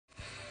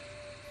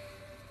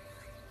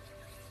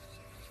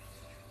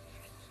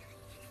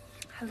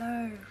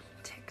Hello,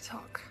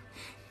 TikTok.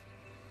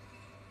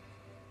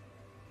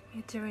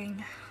 We're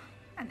doing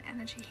an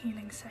energy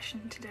healing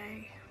session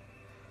today,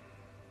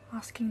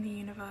 asking the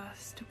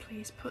universe to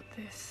please put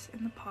this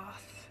in the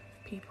path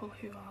of people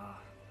who are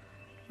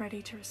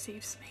ready to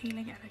receive some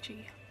healing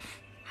energy.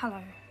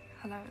 Hello,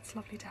 it's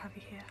lovely to have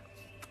you here.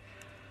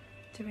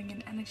 Doing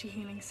an energy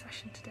healing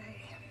session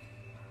today.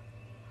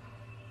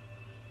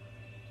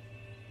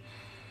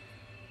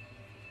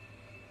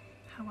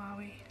 How are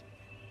we?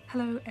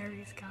 Hello,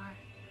 Aries guy.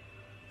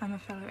 I'm a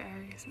fellow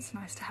Aries, it's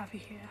nice to have you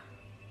here.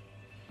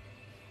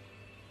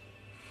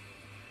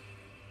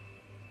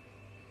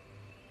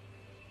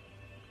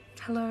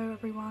 Hello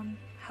everyone,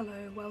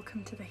 hello,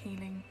 welcome to the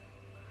healing.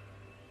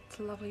 It's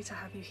lovely to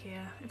have you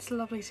here. It's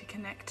lovely to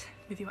connect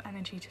with your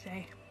energy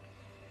today.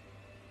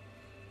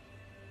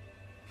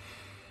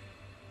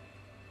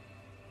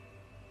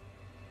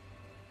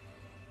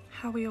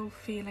 How are we all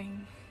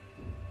feeling?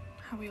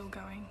 How are we all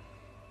going?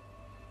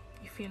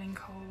 You feeling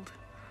cold?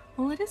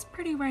 Well, it is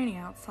pretty rainy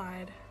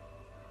outside,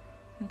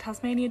 and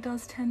Tasmania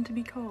does tend to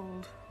be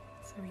cold,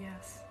 so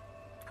yes.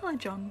 Hello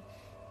John.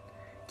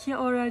 Kia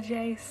ora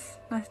Jace,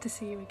 nice to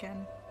see you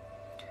again.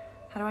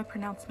 How do I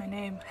pronounce my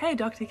name? Hey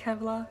Dr.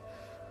 Kevlar.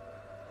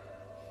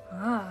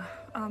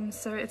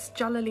 So it's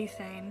Jalali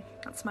Thane,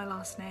 that's my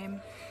last name.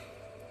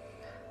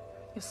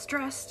 You're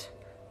stressed?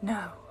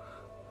 No.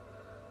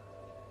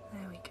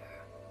 There we go.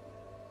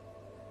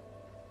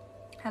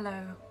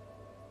 Hello.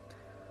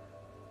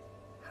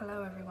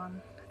 Hello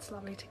everyone, it's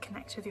lovely to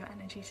connect with your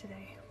energy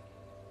today.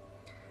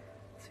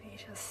 So you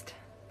just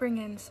bring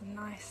in some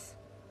nice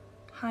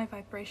high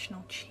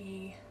vibrational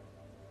chi.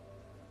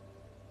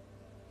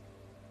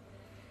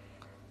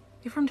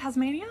 You're from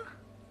Tasmania?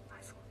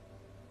 Nice.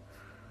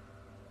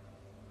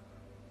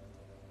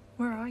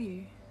 Where are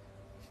you?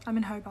 I'm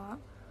in Hobart.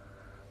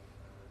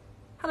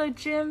 Hello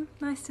Jim,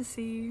 nice to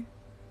see you.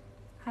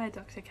 Hi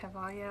Dr.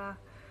 Keva, yeah,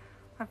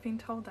 I've been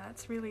told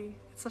that. It's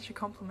such a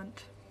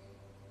compliment.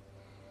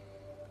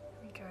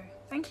 There we go.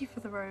 Thank you for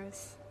the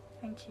rose.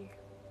 Thank you.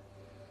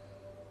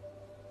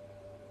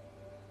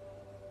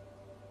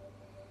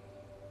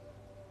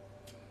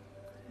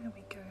 There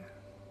we go.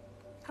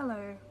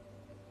 Hello.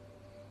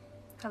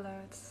 Hello,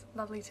 it's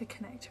lovely to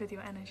connect with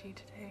your energy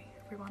today,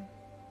 everyone.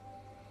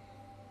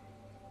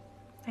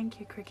 Thank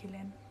you, Cricky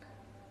Lynn.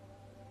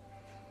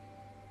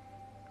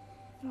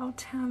 Oh,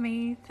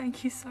 Tammy,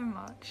 thank you so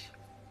much.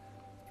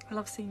 I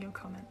love seeing your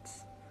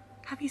comments.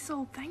 Happy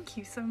Soul, thank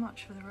you so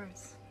much for the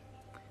rose.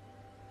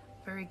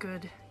 Very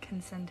good,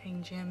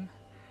 consenting Jim.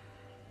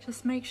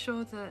 Just make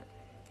sure that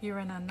you're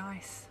in a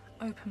nice,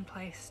 open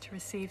place to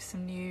receive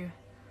some new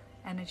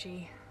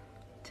energy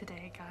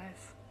today,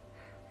 guys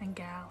and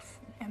gals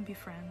and be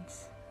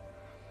friends.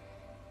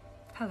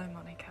 Hello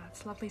Monica,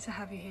 it's lovely to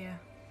have you here.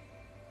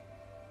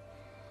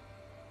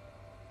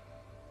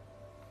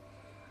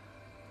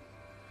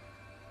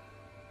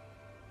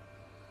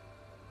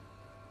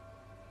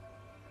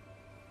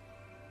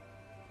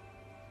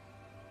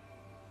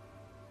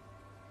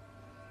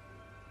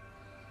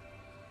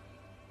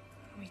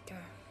 Here we go.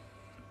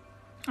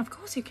 Of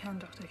course you can,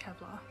 Dr.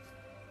 Kevlar.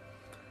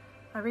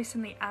 I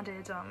recently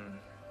added a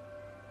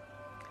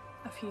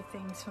few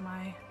things for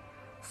my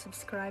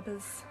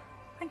subscribers.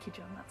 Thank you,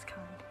 John, that's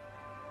kind.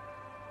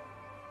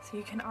 So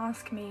you can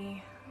ask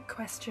me a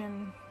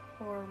question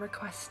or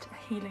request a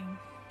healing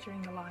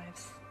during the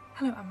lives.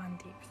 Hello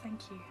Amandeep,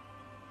 thank you.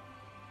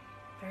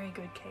 Very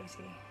good,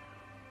 Katie.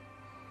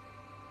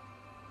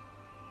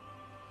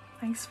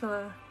 Thanks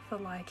for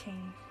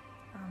liking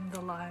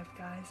the live,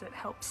 guys. It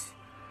helps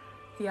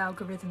the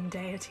algorithm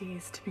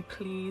deities to be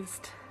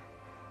pleased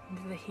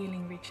and the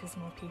healing reaches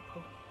more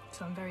people.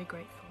 So I'm very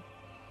grateful.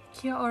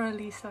 Kia ora,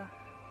 Lisa.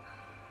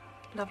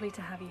 Lovely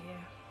to have you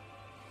here.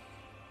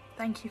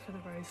 Thank you for the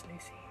rose,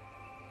 Lucy.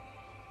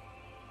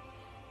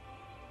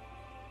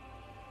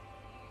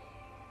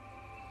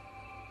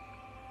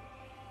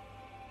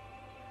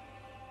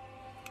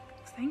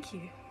 Thank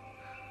you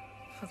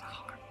for the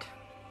heart.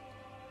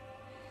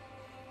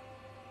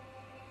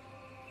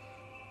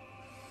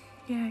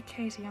 Yeah,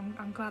 Katie,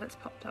 I'm glad it's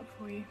popped up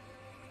for you.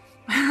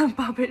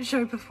 Puppet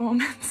show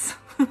performance.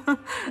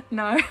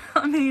 No,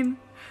 I mean,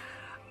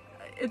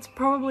 it's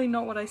probably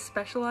not what I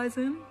specialize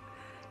in.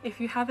 If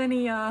you have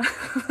any a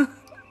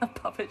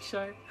puppet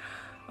show,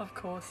 of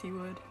course you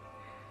would.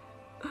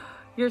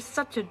 You're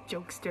such a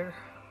jokester.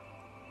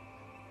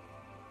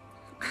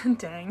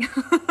 Dang.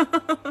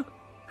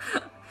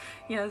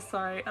 Yeah,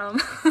 sorry.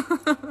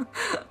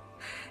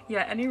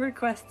 Yeah, any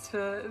requests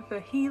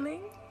for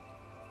healing?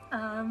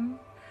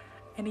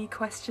 Any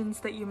questions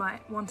that you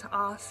might want to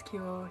ask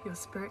your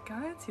spirit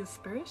guides, your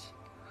spirit?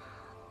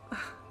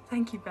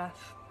 Thank you,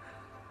 Beth.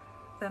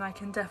 Then I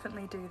can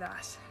definitely do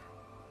that.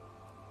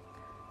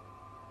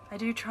 I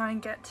do try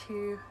and get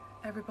to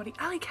everybody.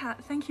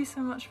 Alicat, thank you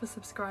so much for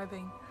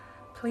subscribing.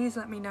 Please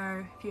let me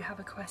know if you have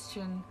a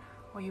question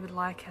or you would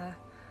like a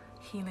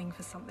healing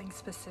for something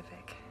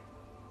specific.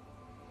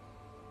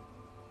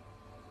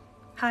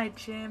 Hi,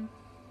 Jim.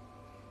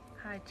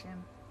 Hi,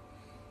 Jim.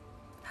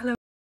 Hello.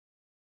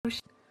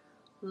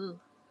 Ugh.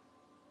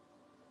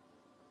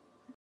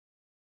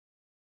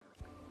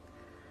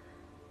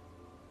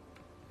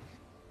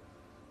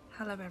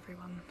 Hello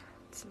everyone.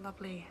 It's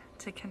lovely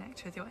to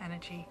connect with your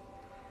energy.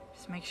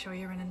 Just make sure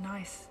you're in a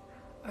nice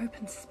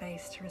open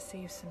space to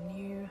receive some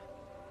new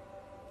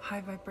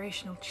high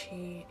vibrational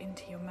chi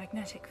into your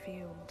magnetic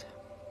field.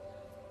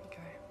 Here we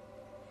go.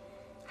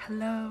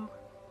 Hello.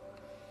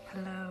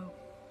 Hello.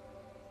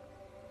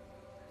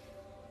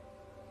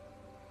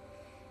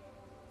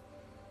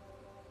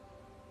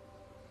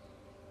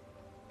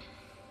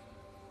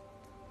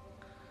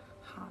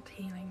 Heart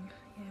healing,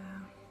 yeah.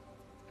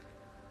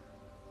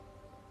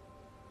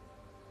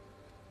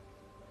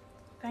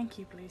 Thank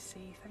you, Blue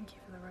Sea. Thank you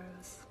for the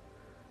rose.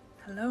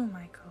 Hello,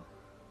 Michael.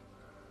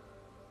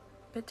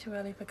 Bit too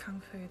early for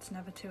Kung Fu. It's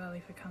never too early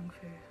for Kung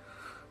Fu.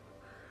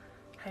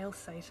 Hail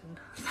Satan.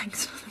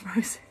 Thanks for the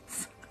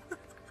roses.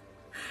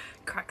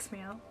 Cracks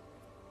me up.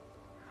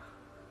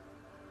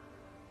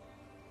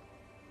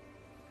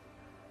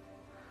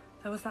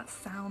 There was that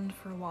sound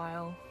for a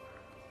while.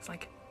 It's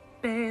like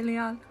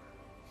Belial,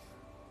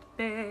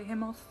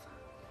 Behemoth,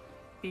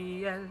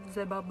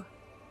 Beelzebub.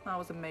 That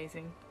was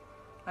amazing.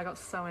 I got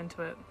so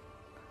into it.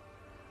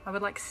 I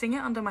would like sing it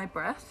under my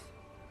breath.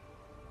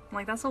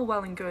 Like, that's all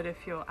well and good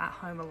if you're at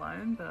home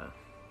alone, but...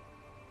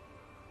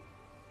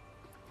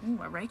 Ooh,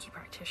 a Reiki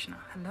practitioner.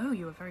 Hello,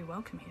 you are very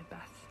welcome here,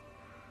 Beth.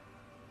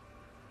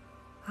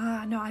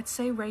 No, I'd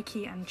say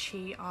Reiki and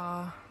Chi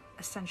are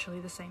essentially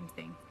the same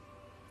thing.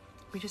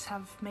 We just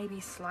have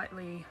maybe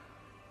slightly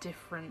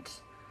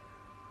different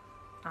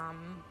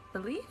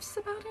beliefs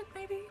about it,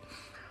 maybe?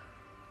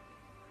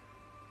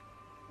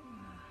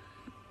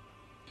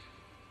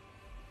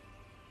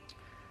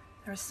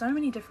 There are so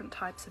many different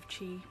types of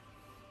chi.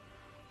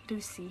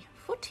 Lucy,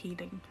 foot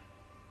healing.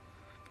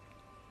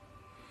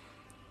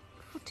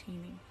 Foot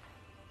healing.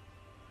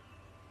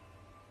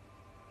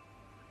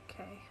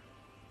 Okay.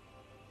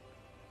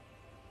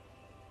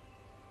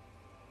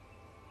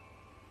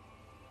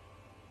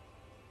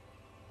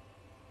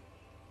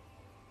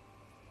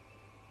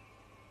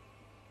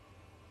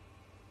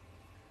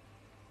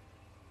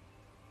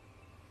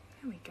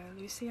 There we go,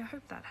 Lucy. I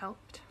hope that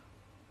helped.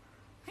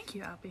 Thank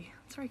you, Albie.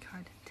 That's very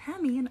kind.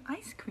 Tammy, an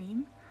ice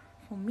cream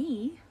for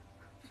me.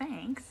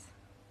 Thanks.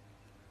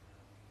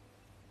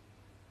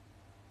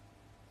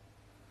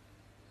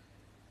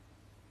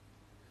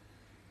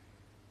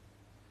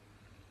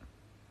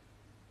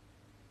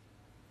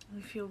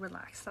 You feel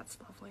relaxed. That's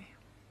lovely.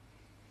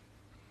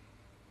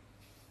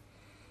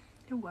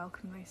 You're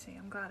welcome, Lucy.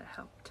 I'm glad it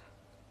helped.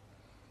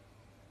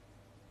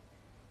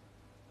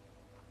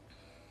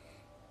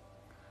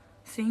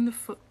 Seeing the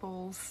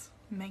footballs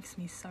makes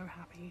me so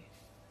happy.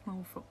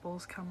 Little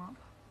footballs come up.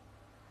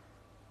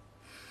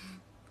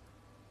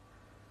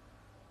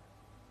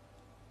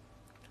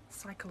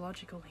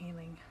 Psychological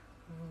healing.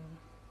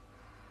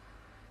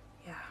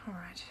 Yeah,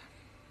 alright.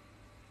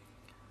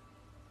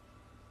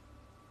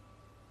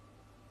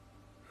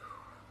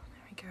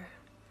 There we go.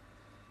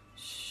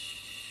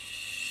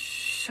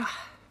 Sha.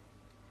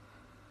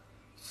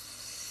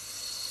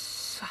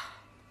 Sa.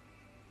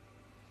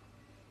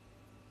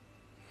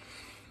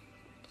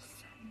 Just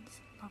sends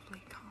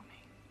lovely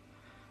calming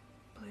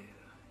blue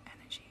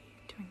energy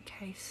to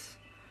encase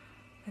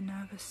the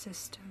nervous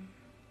system.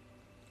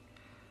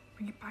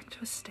 Bring it back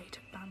to a state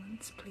of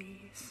balance,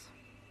 please.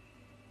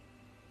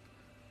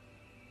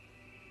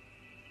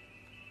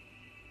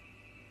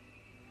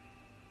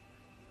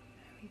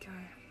 There we go.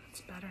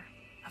 That's better.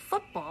 A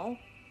football?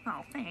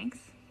 Oh, thanks.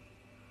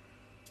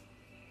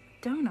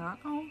 Donut?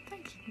 Oh,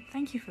 thank you.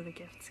 Thank you for the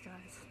gifts,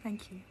 guys.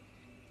 Thank you.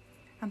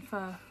 And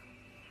for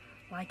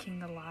liking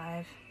the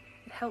live.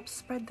 It helps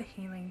spread the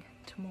healing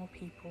to more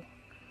people.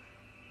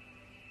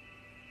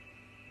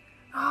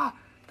 Ah,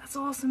 that's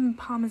awesome,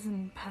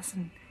 Parmesan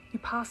person. You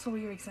passed all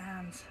your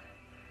exams.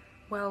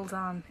 Well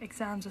done.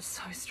 Exams are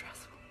so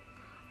stressful.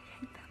 I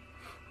hate them.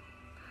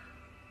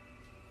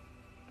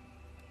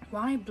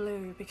 Why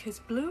blue? Because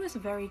blue is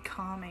very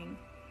calming.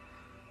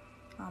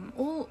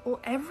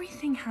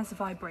 Everything has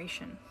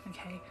vibration,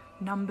 okay?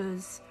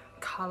 Numbers,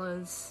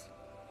 colours.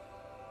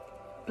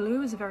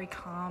 Blue is a very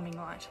calming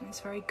light and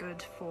it's very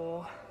good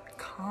for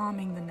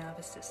calming the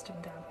nervous system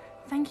down.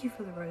 Thank you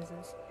for the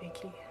roses,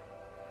 Vicky.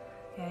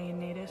 Yeah, you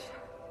need it.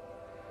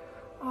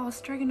 Oh,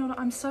 Stregonaut,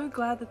 I'm so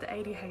glad that the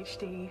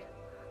ADHD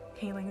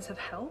healings have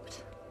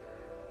helped.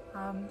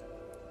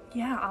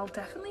 Yeah, I'll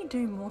definitely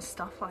do more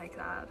stuff like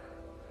that.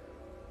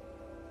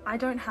 I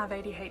don't have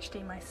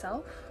ADHD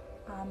myself.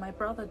 My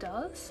brother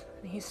does,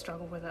 and he's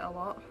struggled with it a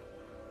lot.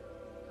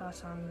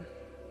 But,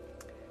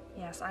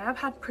 yes, I have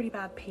had pretty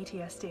bad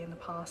PTSD in the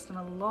past, and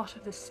a lot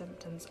of the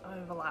symptoms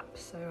overlap,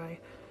 so I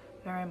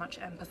very much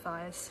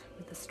empathize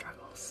with the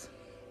struggles.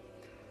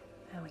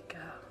 There we go.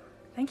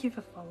 Thank you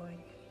for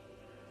following.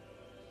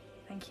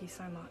 Thank you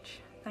so much.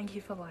 Thank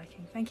you for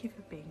liking. Thank you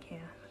for being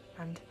here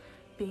and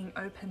being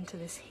open to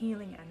this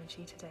healing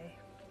energy today.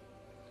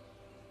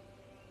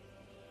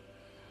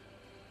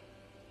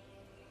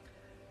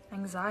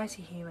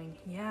 Anxiety healing,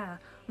 yeah.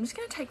 I'm just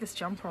going to take this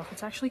jumper off.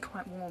 It's actually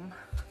quite warm.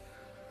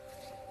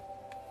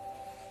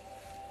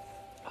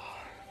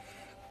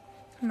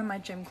 I'm in my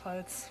gym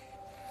clothes.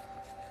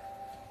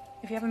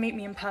 If you ever meet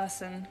me in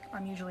person,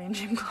 I'm usually in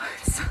gym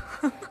clothes.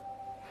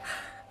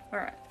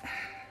 Alright.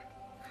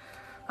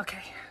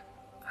 Okay.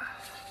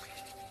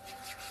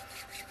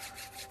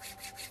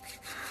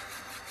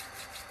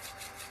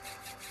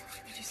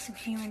 Do some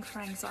healing for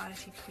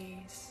anxiety,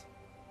 please.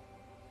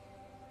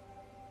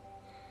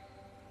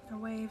 A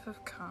wave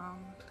of calm,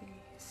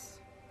 please.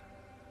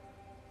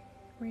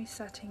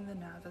 Resetting the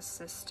nervous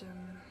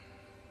system.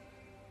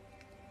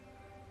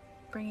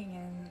 Bringing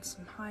in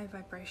some high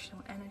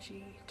vibrational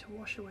energy to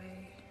wash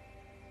away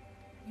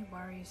any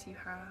worries you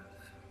have.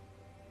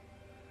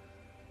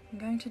 I'm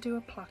going to do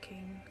a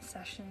plucking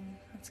session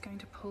that's going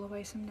to pull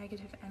away some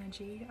negative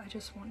energy. I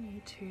just want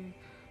you to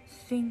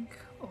think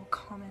or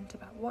comment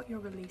about what you're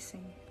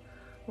releasing.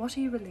 What are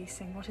you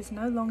releasing? What is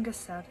no longer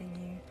serving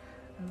you?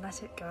 And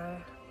let it go.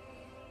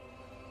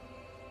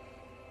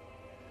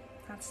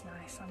 That's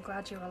nice. I'm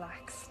glad you're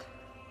relaxed.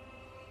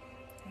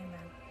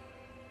 Amen.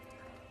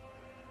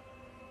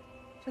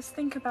 Just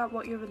think about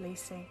what you're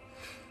releasing.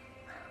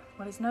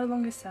 What is no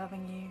longer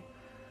serving you.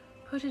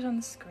 Put it on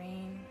the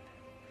screen.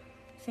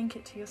 Think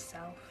it to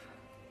yourself.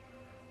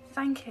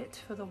 Thank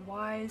it for the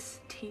wise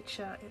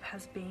teacher it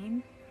has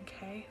been,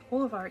 okay?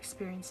 All of our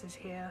experiences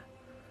here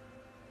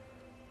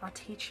are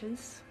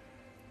teachers.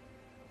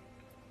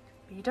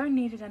 But you don't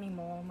need it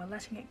anymore, and we're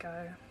letting it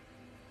go.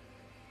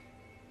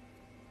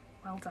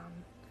 Well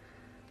done.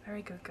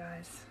 Very good,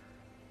 guys.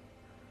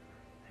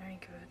 Very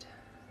good.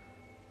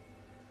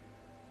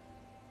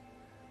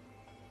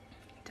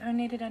 You don't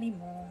need it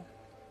anymore.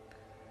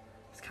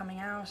 It's coming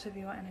out of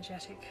your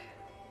energetic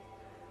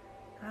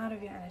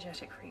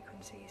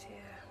frequencies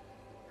here.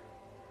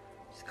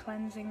 Just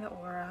cleansing the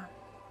aura.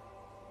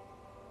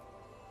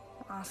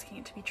 Asking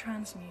it to be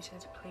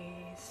transmuted,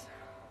 please.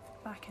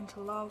 Back into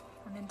love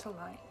and into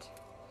light.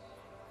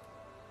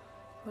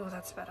 Oh,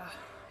 that's better.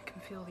 I can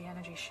feel the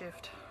energy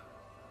shift.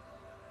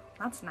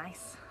 That's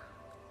nice.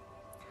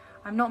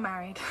 I'm not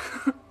married.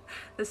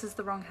 This is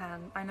the wrong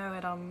hand. I know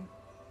it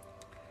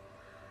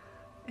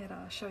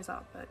shows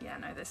up, but yeah,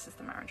 no, this is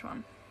the marriage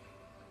one.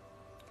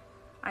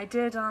 I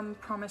did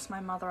promise my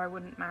mother I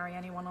wouldn't marry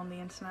anyone on the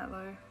internet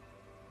though.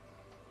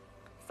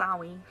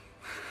 Sorry.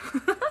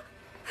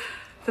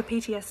 For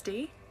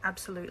PTSD,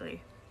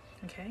 absolutely.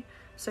 Okay,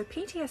 so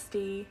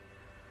PTSD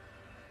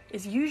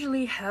is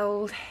usually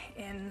held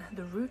in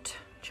the root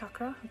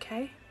chakra,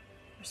 okay?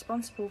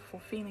 Responsible for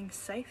feeling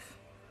safe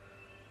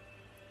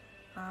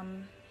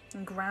and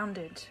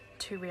grounded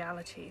to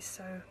reality.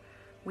 So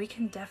we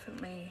can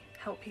definitely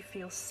help you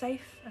feel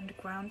safe and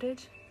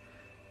grounded,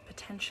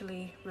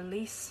 potentially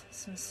release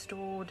some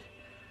stored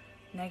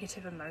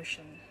negative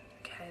emotion,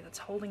 okay, that's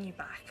holding you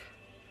back.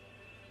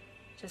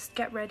 Just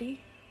get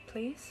ready,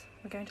 please.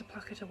 We're going to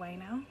pluck it away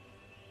now.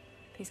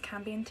 These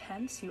can be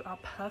intense. You are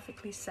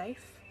perfectly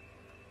safe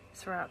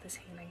throughout this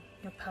healing.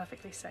 You're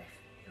perfectly safe.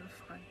 You're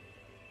fine.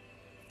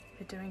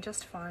 You're doing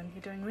just fine.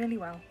 You're doing really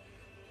well.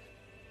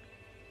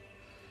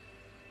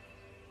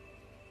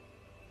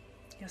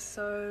 You're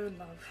so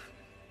loved.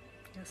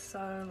 You're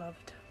so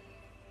loved.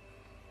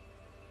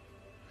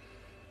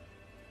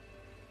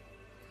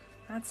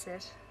 That's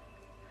it.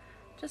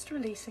 Just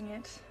releasing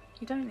it.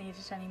 You don't need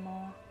it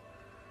anymore.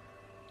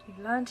 You've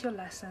learned your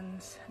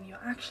lessons and you're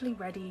actually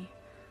ready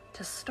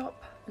to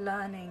stop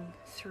learning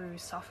through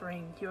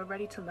suffering. You're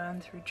ready to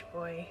learn through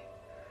joy.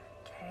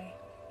 Okay?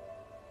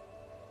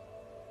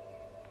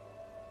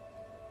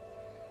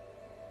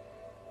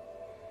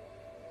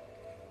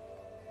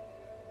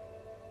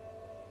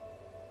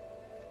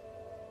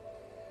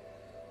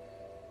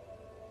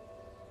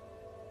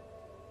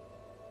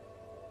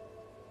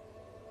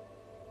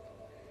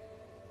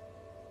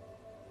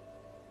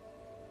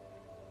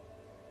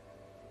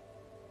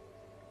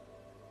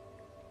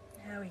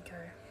 There we go.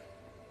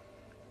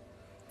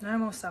 No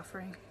more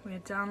suffering. We are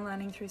done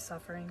learning through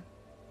suffering.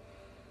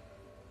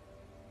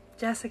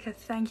 Jessica,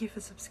 thank you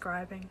for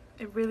subscribing.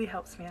 It really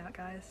helps me out,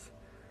 guys.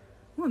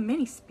 Ooh, a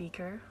mini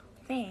speaker.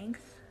 Thanks.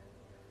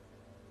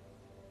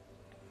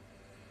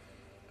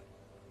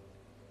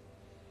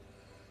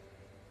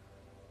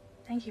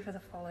 Thank you for the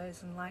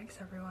follows and likes,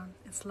 everyone.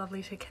 It's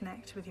lovely to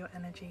connect with your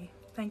energy.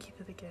 Thank you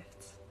for the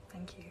gifts.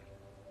 Thank you.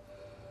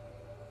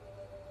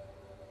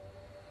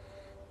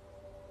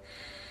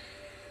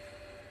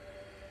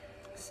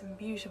 Some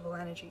beautiful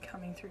energy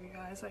coming through, you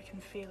guys. I can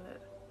feel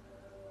it.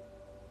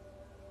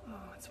 Oh,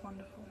 it's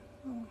wonderful.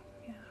 Oh,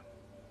 yeah.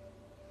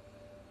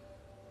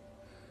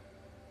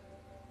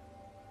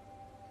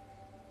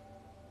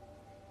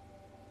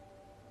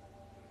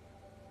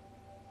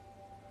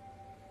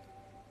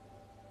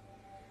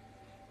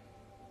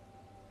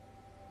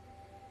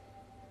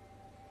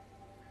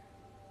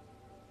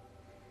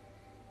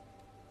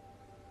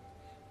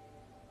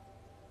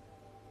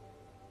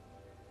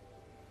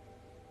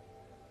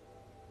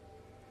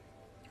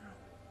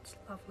 It's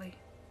lovely.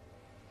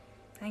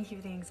 Thank you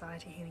for the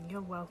anxiety healing.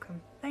 You're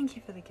welcome. Thank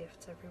you for the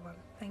gifts, everyone.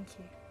 Thank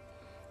you.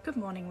 Good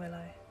morning,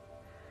 Willow.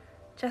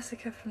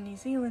 Jessica from New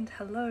Zealand.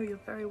 Hello, you're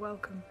very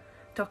welcome.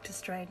 Doctor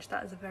Strange,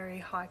 that is a very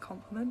high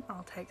compliment.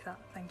 I'll take that.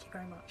 Thank you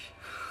very much.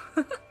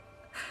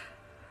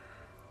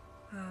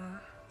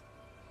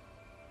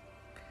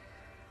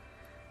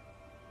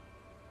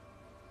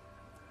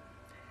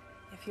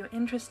 If you're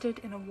interested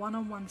in a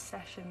one-on-one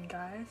session,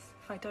 guys,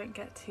 if I don't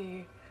get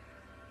to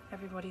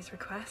everybody's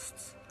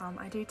requests,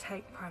 I do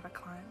take private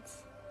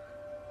clients.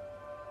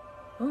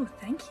 Oh,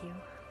 thank you.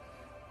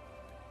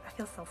 I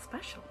feel so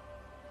special.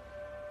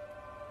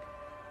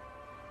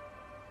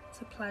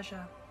 It's a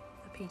pleasure,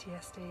 the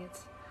PTSD.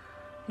 It's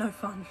no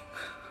fun.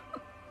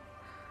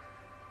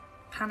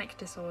 Panic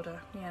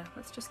disorder. Yeah,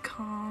 let's just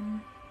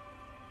calm.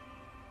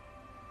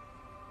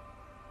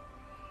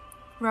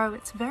 Ro,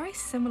 it's very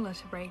similar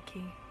to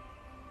Reiki.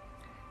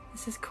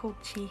 This is called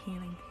Chi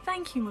healing.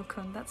 Thank you,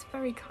 Mukund. That's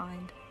very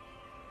kind.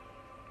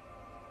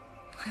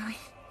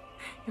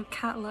 Your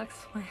cat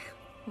loves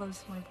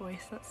my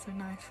voice. That's so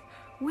nice.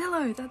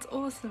 Willow, that's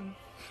awesome.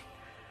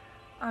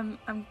 I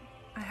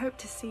hope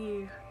to see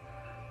you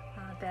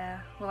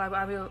there. Well,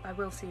 I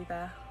will see you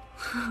there.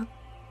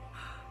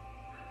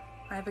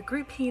 I have a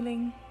group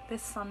healing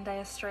this Sunday,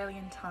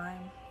 Australian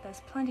time.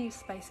 There's plenty of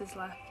spaces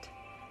left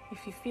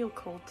if you feel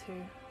called to.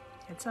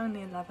 It's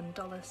only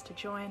 $11 to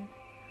join.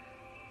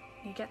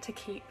 You get to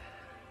keep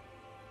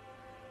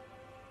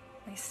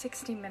a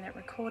 60-minute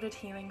recorded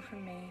healing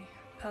from me,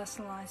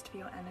 personalised for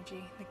your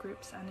energy, the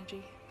group's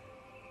energy.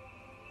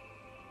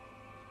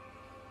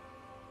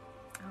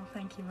 Oh,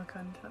 thank you,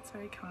 Mukund. That's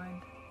very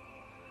kind.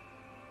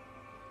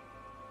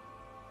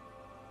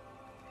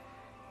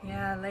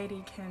 Yeah,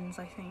 Ladykins,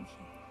 I think,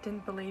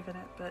 didn't believe in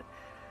it, but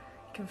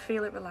you can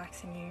feel it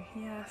relaxing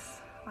you.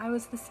 Yes, I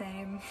was the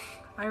same.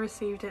 I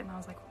received it and I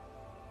was like...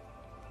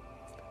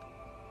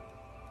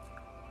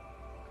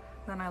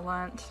 Then I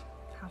learnt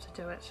how to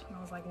do it and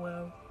I was like,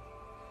 whoa.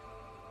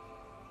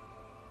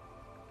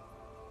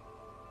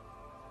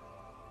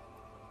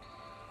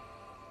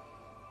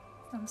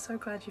 I'm so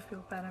glad you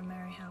feel better,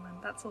 Mary Helen.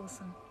 That's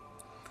awesome.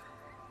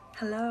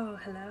 Hello,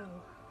 hello.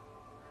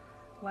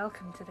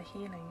 Welcome to the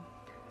healing.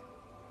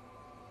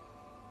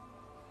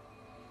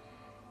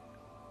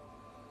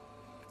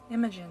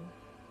 Imogen,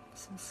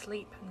 some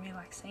sleep and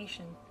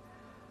relaxation.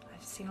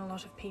 I've seen a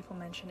lot of people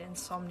mention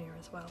insomnia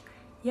as well.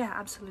 Yeah,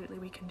 absolutely,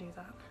 we can do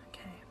that.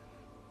 Okay.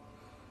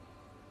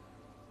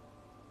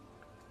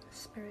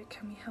 Spirit,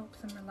 can we help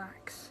them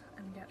relax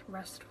and get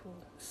restful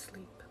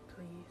sleep,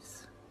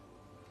 please?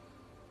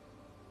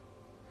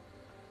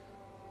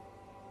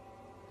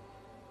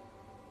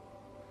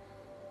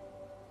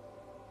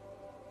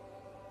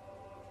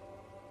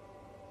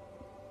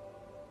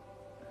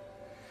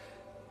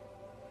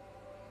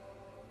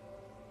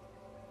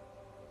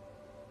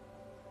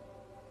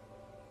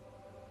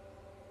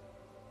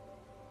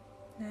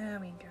 There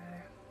we go,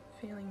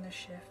 feeling the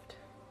shift.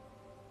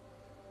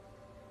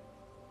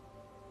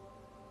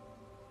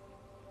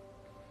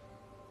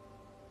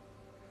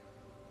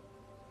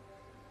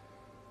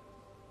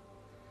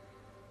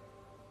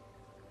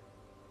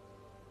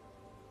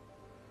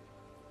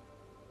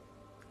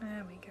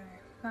 There we go,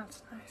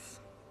 that's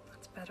nice.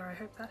 That's better, I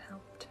hope that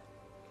helped.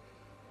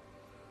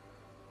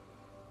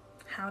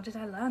 How did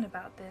I learn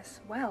about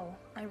this? Well,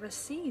 I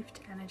received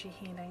energy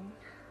healing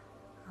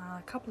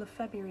a couple of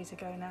Februarys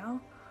ago now,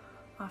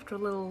 after a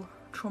little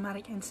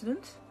traumatic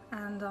incident,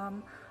 and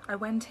I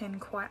went in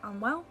quite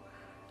unwell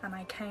and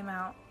I came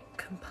out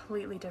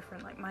completely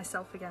different, like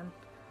myself again.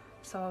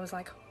 So I was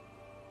like,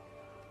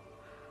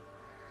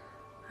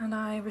 and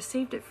I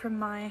received it from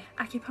my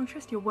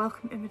acupuncturist. You're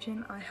welcome,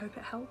 Imogen. I hope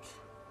it helped.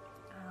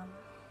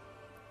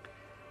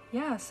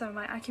 Yeah, so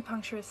my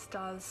acupuncturist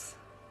does,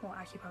 well,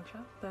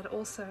 acupuncture, but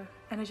also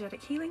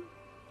energetic healing,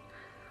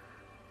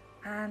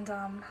 and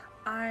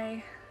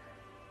I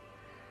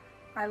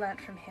learnt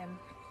from him.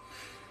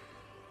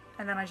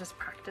 And then I just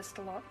practiced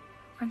a lot.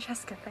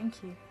 Francesca,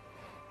 thank you.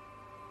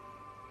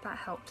 That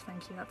helped,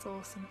 thank you, that's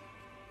awesome.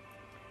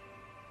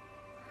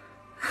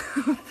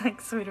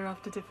 Thanks, Sweeter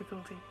After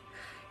Difficulty.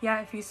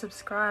 Yeah, if you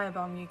subscribe,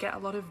 you get a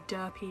lot of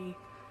derpy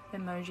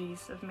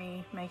emojis of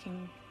me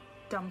making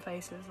dumb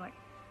faces, like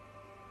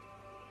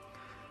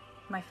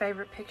my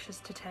favourite pictures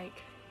to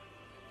take.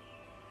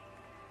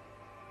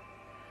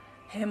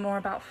 Hear more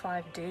about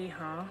 5D,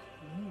 huh?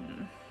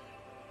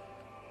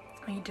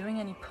 Are you doing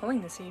any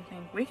pulling this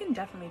evening? We can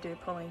definitely do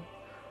pulling.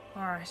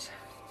 Alright.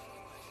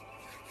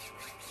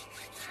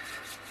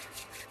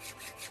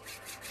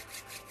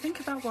 Think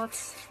about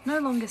what's no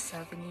longer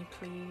serving you,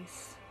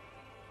 please.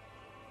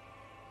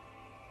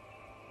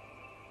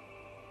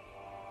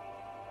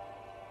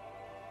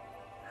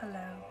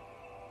 Hello.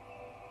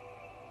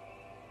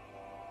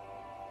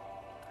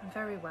 I'm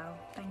very well,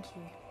 thank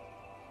you.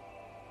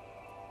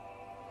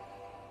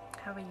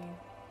 How are you?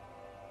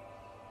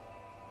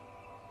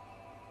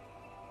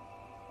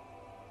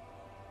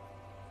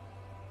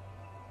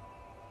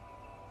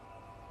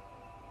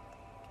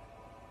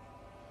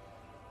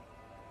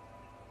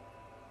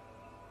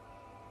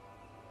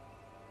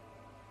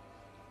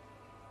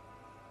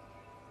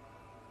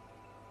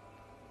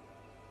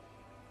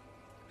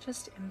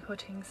 Just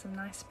inputting some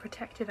nice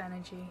protective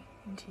energy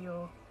into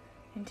your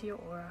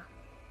aura.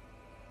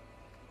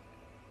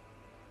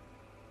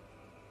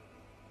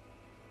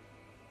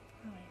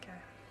 There we go.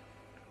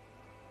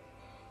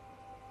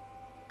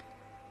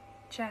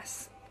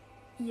 Jess,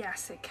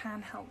 yes, it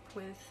can help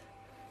with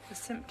the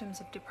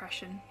symptoms of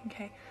depression,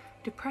 okay?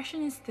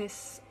 Depression is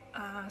this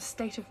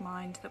state of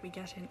mind that we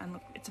get in, and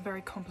look, it's a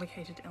very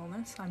complicated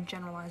illness. I'm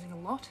generalizing a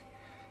lot.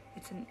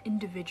 It's an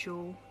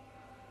individual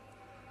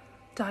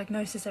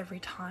diagnosis every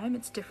time.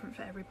 It's different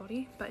for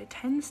everybody, but it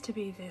tends to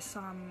be this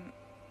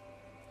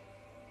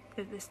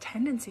this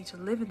tendency to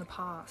live in the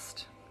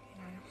past,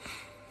 you know.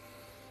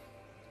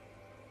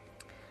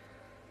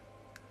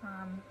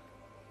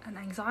 And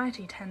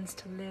anxiety tends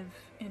to live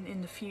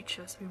in the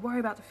future, so we worry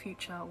about the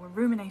future, we're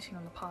ruminating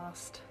on the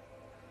past,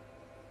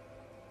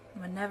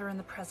 and we're never in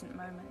the present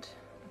moment.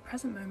 The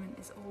present moment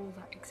is all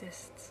that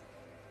exists.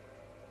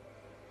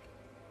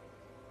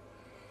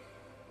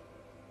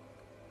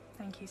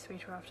 Thank you,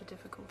 Sweeter After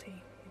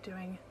Difficulty. You're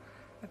doing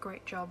a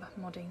great job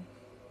modding.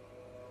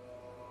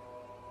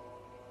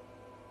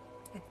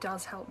 It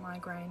does help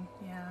migraine,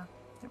 yeah,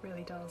 it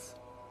really does.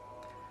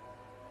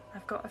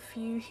 I've got a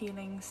few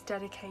healings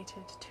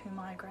dedicated to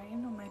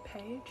migraine on my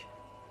page.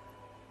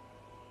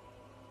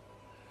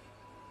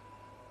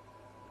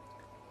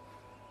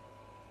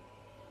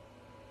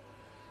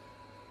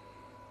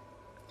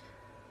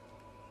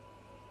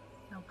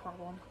 No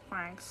problem,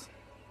 thanks.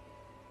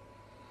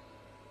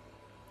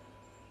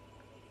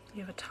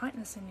 You have a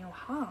tightness in your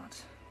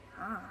heart.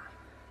 Ah,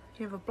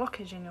 you have a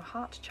blockage in your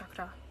heart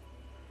chakra.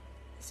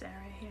 This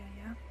area here,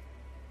 yeah?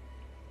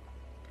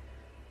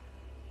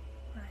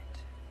 Right.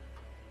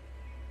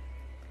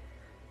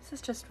 This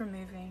is just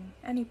removing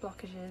any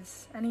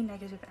blockages, any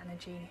negative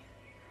energy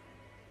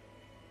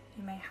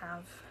you may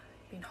have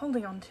been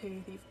holding on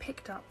to, that you've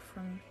picked up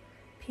from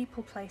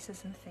people,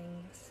 places and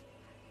things.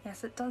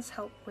 Yes, it does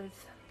help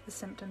with the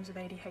symptoms of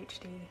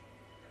ADHD.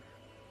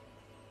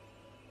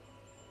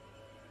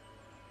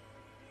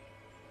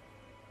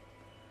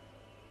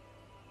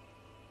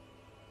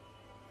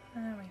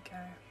 There we go.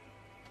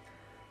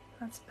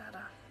 That's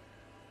better.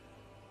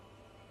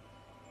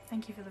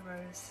 Thank you for the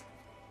rose.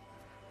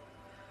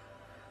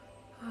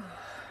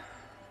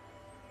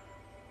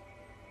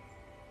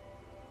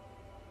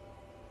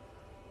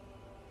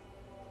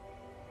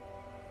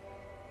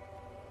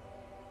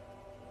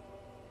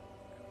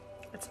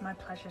 It's my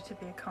pleasure to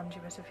be a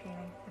conduit of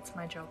healing. It's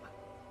my job.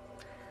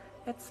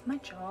 It's my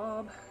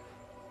job.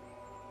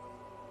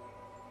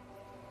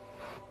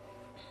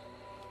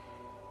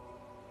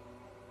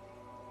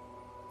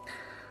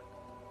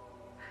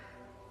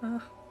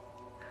 Oh,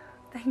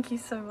 thank you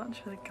so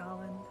much for the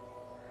garland.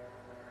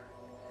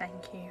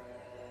 Thank you.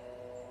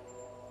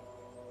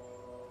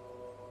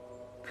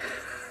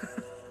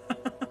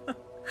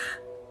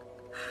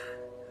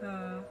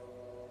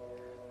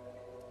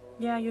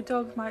 Yeah, your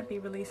dog might be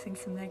releasing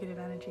some negative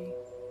energy.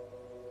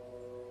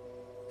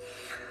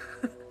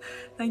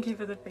 Thank you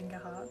for the finger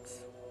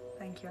hearts.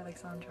 Thank you,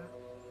 Alexandra.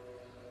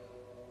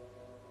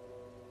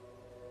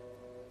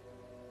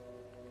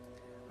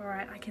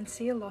 Alright, I can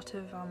see a lot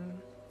of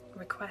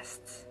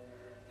requests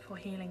for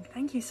healing.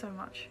 Thank you so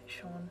much,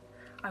 Sean.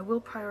 I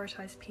will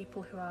prioritize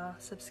people who are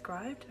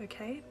subscribed,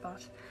 okay?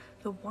 But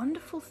the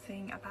wonderful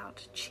thing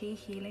about Chi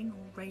healing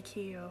or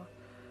Reiki or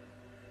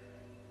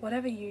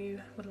whatever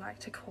you would like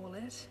to call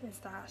it is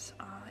that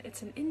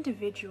it's an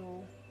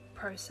individual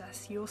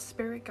process. Your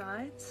spirit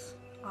guides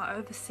are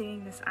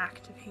overseeing this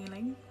act of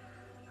healing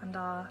and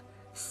are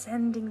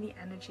sending the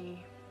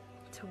energy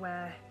to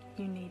where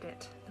you need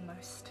it the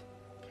most,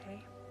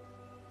 okay?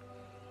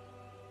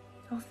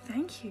 Oh,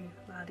 thank you,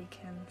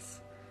 Laddykins.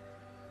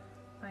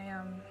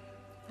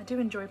 I do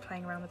enjoy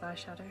playing around with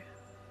eyeshadow.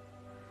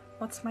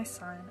 What's my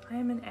sign? I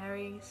am an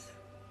Aries,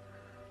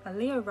 a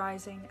Leo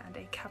rising, and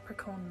a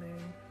Capricorn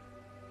moon.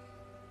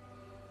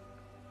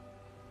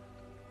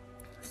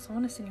 The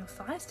soreness in your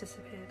thighs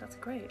disappeared. That's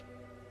great.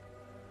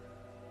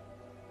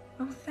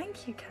 Oh,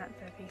 thank you, Cat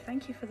Bevy.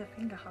 Thank you for the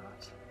finger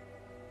heart.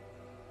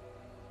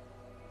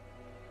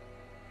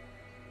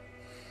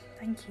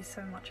 Thank you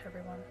so much,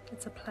 everyone.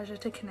 It's a pleasure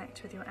to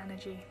connect with your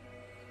energy.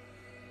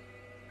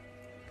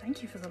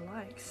 Thank you for the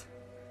likes.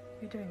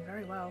 You're doing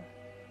very well.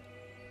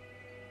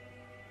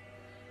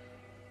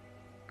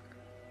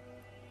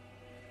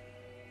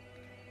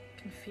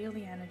 You can feel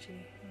the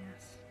energy,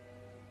 yes.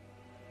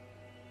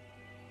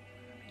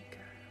 There we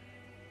go.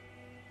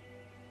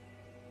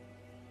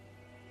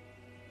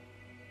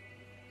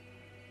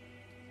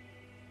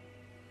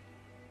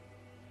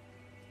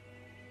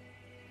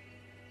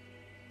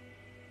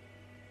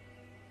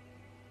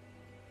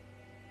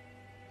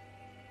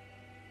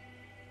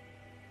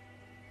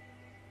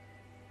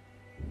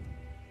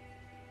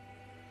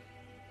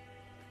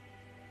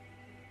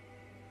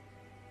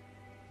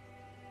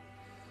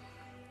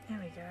 There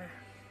we go.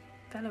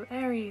 Fellow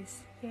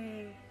Aries,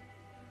 yay.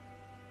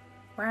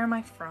 Where am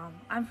I from?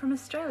 I'm from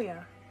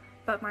Australia,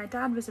 but my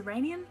dad was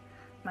Iranian,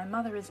 my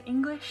mother is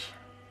English,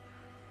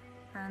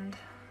 and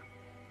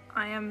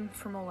I am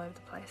from all over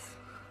the place.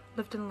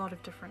 Lived in a lot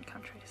of different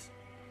countries.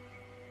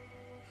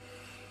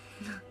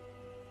 There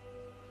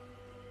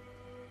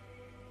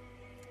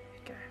we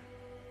go.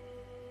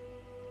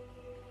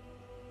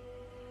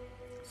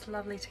 It's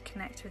lovely to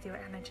connect with your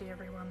energy,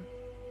 everyone.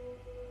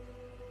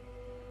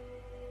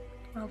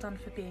 Well done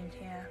for being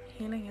here.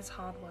 Healing is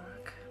hard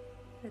work.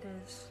 It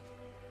is.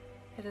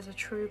 It is a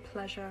true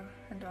pleasure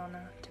and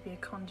honor to be a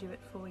conduit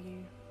for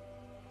you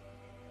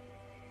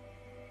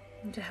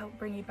and to help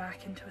bring you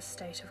back into a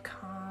state of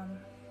calm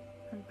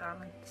and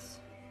balance.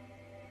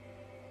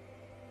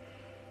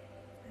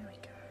 There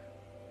we go.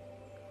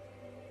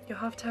 You're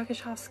half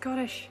Turkish, half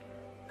Scottish.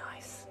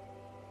 Nice.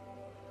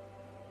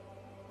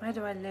 Where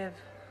do I live?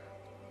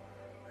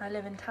 I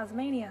live in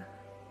Tasmania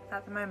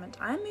at the moment.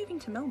 I am moving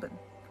to Melbourne.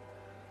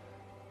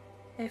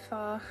 If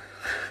if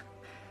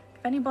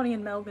anybody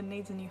in Melbourne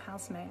needs a new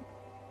housemate,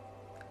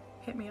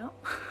 hit me up.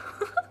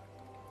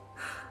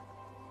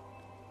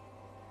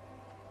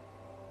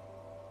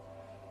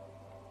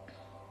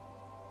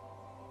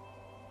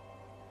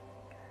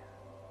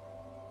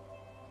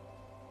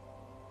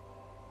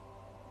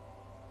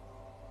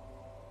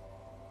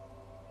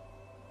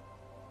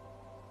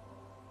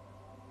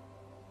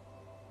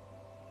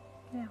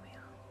 There we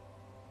are.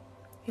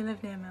 You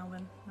live near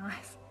Melbourne.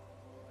 Nice.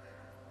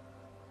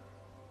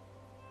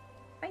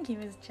 Thank you,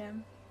 Ms.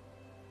 Gem.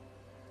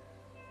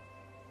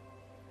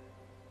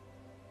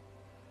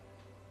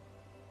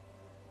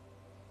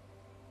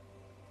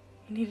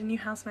 You need a new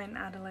housemate in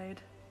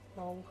Adelaide.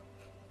 Lol.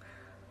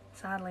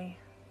 Sadly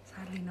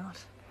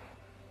not.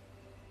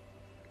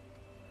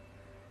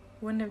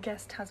 Wouldn't have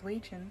guessed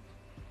Taswegian.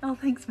 Oh,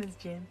 thanks, Ms.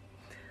 Jim.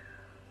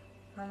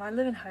 I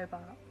live in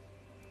Hobart,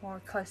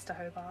 or close to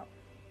Hobart.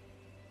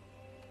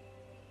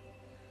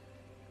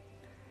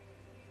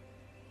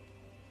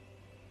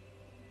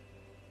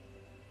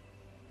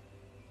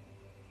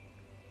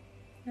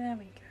 There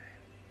we go.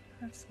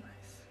 That's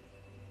nice.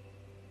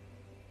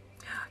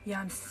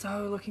 Yeah, I'm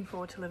so looking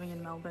forward to living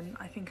in Melbourne.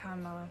 I think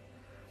I'm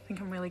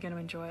really going to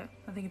enjoy it.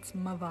 I think it's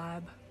my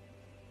vibe.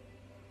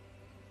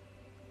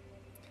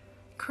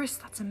 Chris,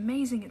 that's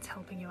amazing it's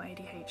helping your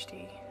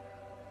ADHD.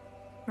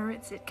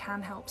 Maritz, it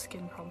can help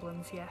skin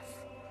problems, yes.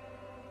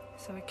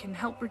 So it can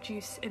help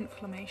reduce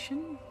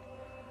inflammation.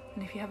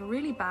 And if you have a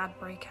really bad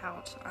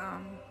breakout,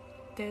 I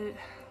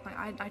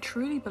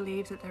truly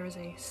believe that there is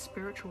a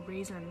spiritual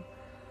reason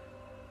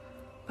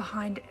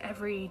behind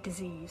every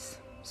disease.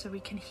 So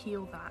we can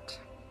heal that.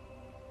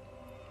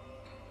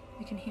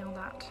 We can heal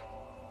that.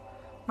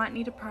 Might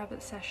need a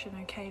private session,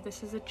 okay?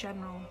 This is a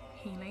general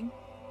healing,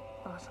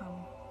 but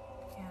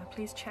yeah,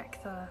 please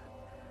check the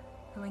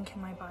link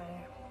in my bio.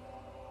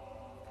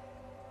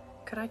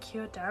 Could I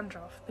cure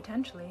dandruff?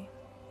 Potentially.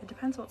 It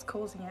depends what's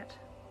causing it.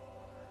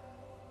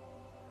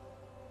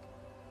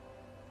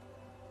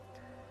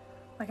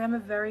 Like, I'm a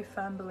very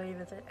firm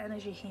believer that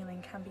energy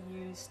healing can be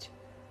used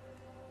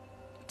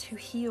to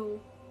heal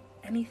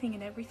anything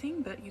and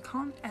everything, but you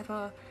can't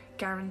ever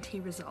guarantee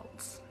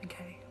results,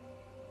 okay?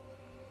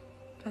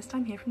 First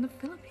time here from the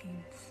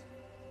Philippines.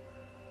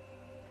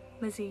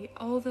 Lizzie,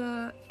 all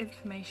the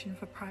information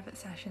for private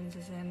sessions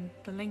is in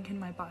the link in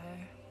my bio.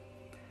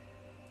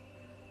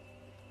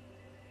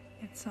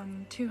 It's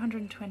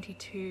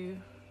 222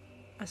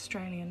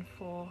 Australian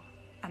for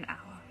an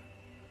hour.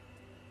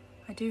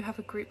 I do have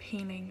a group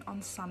healing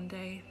on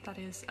Sunday that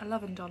is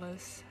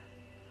 $11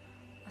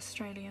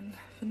 Australian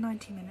for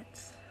 90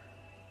 minutes.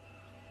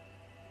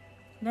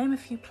 Name a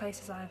few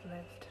places I've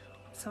lived.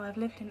 So I've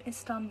lived in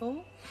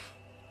Istanbul.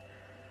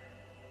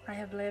 I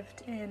have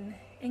lived in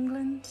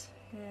England,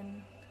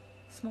 in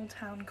a small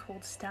town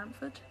called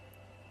Stamford.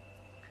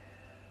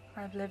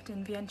 I've lived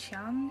in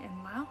Vientiane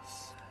in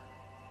Laos.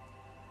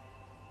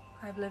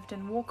 I've lived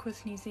in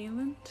Warkworth, New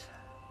Zealand.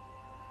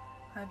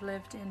 I've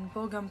lived in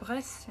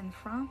Bourg-en-Bresse in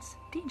France.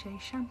 DJ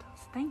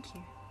Shantos, thank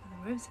you for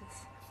the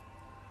roses.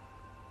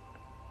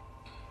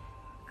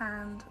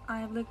 And I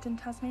have lived in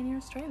Tasmania,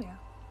 Australia.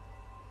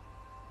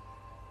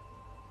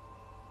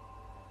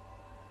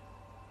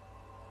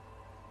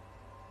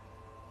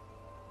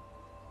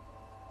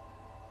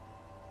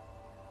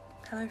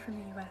 Hello from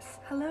the US.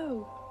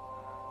 Hello!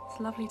 It's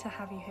lovely to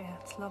have you here.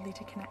 It's lovely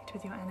to connect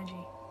with your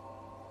energy.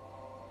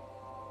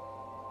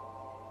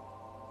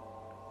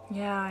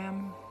 Yeah, I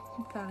am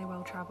fairly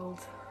well travelled.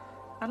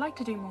 I'd like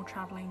to do more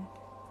travelling.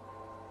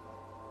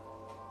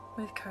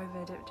 With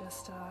COVID, it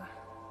just...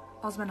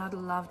 Osman, I'd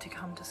love to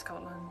come to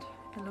Scotland.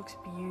 It looks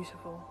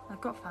beautiful.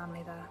 I've got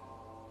family there.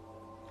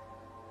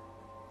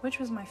 Which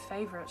was my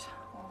favourite?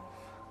 Oh,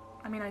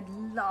 I mean, I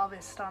love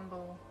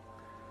Istanbul.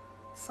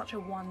 Such a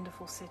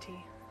wonderful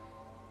city.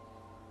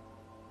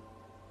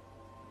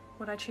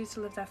 Would I choose to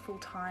live there full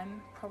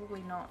time?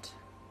 Probably not.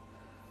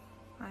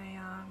 I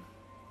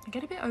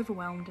get a bit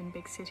overwhelmed in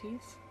big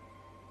cities.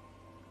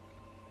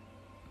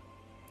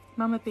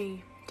 Mama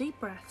B, deep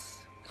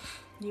breaths.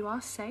 You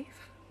are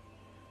safe.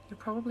 You're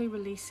probably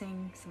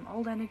releasing some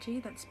old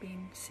energy that's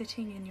been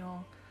sitting in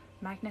your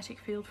magnetic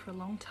field for a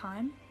long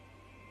time.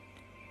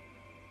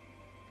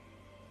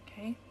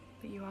 Okay,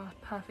 but you are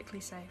perfectly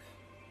safe.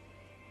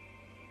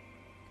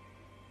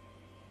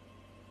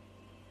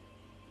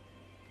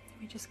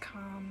 Let me just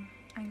calm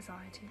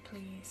anxiety,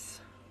 please.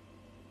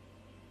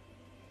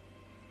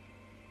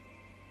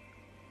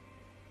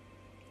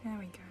 There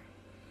we go.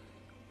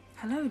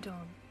 Hello,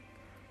 Dawn.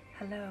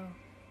 Hello.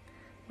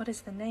 What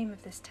is the name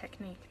of this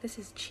technique? This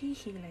is chi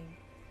healing.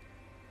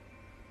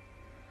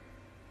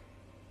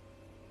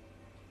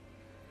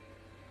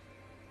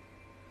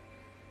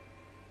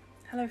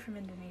 Hello from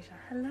Indonesia.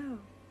 Hello.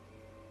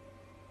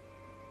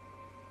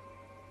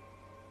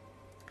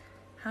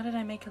 How did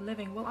I make a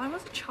living? Well, I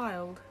was a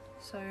child,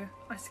 so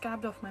I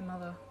scabbed off my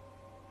mother.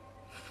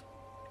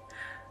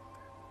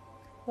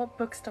 What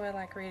books do I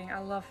like reading? I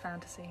love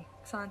fantasy.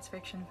 Science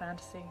fiction,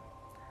 fantasy.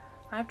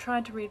 I've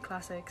tried to read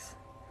classics.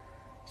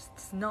 Just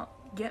does not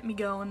get me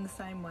going the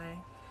same way.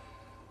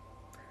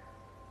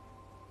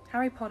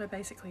 Harry Potter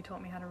basically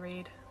taught me how to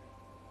read.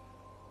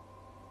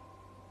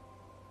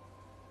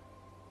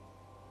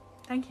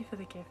 Thank you for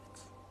the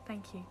gifts.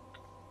 Thank you.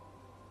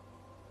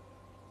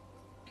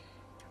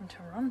 From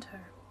Toronto.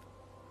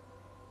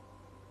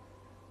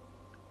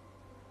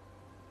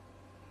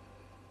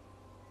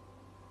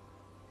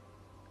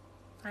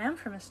 I am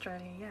from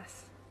Australia,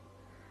 yes.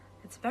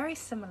 It's very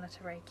similar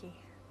to Reiki.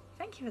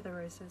 Thank you for the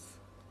roses.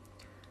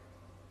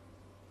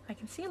 I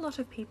can see a lot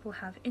of people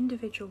have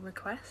individual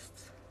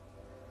requests.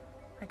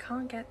 I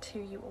can't get to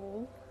you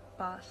all,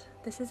 but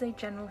this is a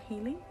general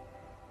healing.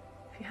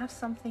 If you have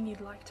something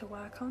you'd like to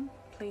work on,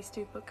 please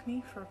do book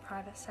me for a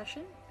private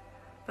session.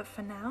 But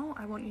for now,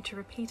 I want you to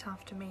repeat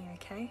after me,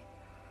 okay?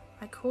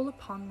 I call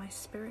upon my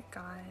spirit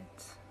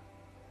guides,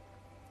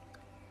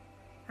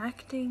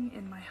 acting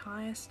in my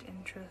highest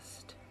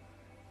interest.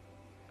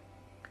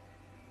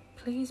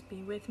 Please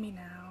be with me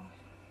now.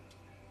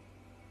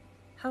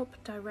 Help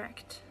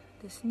direct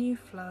this new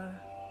flow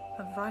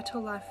of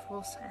vital life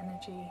force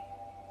energy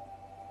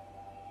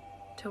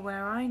to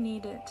where I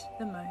need it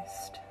the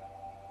most,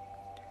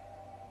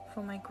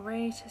 for my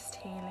greatest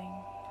healing,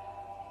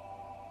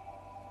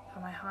 for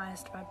my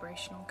highest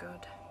vibrational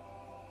good.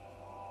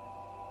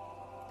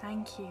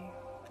 Thank you,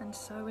 and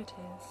so it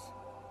is.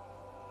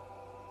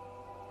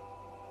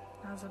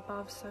 As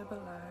above, so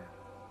below.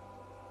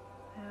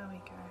 There we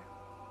go.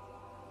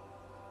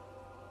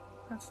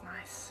 That's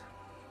nice.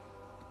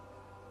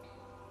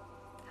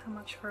 How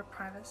much for a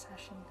private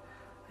session?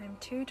 I am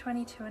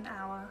 $2.22 an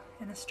hour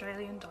in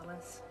Australian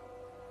dollars.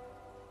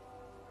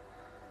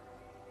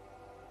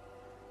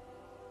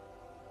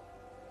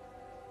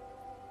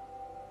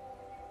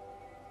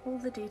 All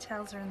the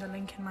details are in the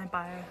link in my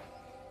bio.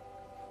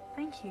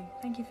 Thank you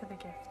for the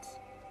gifts.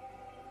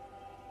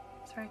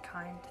 It's very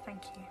kind,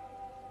 thank you.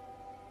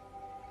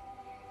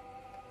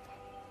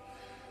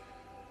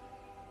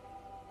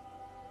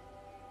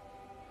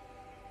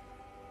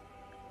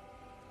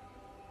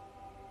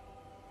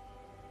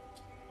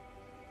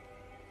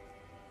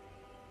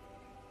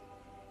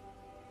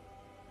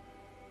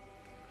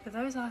 For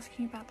those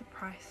asking about the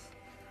price,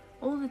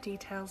 all the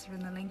details are in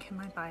the link in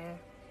my bio.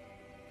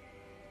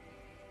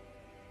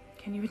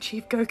 Can you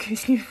achieve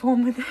Goku's new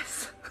form with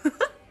this?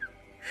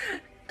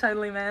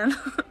 Totally, man.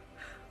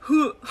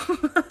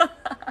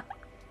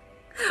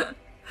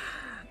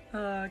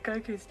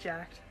 Goku's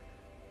jacked.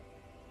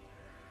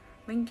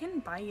 Link in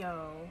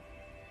bio.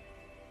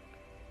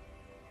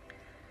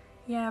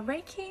 Yeah,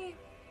 Reiki,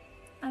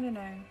 I don't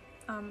know.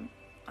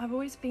 I've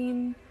always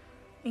been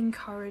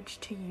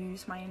encouraged to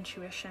use my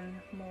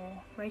intuition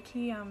more.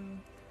 Reiki,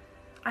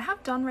 I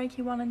have done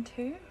Reiki 1 and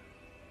 2.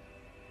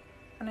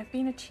 And I've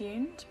been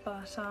attuned,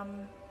 but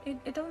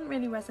it doesn't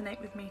really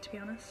resonate with me, to be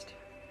honest.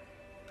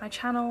 I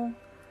channel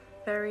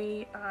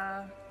very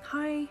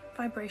high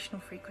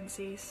vibrational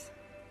frequencies.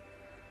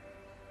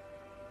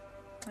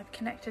 I've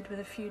connected with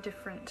a few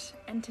different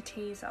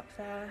entities up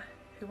there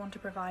who want to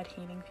provide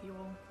healing for you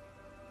all.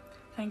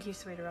 Thank you,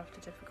 Sweeter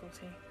After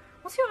Difficulty.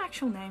 What's your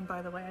actual name,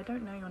 by the way? I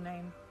don't know your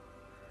name.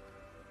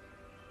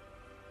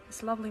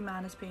 This lovely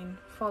man has been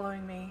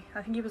following me.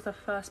 I think he was the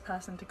first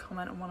person to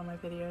comment on one of my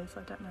videos.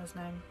 I don't know his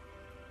name.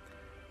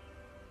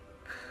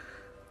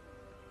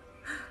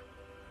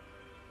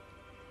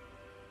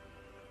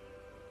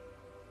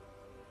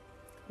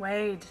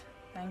 Wade,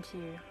 thank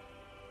you.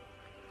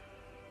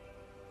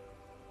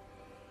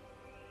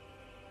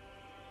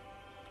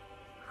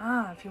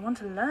 If you want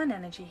to learn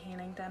energy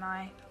healing, then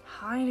I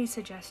highly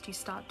suggest you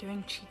start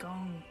doing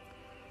Qigong.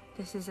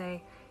 This is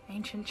an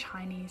ancient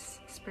Chinese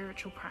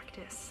spiritual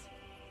practice.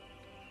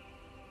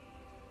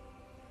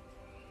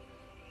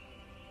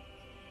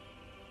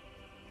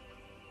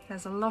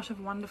 There's a lot of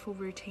wonderful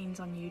routines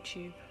on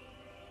YouTube.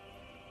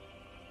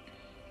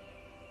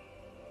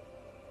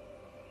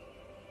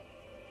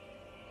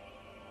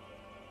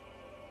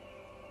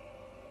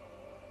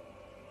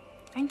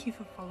 Thank you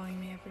for following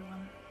me,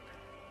 everyone.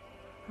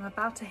 I'm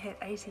about to hit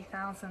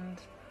 80,000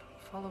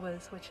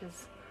 followers, which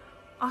is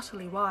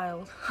utterly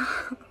wild.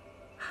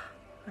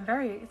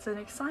 It's an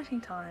exciting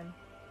time.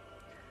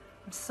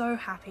 I'm so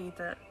happy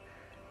that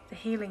the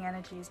healing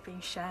energy is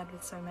being shared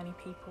with so many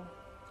people.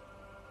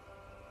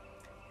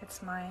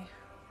 It's my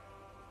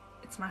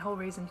whole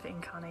reason for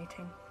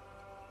incarnating.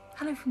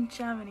 Hello from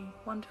Germany,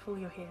 wonderful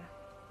you're here.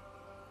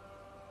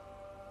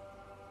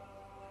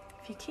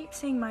 If you keep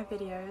seeing my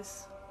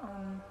videos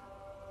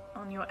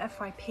on your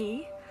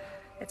FYP,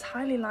 it's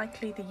highly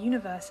likely the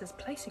universe is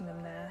placing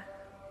them there,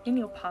 in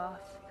your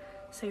path,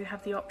 so you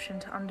have the option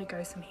to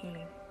undergo some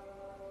healing.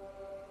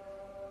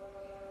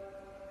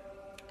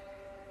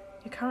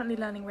 You're currently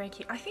learning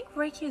Reiki. I think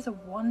Reiki is a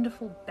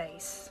wonderful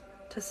base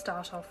to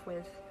start off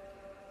with,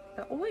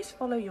 but always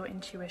follow your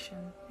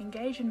intuition.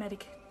 Engage in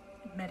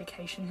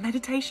meditation.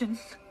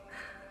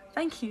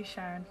 Thank you,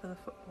 Sharon, for the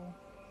football.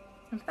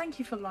 And thank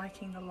you for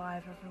liking the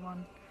live,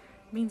 everyone.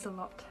 It means a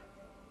lot.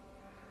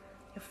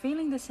 You're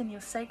feeling this in your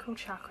sacral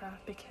chakra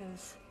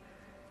because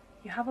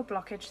you have a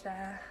blockage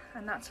there,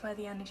 and that's where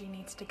the energy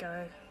needs to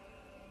go.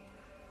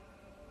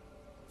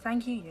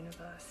 Thank you,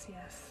 universe,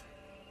 yes.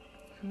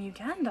 From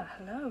Uganda,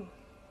 hello.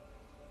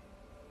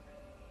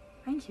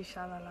 Thank you,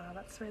 Shalala,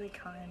 that's really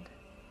kind.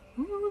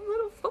 Ooh,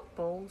 little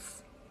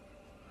footballs.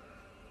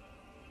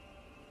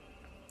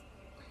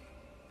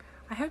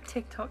 I hope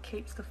TikTok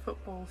keeps the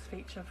footballs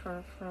feature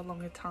for a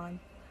longer time.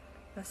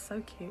 They're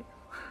so cute.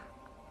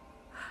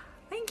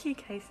 Thank you,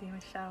 Casey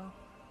Michelle.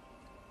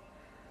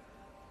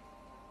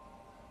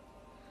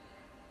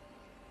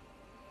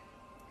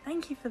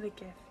 Thank you for the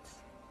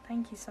gifts.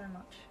 Thank you so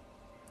much.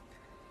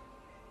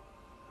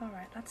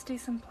 Alright, let's do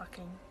some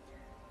plucking.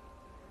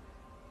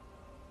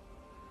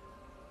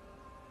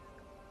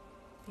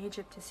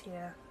 Egypt is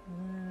here.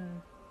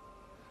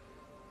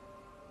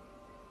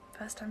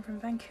 First time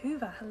from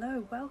Vancouver.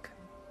 Hello, welcome.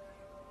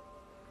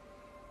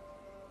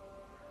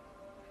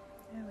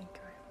 There we go.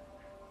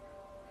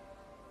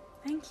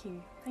 Thank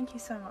you. Thank you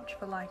so much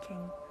for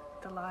liking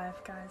the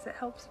live, guys. It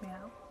helps me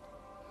out.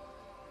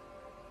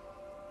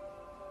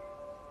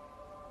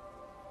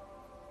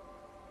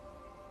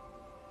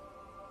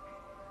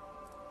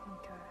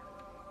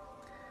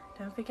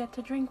 Don't forget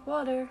to drink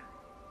water.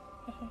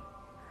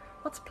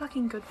 What's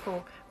plucking good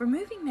for?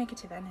 Removing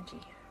negative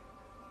energy.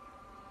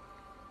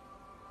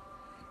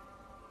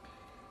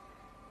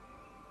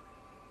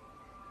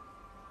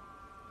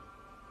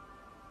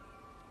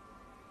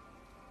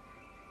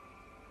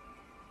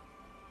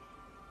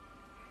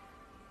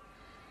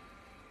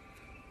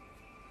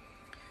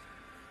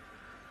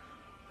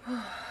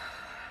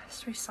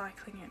 Just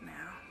recycling it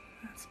now.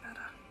 That's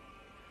better.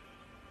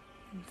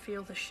 And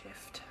feel the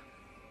shift.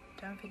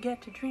 Don't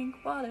forget to drink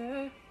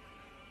water.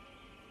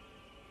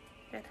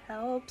 It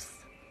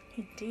helps.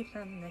 You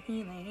deepen the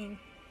healing.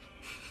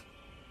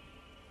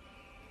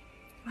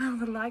 Wow,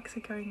 the likes are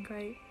going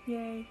great.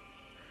 Yay.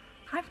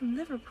 Hi from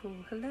Liverpool.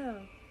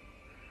 Hello.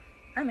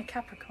 I'm a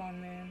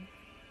Capricorn moon.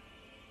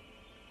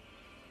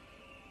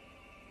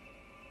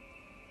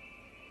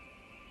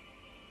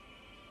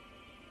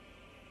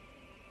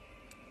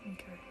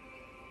 Okay.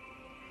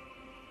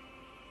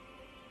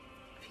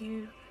 If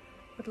you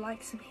would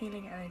like some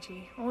healing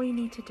energy, all you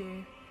need to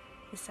do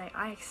is say,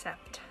 I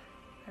accept,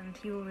 and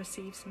you will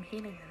receive some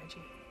healing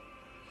energy.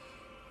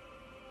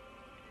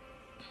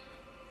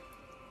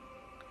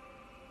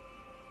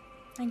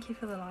 Thank you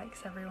for the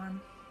likes, everyone.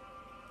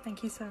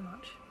 Thank you so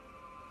much.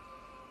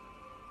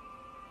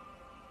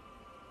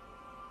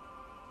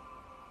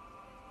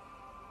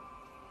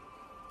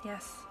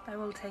 Yes, I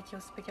will take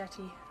your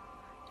spaghetti.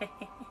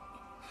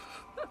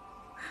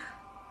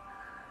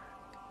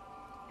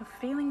 You're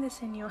feeling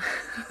this in your...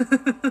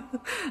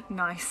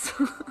 Nice.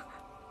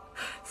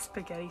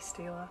 Spaghetti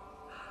stealer.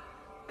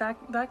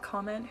 That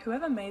comment,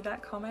 whoever made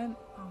that comment,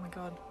 oh my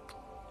god.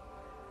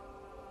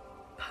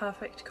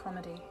 Perfect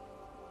comedy.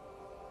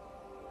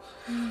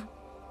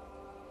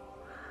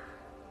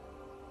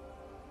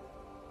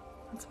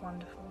 That's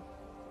wonderful.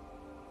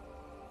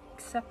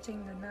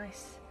 Accepting the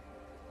nice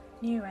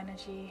new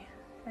energy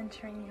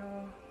entering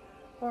your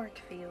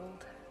auric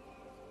field.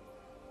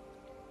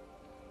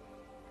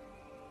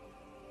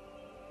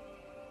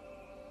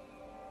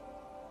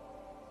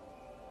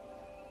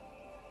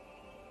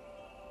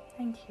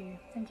 Thank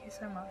you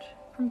so much.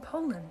 From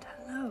Poland,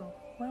 hello,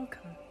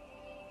 welcome.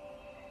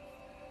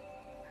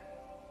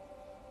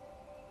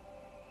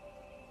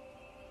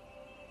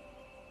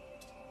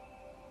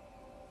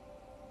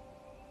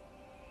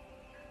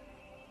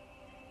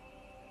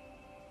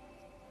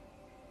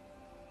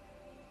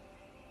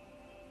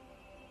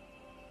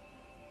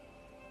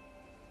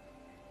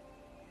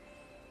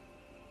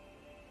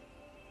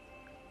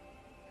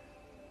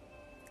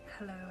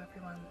 Hello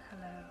everyone,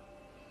 hello.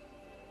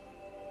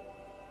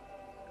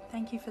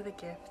 Thank you for the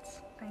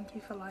gifts. Thank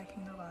you for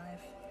liking the live.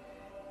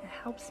 It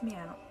helps me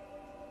out.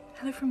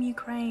 Hello from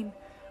Ukraine.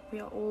 We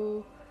are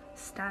all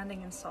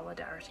standing in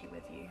solidarity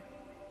with you.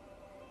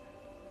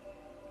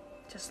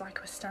 Just like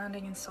we're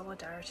standing in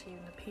solidarity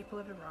with the people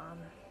of Iran.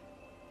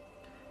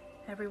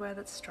 Everywhere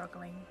that's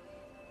struggling.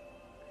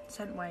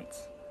 Sent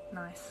weights.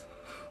 Nice.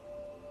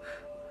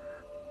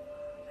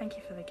 Thank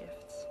you for the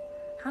gifts.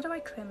 How do I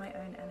clear my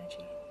own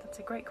energy? That's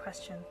a great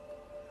question.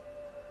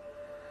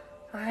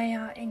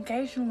 I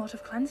engage in a lot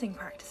of cleansing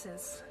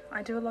practices.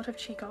 I do a lot of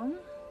Qigong.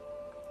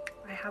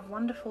 I have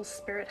wonderful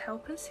spirit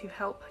helpers who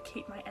help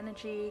keep my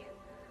energy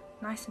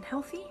nice and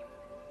healthy.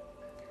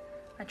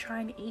 I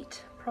try and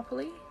eat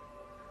properly.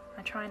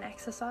 I try and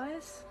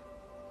exercise.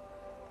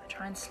 I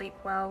try and sleep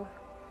well.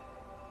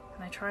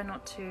 And I try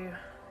not to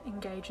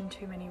engage in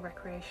too many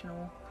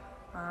recreational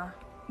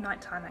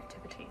nighttime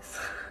activities.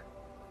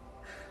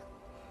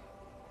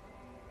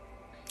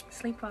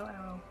 Sleep well,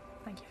 Errol.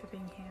 Thank you for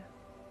being here.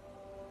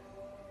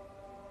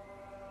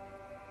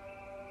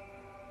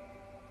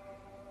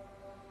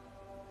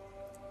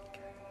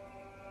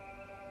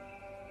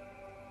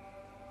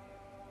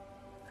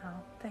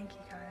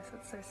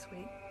 That's so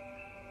sweet.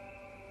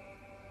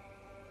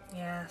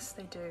 Yes,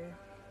 they do.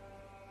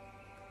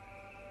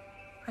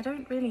 I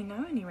don't really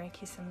know any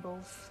Reiki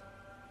symbols.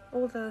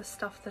 All the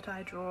stuff that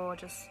I draw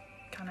just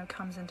kind of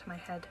comes into my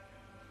head.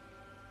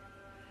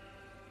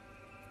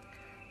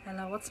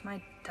 Ella, what's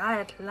my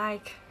diet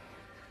like?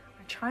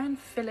 I try and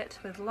fill it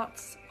with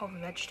lots of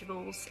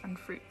vegetables and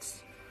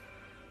fruits.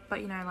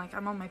 But you know, like,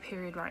 I'm on my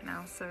period right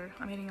now, so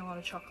I'm eating a lot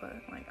of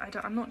chocolate. Like,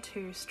 I'm not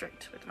too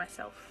strict with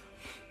myself.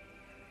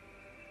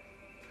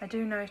 I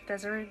do know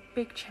there's a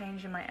big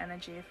change in my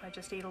energy if I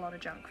just eat a lot of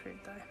junk food,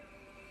 though.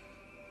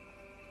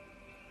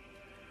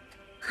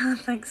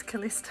 Thanks,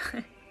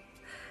 Callisto.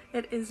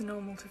 It is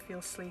normal to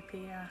feel sleepy,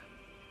 yeah.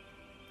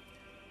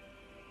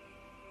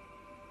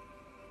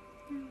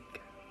 There we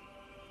go.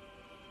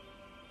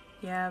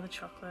 Yeah, the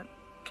chocolate.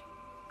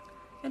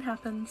 It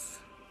happens.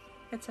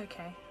 It's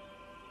okay.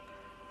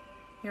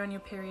 You're on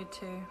your period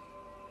too.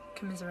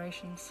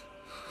 Commiserations.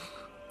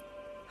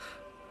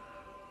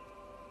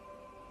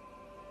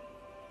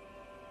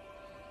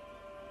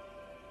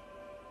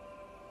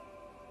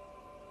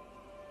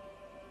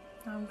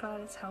 I'm glad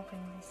it's helping,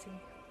 Lucy.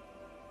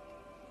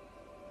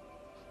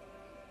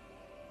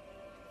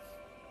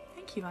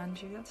 Thank you,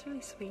 Andrew. That's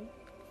really sweet.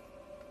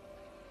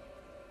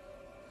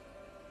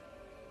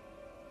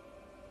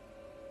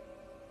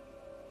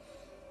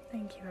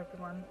 Thank you,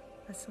 everyone.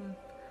 There's some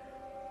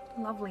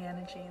lovely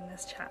energy in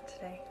this chat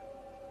today.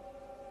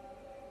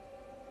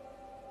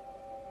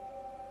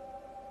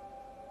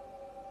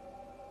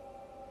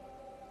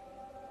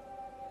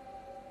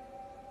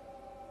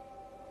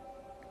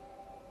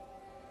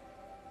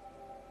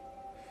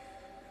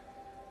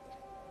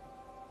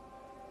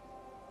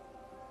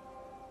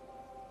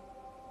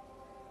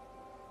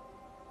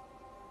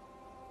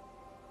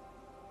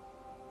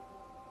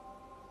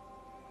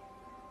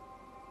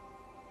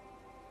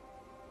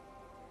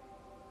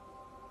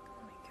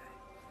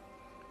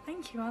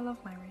 Thank you, I love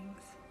my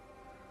rings.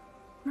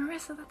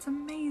 Marissa, that's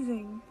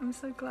amazing. I'm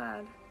so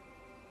glad.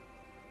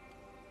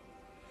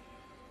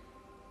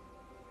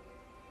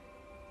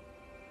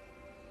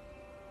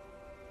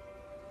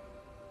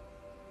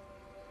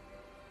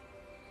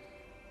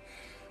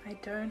 I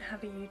don't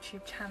have a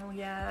YouTube channel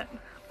yet.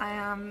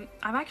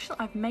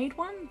 I've made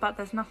one, but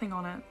there's nothing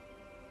on it.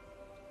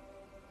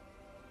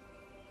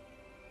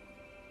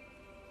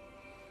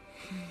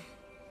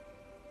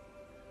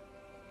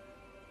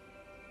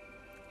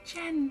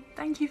 Jen,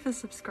 thank you for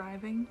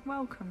subscribing.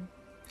 Welcome.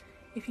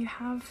 If you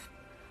have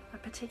a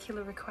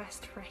particular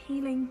request for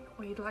healing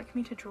or you'd like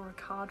me to draw a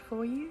card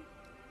for you,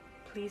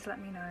 please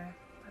let me know.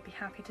 I'd be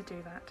happy to do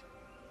that.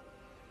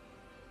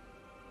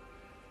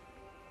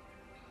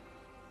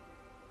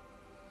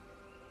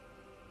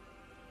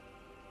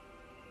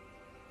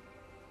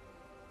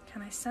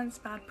 Can I sense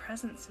bad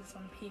presences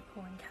on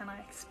people and can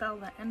I expel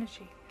their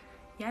energy?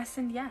 Yes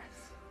and yes.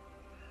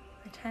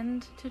 I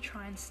tend to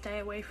try and stay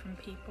away from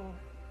people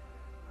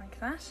like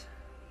that.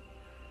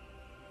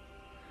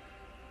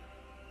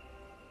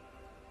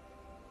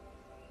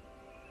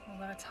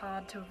 Although it's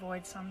hard to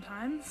avoid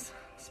sometimes,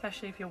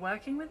 especially if you're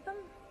working with them.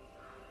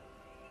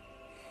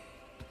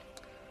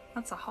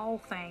 That's a whole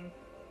thing.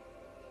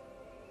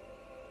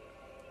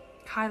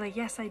 Kyla,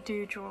 yes, I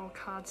do draw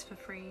cards for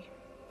free,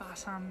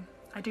 but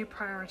I do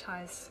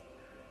prioritize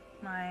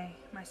my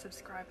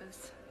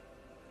subscribers.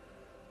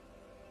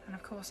 And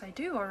of course I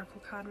do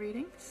oracle card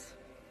readings,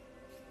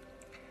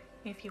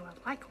 if you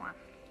would like one.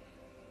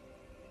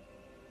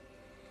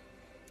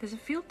 Does it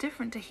feel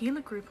different to heal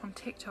a group on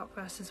TikTok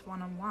versus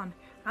one-on-one?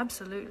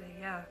 Absolutely,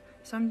 yeah.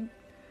 So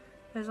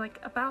there's like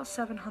about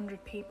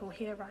 700 people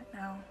here right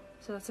now,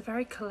 so that's a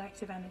very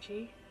collective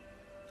energy.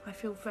 I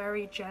feel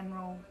very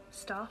general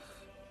stuff,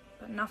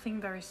 but nothing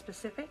very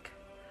specific.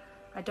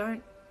 I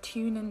don't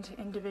tune into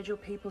individual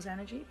people's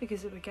energy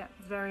because it would get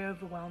very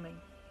overwhelming.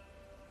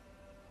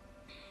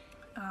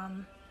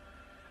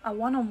 A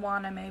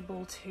one-on-one, I'm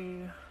able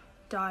to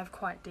dive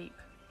quite deep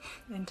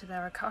into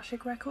their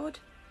Akashic record.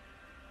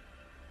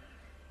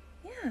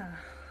 Yeah.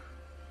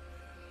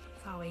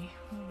 Zoe,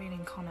 I'm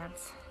reading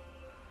comments.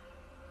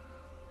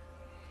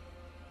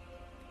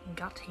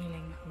 Gut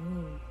healing.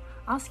 Ooh.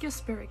 Ask your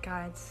spirit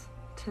guides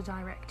to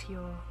direct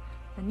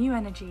the new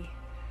energy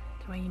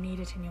to where you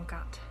need it in your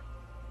gut.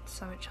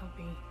 So it shall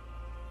be.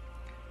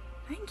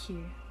 Thank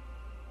you.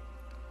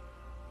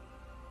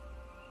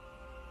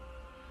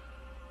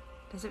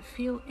 Does it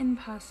feel in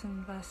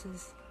person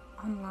versus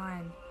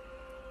online?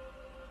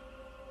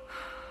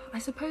 I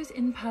suppose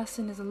in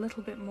person is a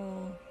little bit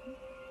more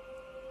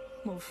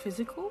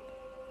physical,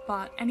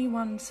 but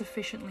anyone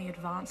sufficiently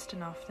advanced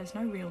enough, there's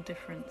no real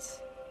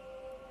difference.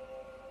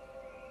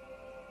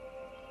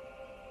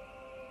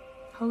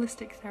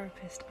 Holistic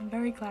therapist, I'm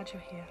very glad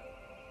you're here.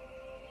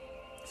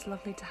 It's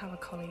lovely to have a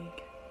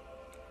colleague.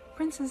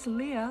 Princess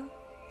Leah,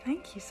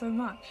 thank you so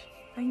much.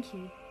 Thank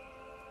you.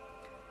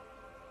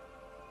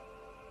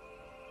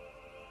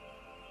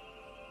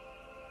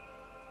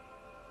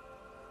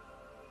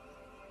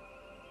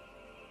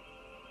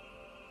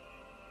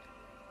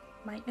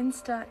 My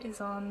Insta is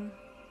on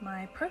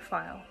my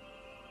profile.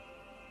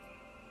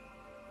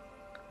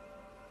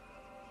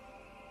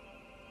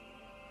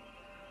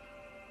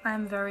 I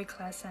am very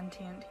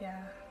clairsentient,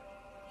 yeah.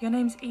 Your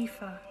name's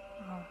Aoife.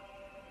 Oh.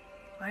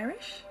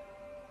 Irish?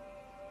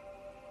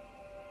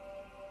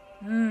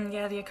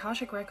 Yeah, the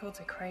Akashic records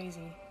are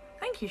crazy.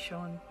 Thank you,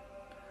 Sean.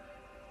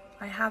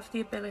 I have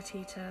the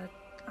ability to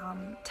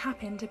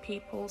tap into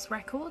people's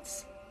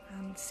records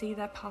and see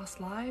their past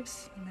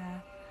lives and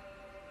their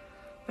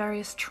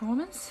various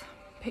traumas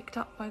picked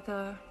up by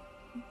the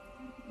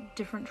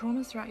different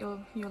traumas throughout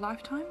your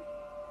lifetime.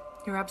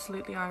 You're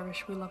absolutely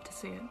Irish. We love to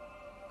see it.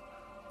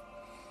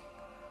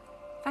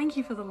 Thank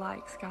you for the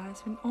likes,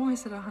 guys. We're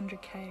almost at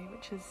 100k,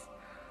 which is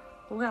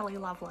really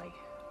lovely.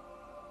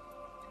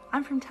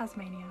 I'm from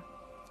Tasmania.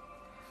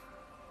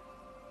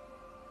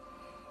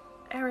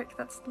 Eric,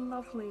 that's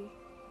lovely.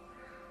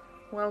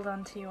 Well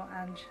done to your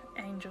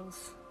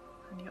angels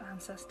and your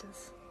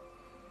ancestors.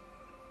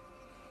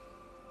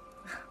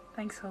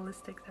 Thanks,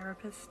 holistic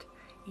therapist,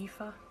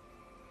 Aoife.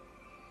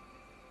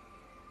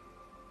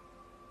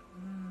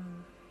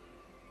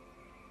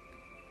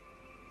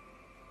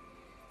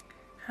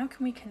 How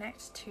can we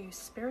connect to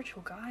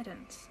spiritual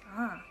guidance?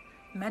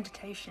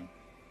 Meditation.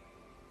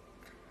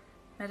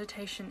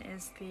 Meditation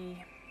is the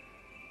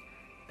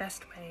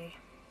best way.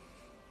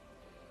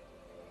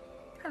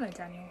 Hello,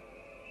 Daniel.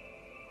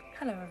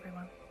 Hello,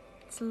 everyone.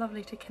 It's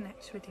lovely to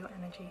connect with your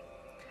energy.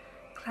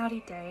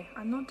 Cloudy day.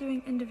 I'm not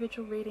doing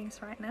individual readings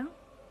right now.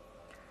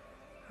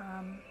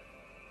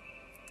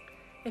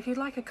 If you'd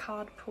like a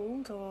card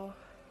pulled or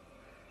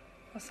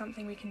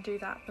something, we can do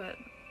that, but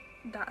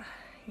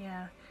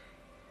yeah.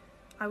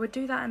 I would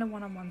do that in a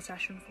one-on-one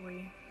session for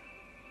you.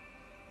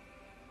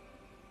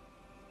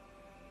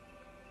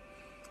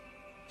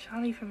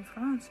 Charlie from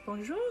France,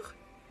 bonjour.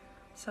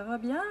 Ça va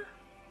bien?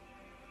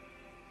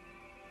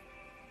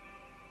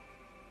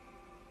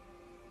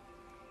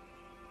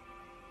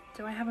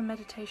 Do I have a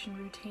meditation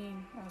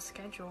routine or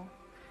schedule?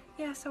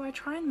 Yeah, so I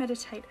try and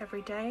meditate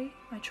every day.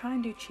 I try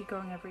and do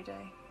Qigong every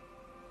day.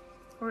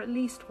 Or at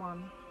least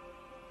one.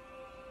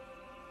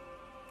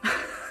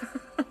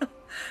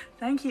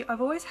 Thank you. I've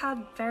always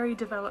had very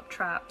developed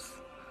traps.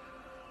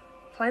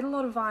 Played a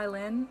lot of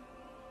violin,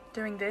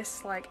 doing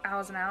this like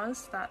hours and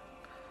hours. But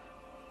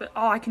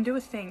oh, I can do a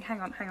thing.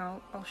 Hang on,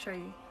 I'll show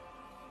you.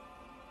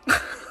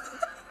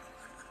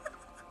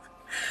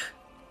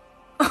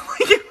 Oh my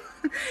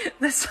god.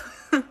 This.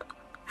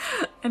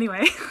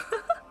 Anyway,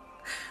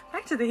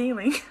 back to the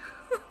healing.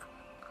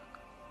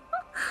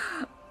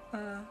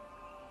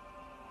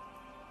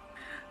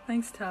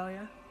 Thanks,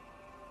 Talia.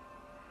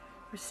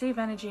 Receive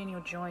energy in your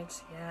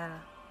joints, yeah.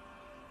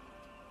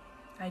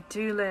 I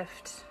do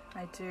lift,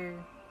 I do.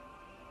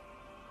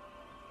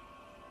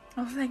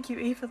 Oh, thank you,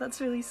 Aoife, that's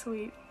really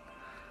sweet.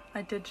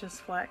 I did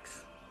just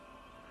flex.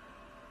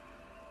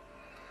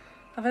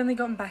 I've only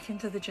gotten back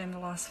into the gym the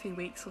last few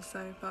weeks or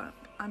so, but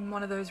I'm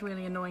one of those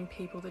really annoying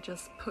people that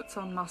just puts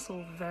on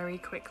muscle very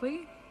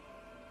quickly.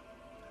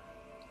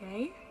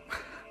 Yay.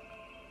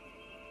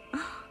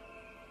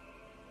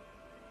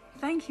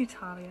 Thank you,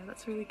 Talia,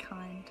 that's really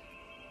kind.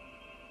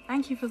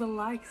 Thank you for the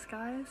likes,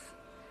 guys.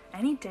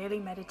 Any daily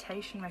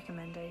meditation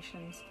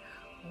recommendations?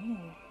 Ooh.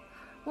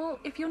 Well,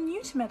 if you're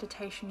new to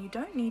meditation, you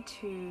don't need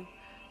to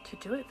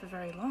do it for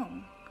very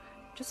long.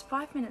 Just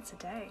 5 minutes a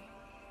day.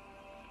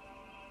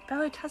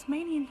 Fellow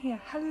Tasmanian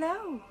here,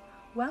 hello!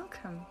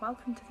 Welcome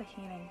to the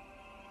healing.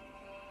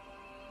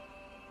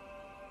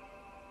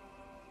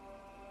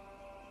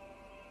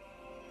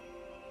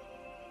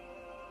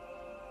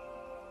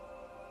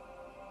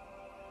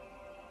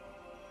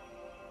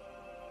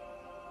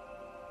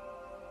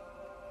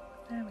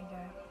 There we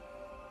go.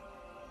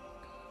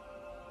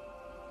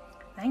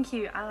 Thank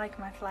you, I like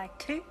my flag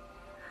too.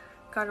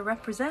 Gotta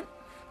represent.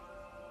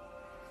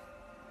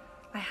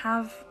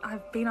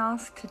 I've been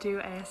asked to do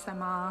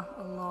ASMR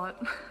a lot.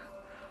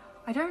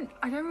 I don't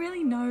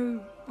really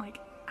know like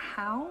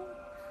how.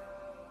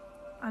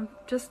 I'm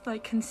just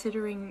like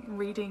considering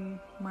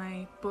reading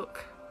my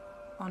book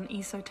on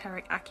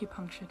esoteric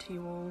acupuncture to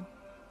you all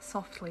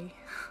softly.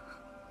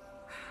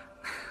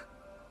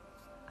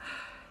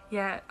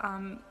 Yeah,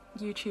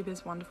 YouTube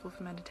is wonderful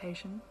for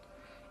meditation.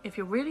 If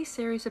you're really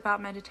serious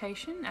about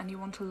meditation and you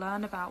want to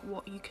learn about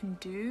what you can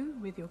do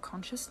with your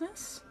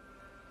consciousness,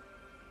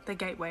 The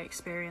Gateway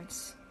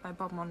Experience by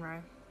Bob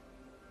Monroe.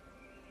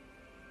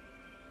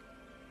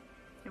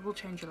 It will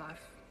change your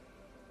life.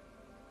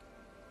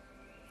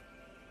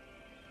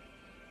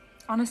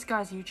 Honest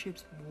Guys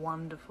YouTube's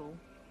wonderful.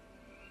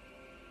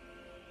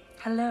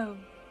 Hello.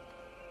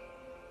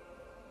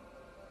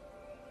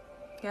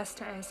 Yes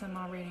to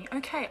ASMR reading.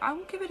 Okay, I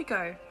will give it a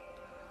go.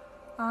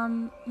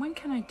 When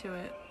can I do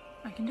it?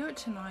 I can do it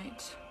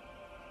tonight.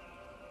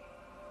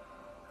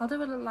 I'll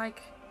do it at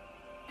like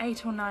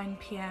 8 or 9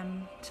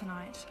 p.m.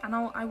 tonight, and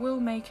I will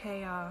make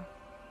a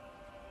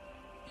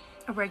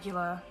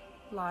regular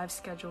live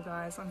schedule,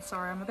 guys. I'm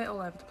sorry, I'm a bit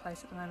all over the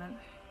place at the moment.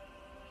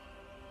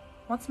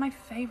 What's my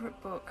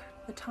favourite book?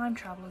 The Time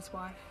Traveler's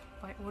Wife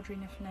by Audrey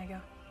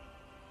Niffenegger.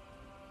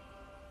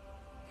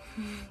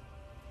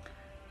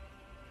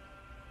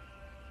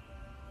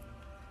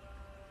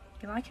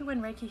 You like it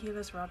when Reiki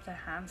healers rub their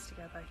hands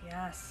together?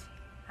 Yes.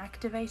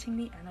 activating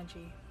the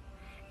energy.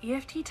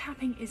 EFT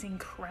tapping is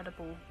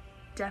incredible.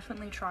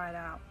 Definitely try it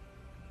out.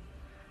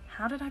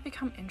 How did I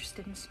become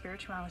interested in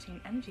spirituality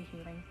and energy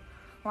healing?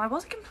 Well, I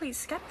was a complete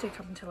skeptic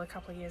up until a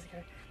couple of years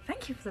ago.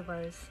 Thank you for the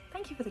rose.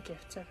 Thank you for the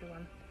gifts,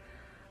 everyone.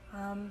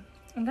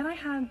 And then I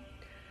had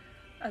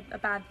a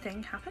bad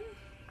thing happen.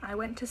 I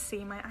went to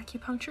see my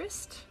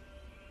acupuncturist,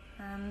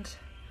 and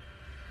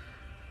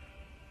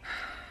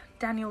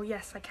Daniel,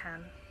 yes, I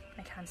can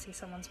see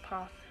someone's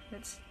path.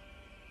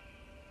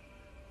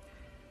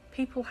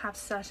 People have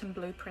certain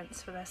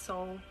blueprints for their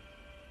soul,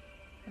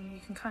 and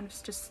you can kind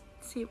of just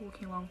see it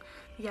walking along.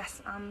 But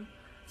yes,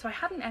 so I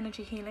had an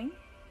energy healing,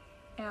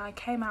 and I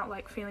came out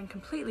like feeling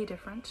completely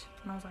different,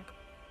 and I was like,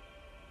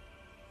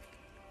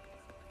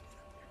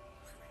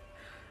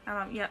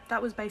 yeah,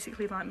 that was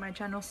basically like my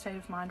general state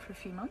of mind for a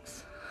few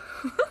months.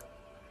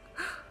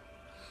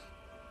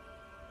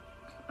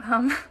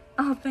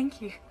 Oh,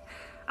 thank you.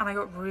 And I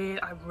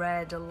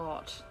read a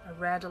lot.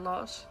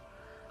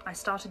 I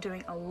started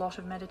doing a lot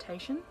of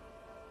meditation.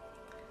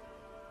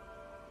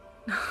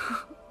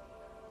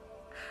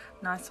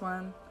 Nice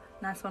one,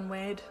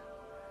 Wade.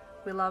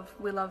 We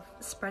love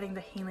spreading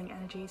the healing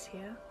energies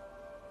here.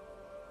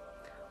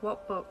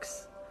 What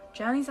books?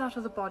 Journeys Out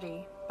of the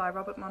Body by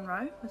Robert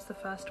Monroe was the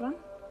first one.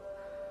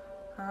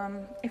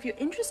 If you're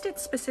interested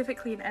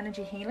specifically in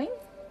energy healing,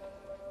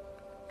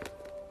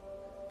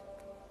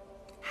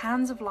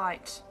 Hands of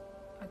Light,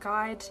 A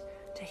Guide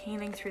to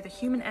Healing Through the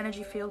Human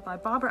Energy Field by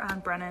Barbara Ann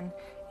Brennan.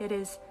 It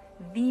is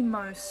the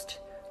most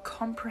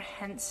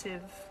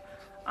comprehensive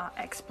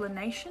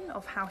explanation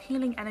of how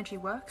healing energy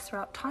works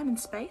throughout time and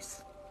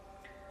space.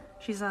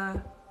 She was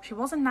a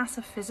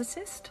NASA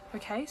physicist,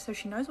 okay, so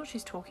she knows what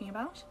she's talking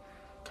about.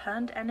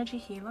 Turned energy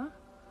healer.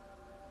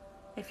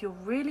 If you're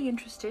really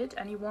interested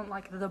and you want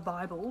like the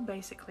Bible,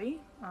 basically,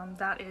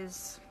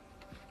 that's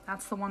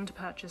the one to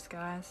purchase,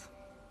 guys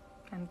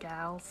and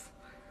gals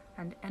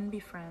and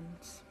NB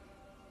friends.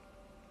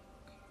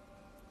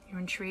 You're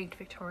intrigued,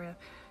 Victoria.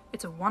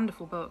 It's a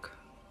wonderful book.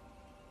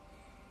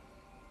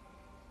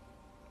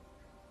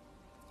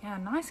 Yeah,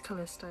 nice,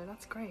 Callisto.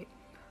 That's great.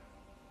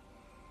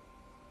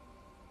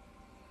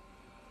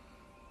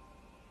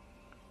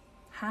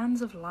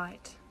 Hands of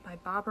Light by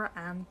Barbara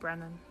Ann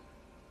Brennan.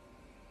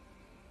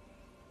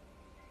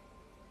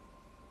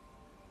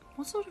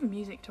 What sort of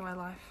music do I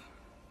like?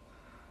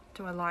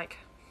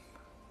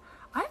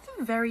 I have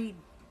very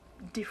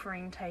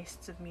differing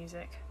tastes of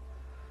music.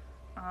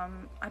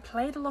 I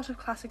played a lot of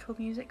classical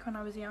music when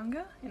I was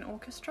younger in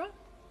orchestra.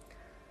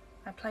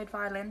 I played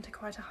violin to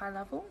quite a high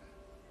level,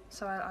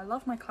 so I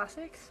love my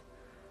classics.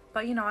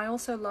 But you know, I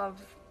also love,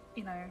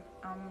 you know,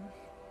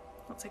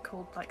 what's it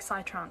called, like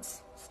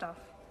psytrance stuff.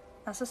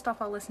 That's the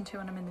stuff I'll listen to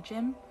when I'm in the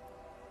gym.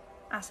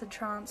 Acid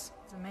trance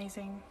is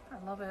amazing.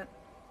 I love it.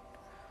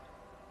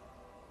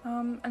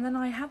 And then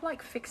I have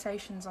like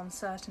fixations on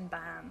certain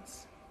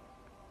bands.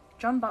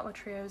 John Butler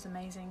Trio is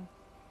amazing.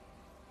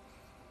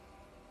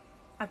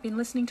 I've been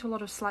listening to a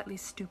lot of Slightly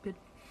Stoopid,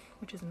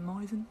 which is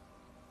amazing.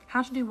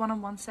 How to do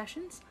one-on-one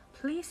sessions?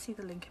 Please see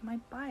the link in my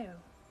bio.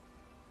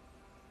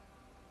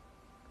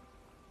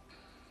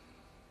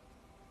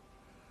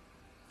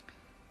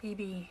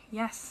 BB,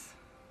 yes.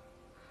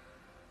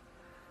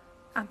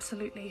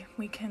 Absolutely.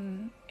 We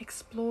can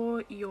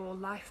explore your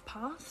life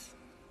path,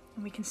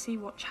 and we can see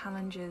what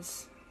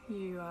challenges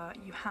you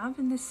have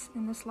in this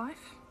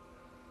life,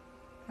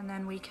 and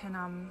then we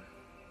can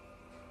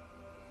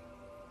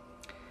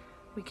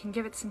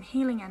give it some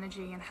healing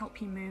energy and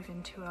help you move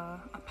into a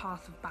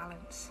path of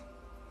balance.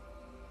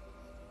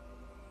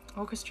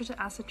 Orchestra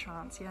to acid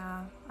trance,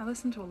 yeah. I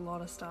listen to a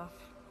lot of stuff.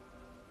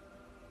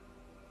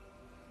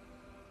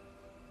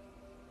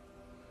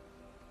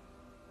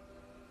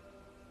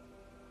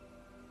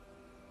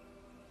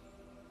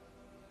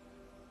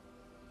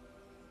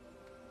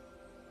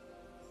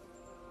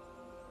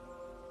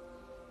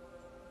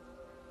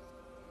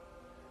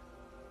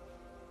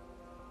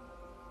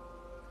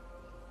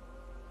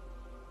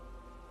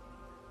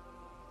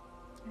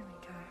 There we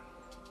go.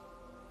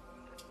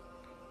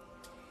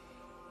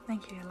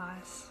 Thank you,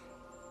 Elias.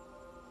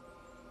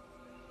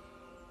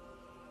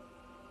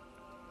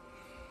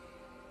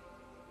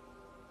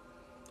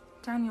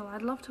 Daniel,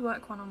 I'd love to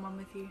work one-on-one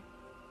with you.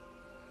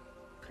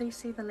 Please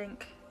see the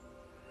link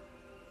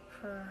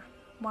for a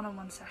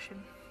one-on-one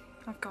session.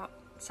 I've got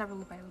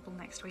several available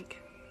next week,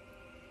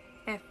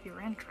 if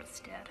you're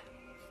interested.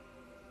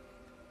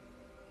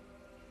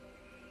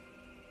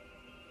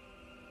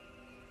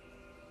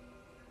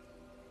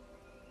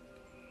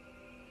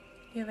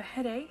 You have a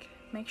headache?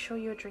 Make sure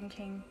you're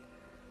drinking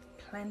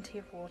plenty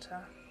of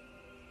water.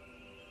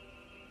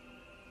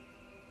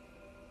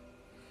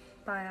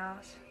 Bye,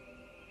 Art.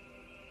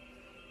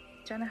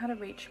 Don't know how to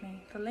reach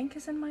me. The link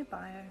is in my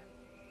bio.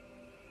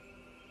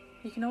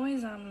 You can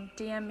always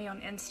DM me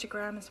on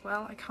Instagram as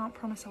well. I can't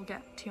promise I'll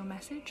get to your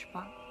message,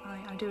 but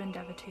I do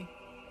endeavour to.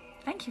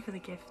 Thank you for the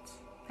gifts.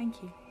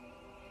 Thank you.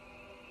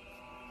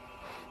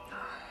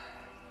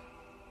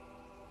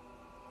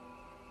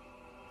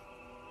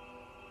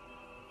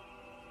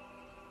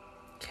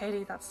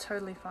 Katie, that's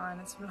totally fine.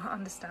 It's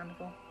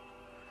understandable.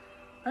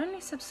 Only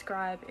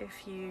subscribe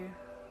if you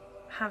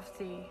have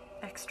the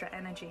extra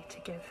energy to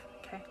give,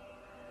 okay?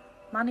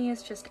 Money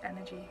is just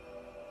energy.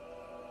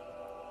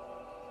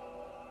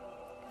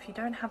 If you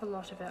don't have a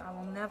lot of it, I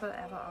will never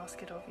ever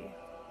ask it of you.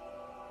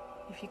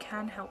 If you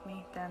can help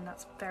me, then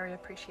that's very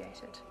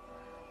appreciated.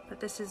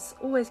 But this is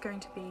always going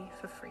to be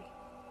for free.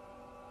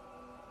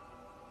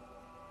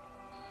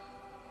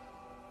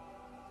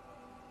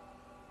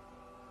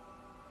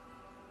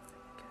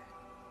 Okay.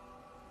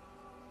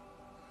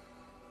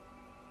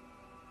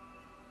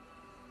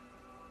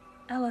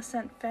 Ella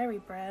sent fairy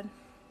bread.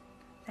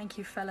 Thank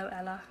you, fellow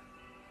Ella.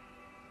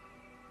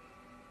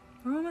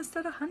 We're almost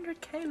at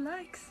 100k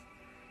likes.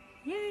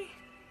 Yay!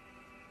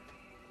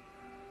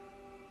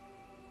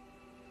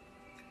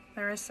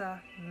 Marissa,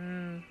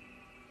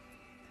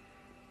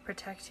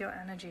 protect your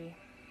energy.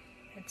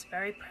 It's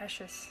very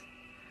precious.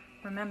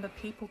 Remember,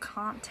 people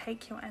can't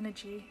take your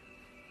energy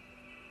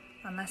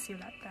unless you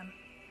let them.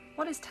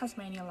 What is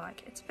Tasmania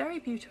like? It's very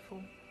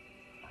beautiful.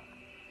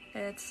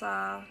 It's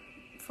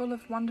full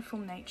of wonderful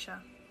nature.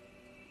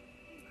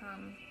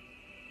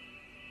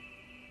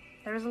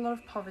 There is a lot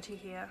of poverty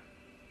here.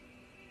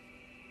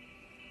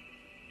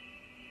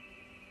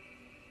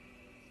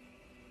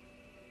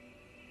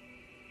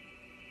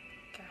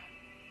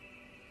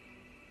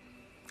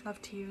 Love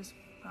to you as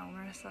well,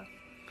 Marissa.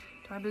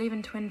 Do I believe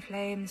in twin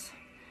flames?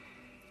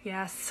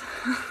 Yes.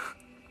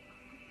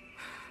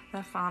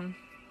 They're fun.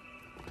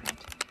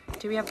 Right.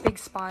 Do we have big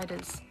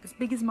spiders? As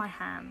big as my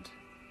hand,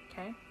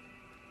 okay?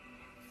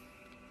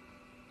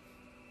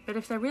 But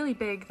if they're really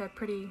big, they're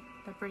pretty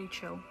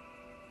chill.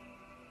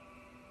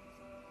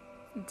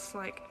 It's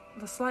like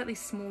the slightly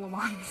smaller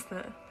ones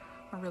that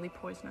are really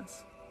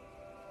poisonous.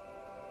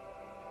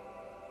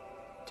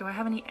 Do I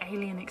have any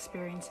alien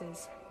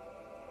experiences?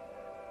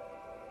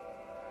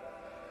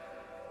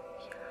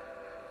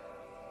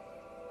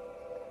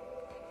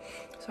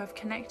 So I've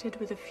connected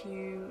with a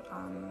few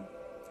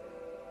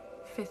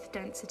fifth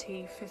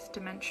density, fifth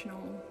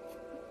dimensional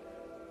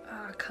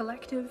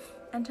collective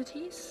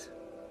entities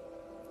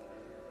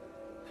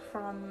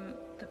from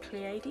the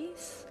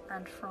Pleiades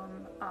and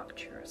from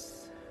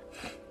Arcturus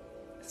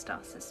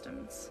star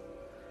systems.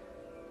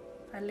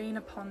 I lean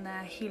upon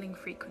their healing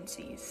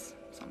frequencies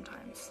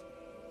sometimes.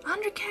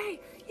 100k!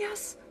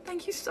 Yes!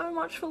 Thank you so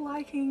much for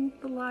liking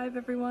the live,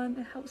 everyone.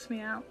 It helps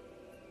me out.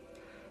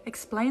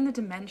 Explain the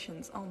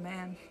dimensions. Oh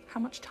man, how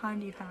much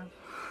time do you have?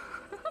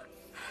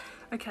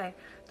 Okay,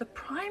 the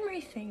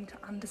primary thing to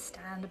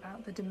understand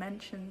about the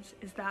dimensions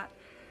is that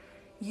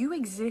you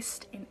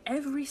exist in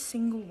every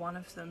single one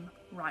of them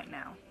right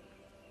now,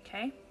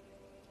 okay?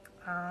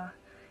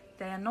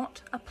 They are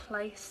not a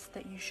place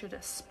that you should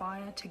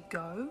aspire to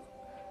go.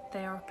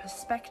 They are a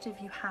perspective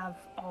you have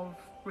of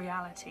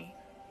reality.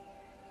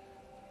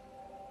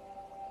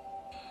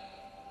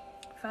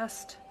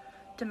 First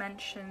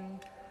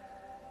dimension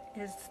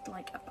is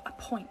like a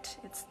point.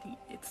 It's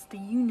the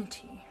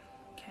unity,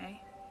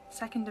 okay?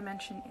 Second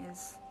dimension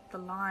is the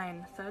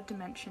line. Third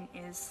dimension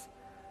is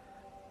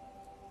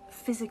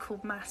physical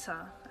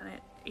matter, and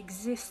it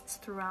exists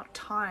throughout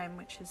time,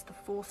 which is the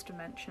fourth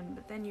dimension.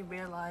 But then you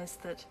realize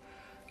that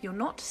you're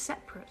not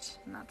separate,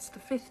 and that's the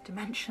fifth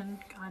dimension,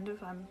 kind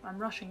of. I'm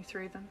rushing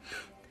through them.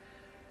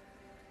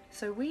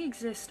 So we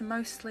exist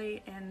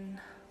mostly in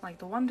like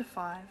the 1 to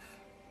 5,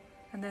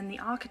 and then the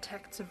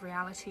architects of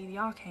reality, the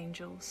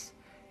archangels,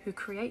 who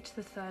create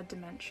the third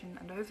dimension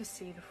and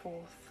oversee the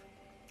fourth,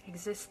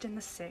 exist in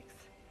the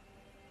 6th.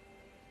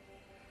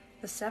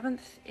 The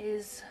 7th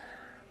is...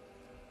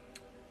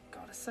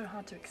 God, it's so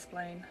hard to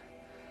explain.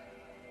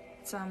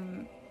 It's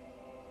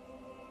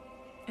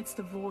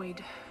the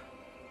void.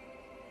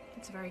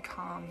 It's very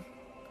calm.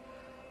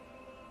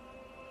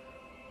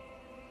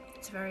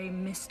 It's very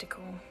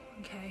mystical,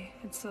 okay?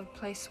 It's a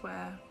place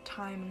where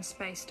time and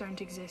space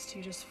don't exist.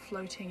 You're just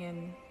floating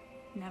in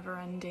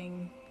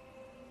never-ending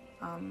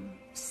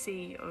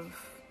sea of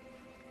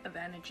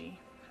energy.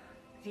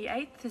 The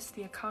 8th is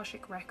the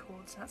Akashic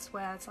Records. That's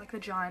where it's like the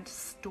giant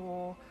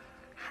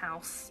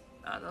storehouse,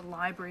 the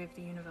library of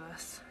the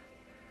universe.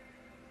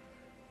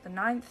 The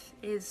 9th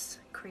is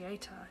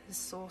Creator, his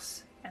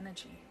source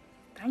energy.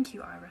 Thank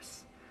you,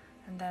 Iris.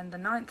 And then the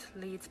 9th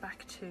leads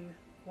back to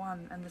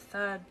 1, and the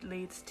 3rd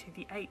leads to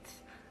the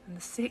 8th, and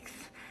the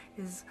 6th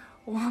is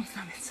all of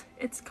them.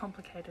 It's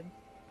complicated.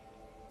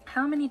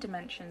 How many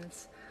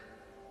dimensions?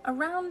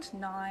 Around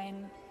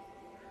 9,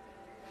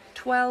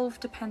 12,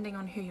 depending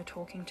on who you're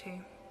talking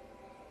to.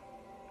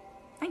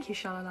 Thank you,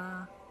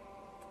 Shalala.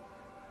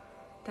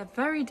 They're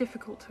very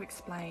difficult to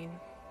explain.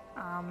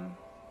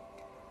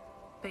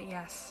 But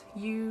yes,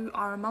 you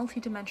are a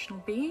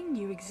multi-dimensional being.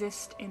 You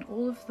exist in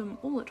all of them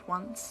all at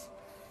once.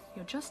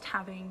 You're just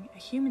having a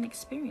human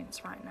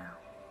experience right now.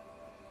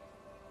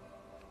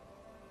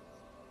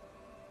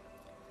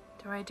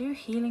 Do I do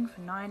healing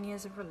for 9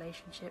 years of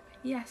relationship?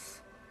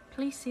 Yes.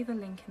 Please see the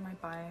link in my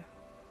bio.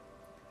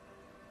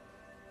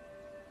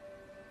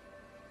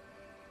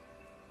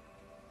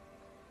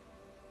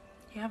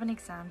 You have an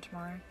exam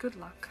tomorrow. Good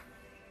luck.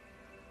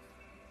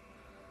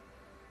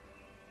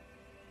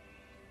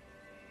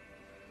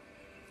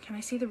 Can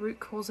I see the root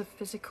cause of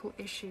physical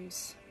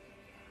issues?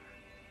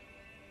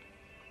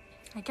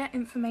 I get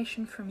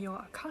information from your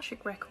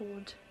Akashic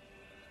record,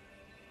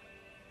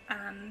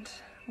 and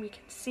we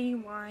can see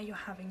why you're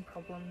having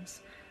problems.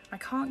 I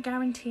can't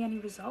guarantee any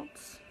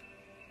results.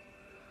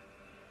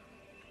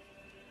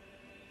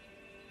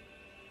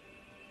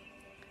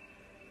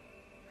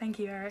 Thank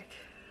you, Eric.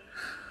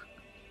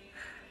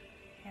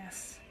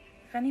 Yes.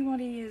 If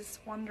anybody is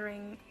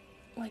wondering,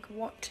 like,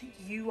 what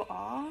you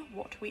are,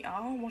 what we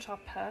are, what our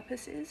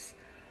purpose is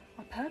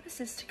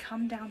to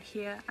come down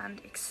here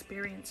and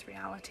experience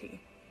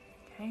reality.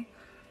 Okay?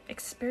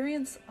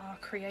 Experience our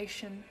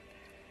creation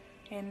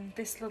in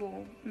this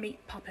little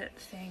meat puppet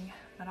thing,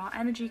 that our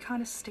energy kind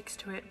of sticks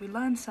to it. We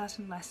learn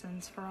certain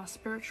lessons for our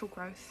spiritual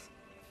growth.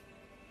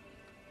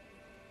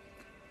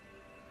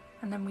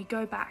 And then we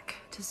go back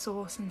to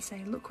source and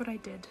say, look what I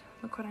did,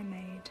 look what I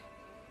made,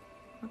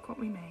 look what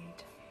we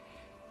made.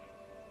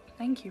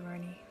 Thank you,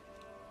 Roni.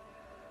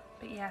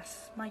 But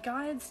yes, my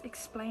guides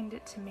explained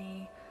it to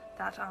me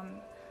that,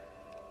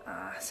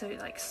 so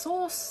like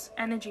source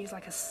energy is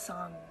like a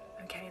sun,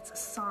 okay? It's a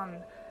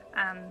sun,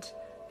 and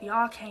the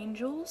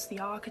archangels, the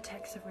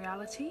architects of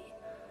reality,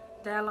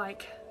 they're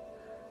like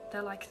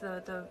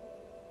the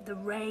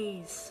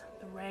rays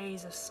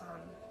of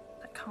sun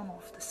that come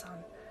off the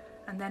sun.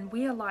 And then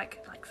we are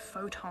like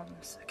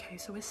photons, okay?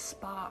 So we're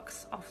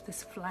sparks of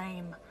this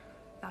flame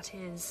that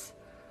is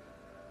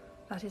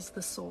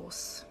the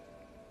source.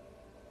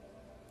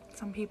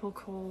 Some people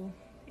call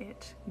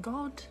it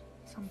God,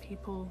 some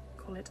people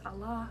call it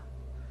Allah,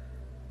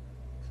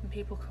 some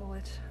people call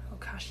it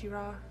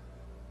Okashira.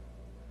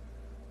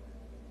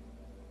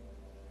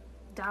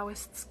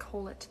 Taoists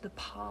call it the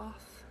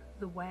path,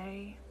 the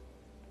way.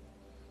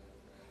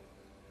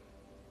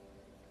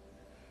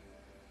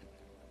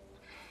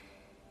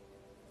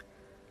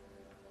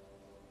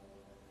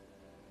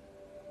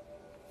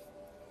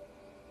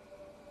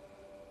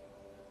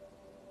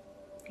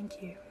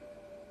 Thank you.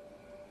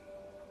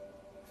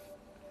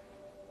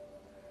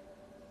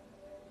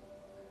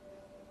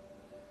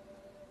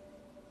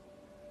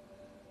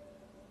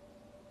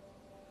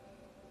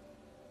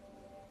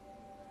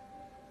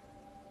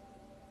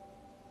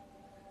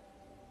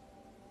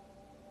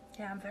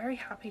 Yeah, I'm very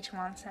happy to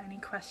answer any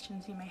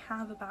questions you may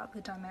have about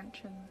the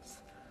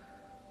dimensions,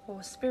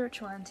 or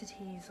spiritual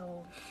entities,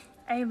 or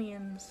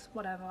aliens,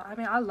 whatever. I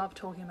mean, I love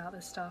talking about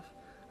this stuff.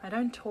 I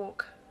don't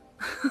talk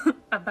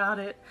about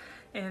it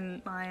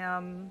in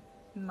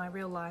my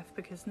real life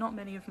because not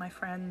many of my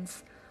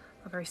friends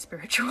are very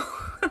spiritual.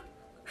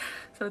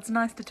 So it's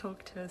nice to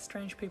talk to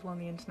strange people on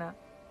the internet.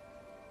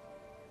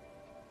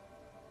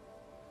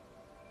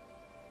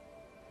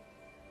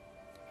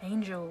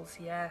 Angels,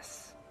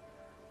 yes.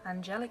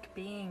 Angelic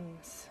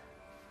beings.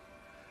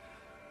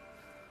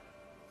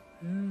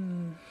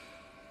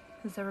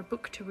 Is there a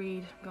book to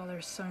read? God,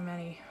 there's so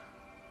many.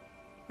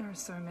 There are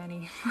so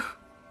many.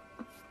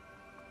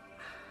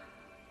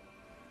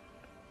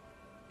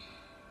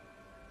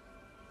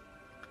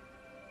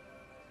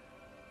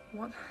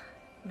 What?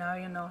 No,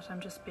 you're not.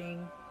 I'm just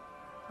being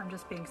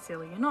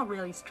silly. You're not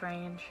really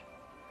strange.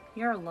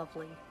 You're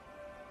lovely.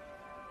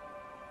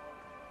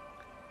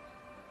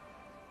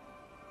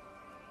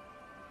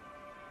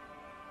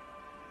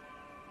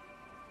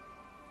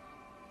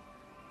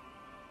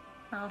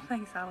 Oh,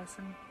 thanks,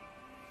 Alison.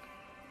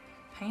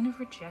 Pain of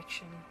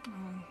rejection.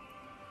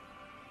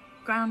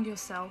 Ground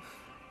yourself,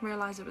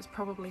 realize it was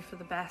probably for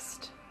the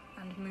best,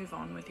 and move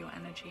on with your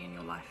energy in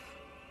your life.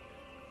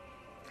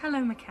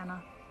 Hello,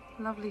 McKenna.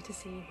 Lovely to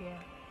see you here.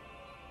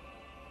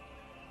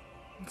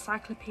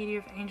 Encyclopedia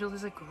of Angels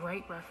is a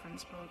great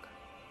reference book.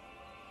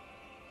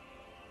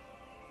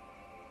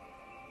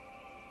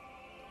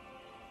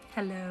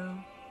 Hello.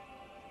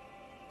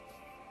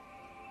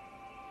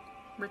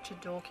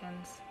 Richard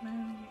Dawkins.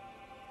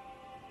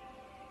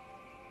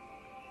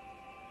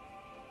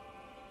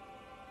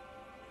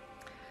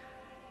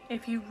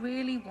 If you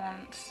really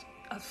want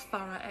a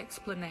thorough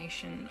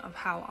explanation of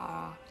how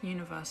our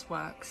universe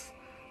works,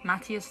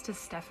 Matthias de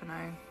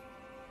Stefano,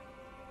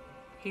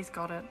 he's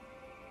got it.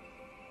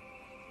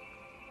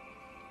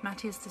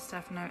 Matthias de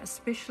Stefano,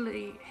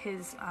 especially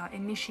his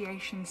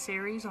initiation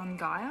series on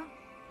Gaia.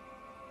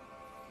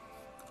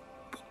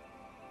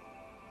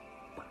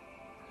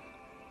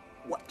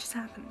 What just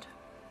happened?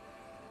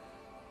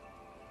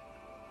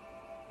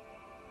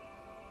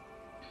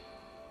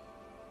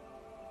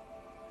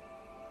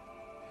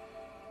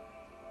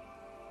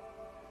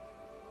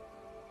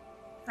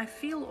 I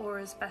feel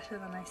auras better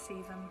than I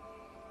see them.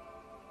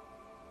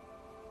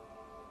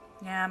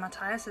 Yeah,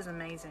 Matthias is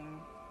amazing.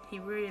 He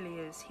really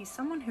is. He's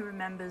someone who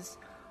remembers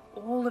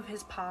all of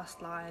his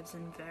past lives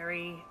in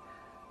very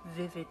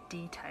vivid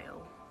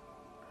detail.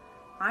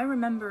 I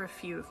remember a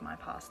few of my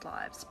past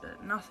lives,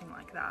 but nothing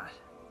like that.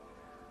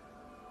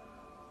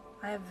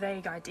 I have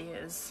vague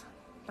ideas,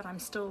 but I'm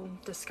still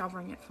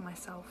discovering it for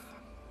myself.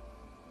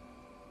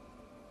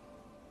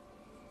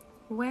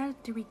 Where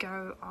do we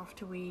go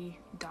after we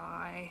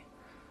die?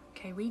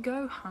 Okay, we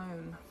go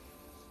home.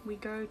 We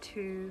go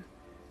to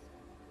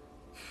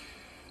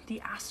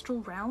the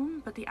astral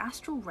realm, but the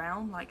astral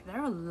realm, like, there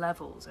are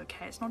levels,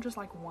 okay? It's not just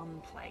like one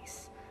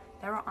place.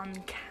 There are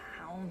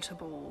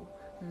uncountable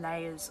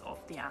layers of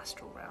the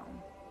astral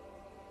realm.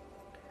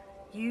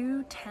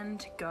 You tend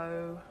to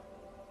go,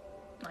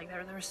 like,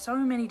 there are so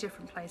many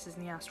different places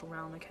in the astral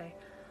realm, okay?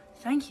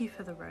 Thank you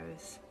for the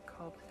rose,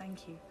 Cobb,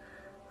 thank you.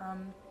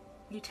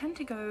 You tend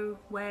to go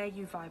where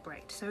you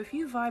vibrate. So if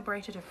you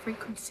vibrate at a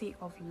frequency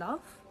of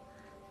love,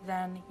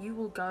 then you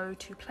will go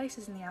to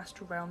places in the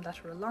astral realm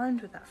that are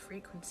aligned with that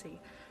frequency.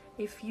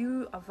 If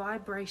you are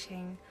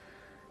vibrating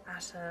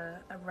at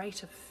a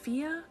rate of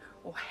fear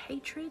or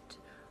hatred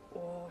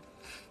or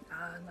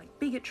like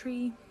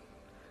bigotry,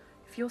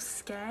 if you're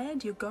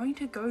scared, you're going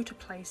to go to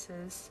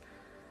places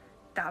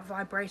that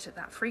vibrate at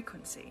that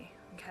frequency,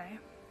 okay?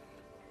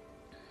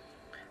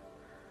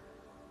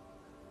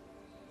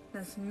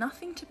 There's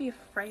nothing to be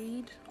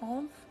afraid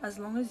of as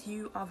long as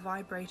you are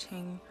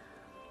vibrating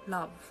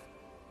love.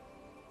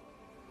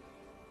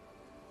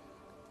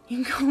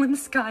 You can call him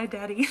Sky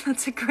Daddy,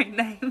 that's a great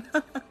name.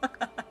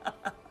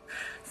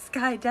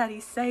 Sky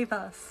Daddy, save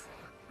us.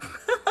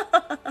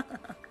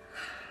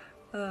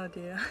 Oh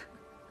dear.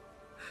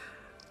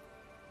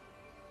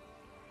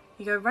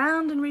 You go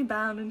round and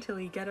rebound until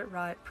you get it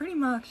right. Pretty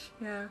much,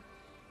 yeah.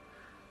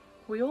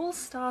 We all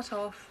start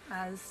off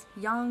as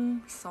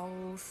young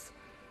souls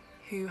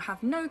who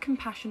have no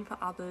compassion for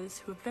others,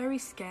 who are very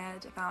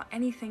scared about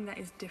anything that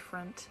is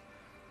different.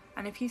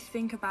 And if you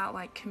think about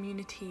like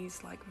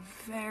communities like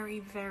very,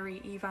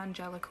 very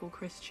evangelical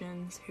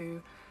Christians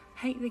who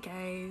hate the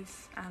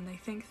gays and they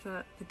think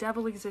that the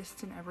devil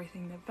exists in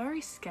everything, they're very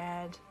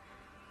scared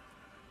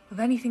of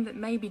anything that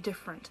may be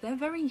different. They're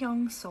very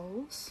young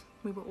souls.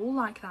 We were all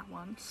like that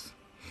once.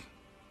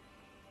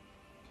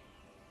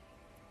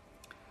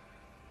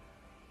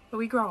 But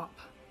we grow up.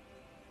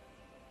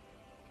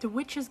 Do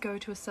witches go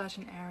to a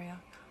certain area?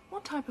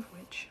 What type of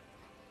witch?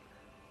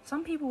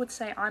 Some people would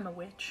say I'm a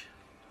witch.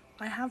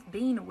 I have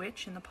been a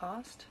witch in the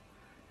past,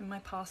 in my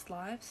past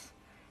lives.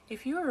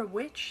 If you are a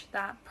witch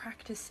that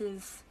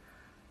practices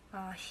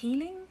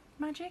healing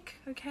magic,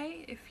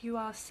 okay? If you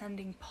are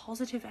sending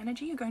positive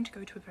energy, you're going to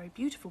go to a very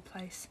beautiful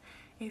place.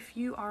 If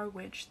you are a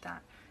witch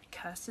that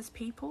curses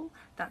people,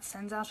 that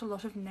sends out a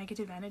lot of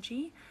negative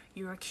energy,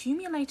 you're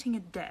accumulating a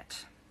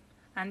debt.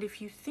 And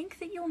if you think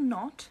that you're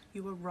not,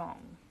 you are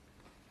wrong.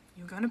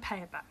 You're going to pay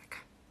it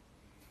back.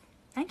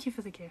 Thank you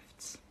for the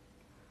gifts.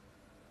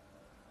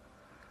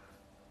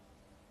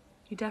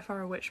 You def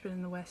are a witch, but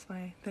in the West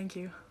way. Thank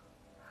you.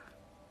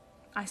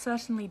 I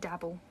certainly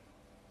dabble.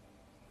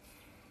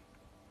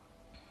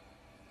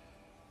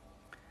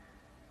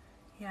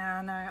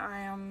 Yeah,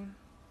 no,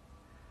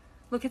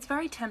 Look, it's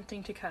very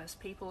tempting to curse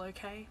people,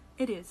 okay?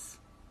 It is.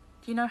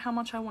 Do you know how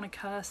much I want to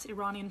curse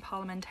Iranian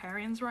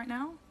parliamentarians right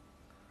now?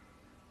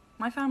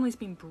 My family's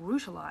been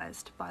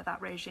brutalized by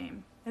that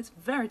regime. It's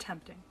very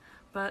tempting.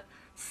 But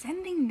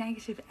sending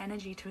negative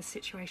energy to a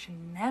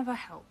situation never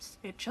helps.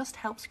 It just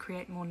helps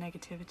create more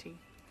negativity.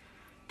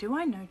 Do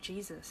I know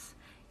Jesus?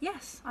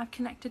 Yes, I've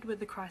connected with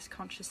the Christ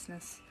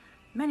consciousness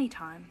many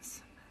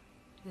times.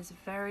 It is a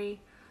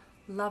very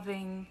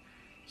loving,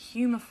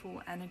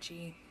 humorful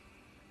energy.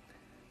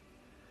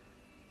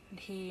 And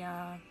he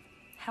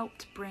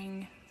helped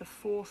bring the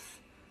fourth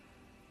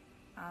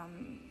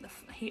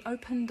he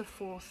opened the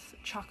fourth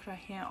chakra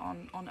here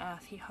on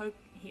Earth. He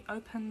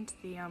opened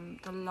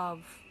the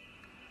love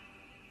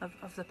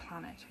of the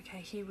planet.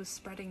 Okay, he was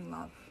spreading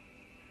love.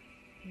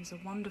 He is a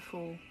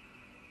wonderful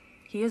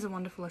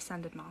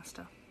ascended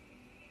master.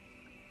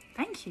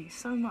 Thank you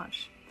so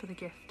much for the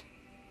gift.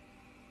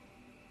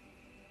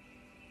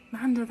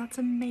 Manda, that's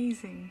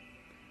amazing.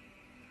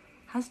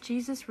 Has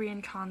Jesus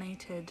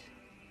reincarnated?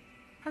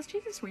 Has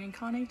Jesus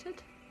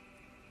reincarnated?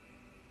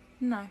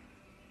 No.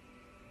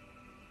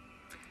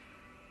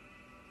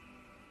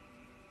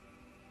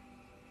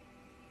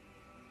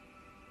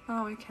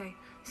 Oh, okay.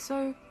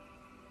 So,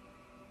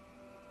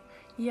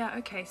 yeah,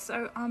 okay,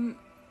 so,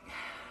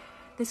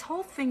 this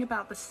whole thing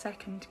about the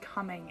second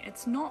coming,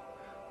 it's not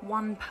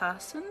one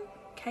person,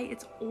 okay?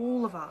 It's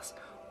all of us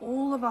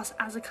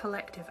as a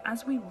collective.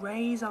 As we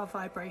raise our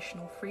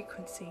vibrational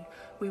frequency,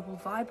 we will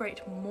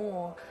vibrate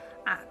more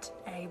at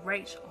a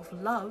rate of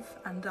love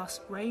and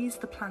thus raise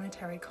the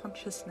planetary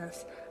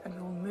consciousness, and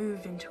we will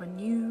move into a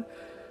new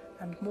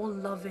and more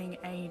loving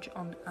age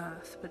on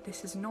Earth. But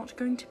this is not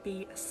going to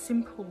be a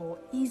simple or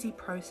easy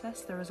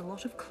process. There is a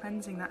lot of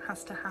cleansing that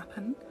has to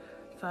happen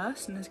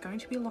first, and there's going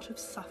to be a lot of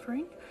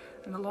suffering,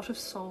 and a lot of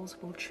souls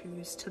will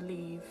choose to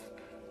leave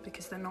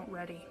because they're not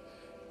ready.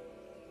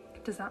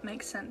 Does that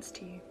make sense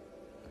to you?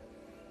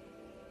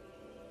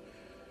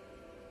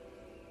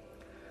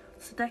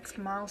 It's the next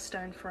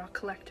milestone for our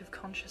collective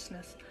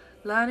consciousness,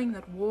 learning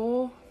that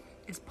war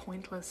is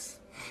pointless,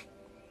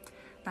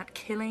 that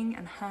killing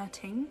and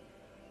hurting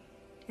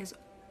is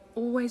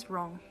always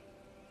wrong.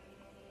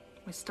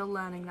 We're still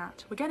learning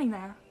that. We're getting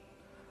there,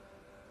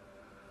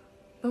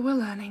 but we're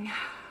learning.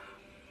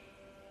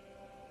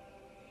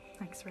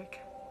 Thanks, Rick.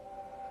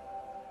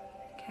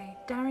 Okay,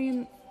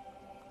 Darian.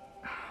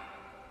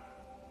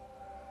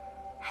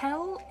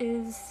 Hell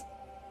is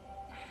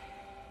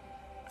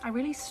I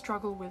really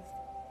struggle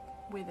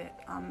with it.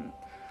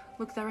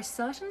 Look, there are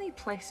certainly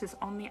places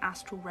on the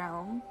astral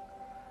realm,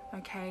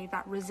 okay,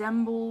 that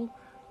resemble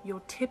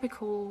your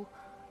typical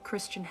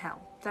Christian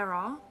hell. There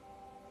are.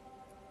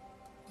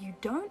 You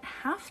don't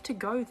have to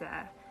go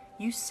there.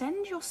 You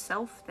send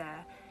yourself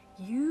there.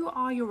 You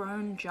are your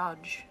own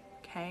judge,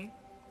 okay?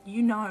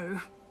 You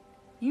know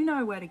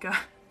where to go.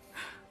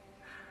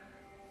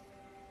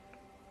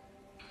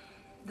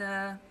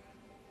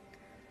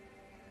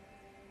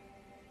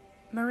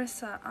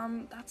 Marissa,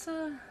 that's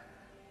a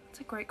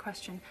great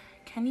question.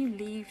 Can you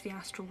leave the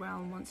astral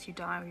realm once you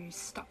die, or are you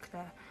stuck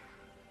there?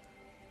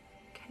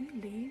 Can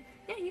you leave?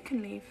 Yeah, you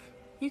can leave.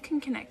 You can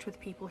connect with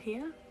people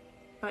here,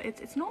 but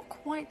it's not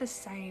quite the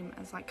same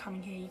as like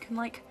coming here. You can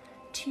like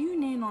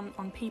tune in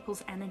on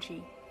people's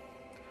energy.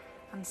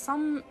 And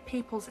some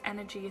people's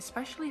energy,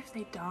 especially if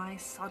they die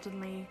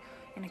suddenly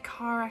in a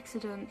car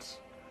accident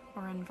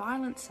or in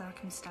violent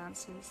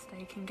circumstances,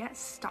 they can get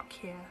stuck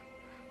here.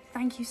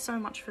 Thank you so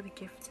much for the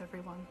gifts,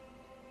 everyone.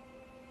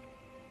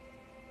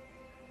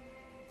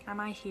 Am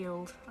I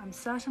healed? I'm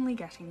certainly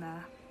getting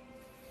there.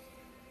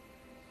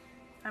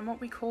 I'm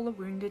what we call a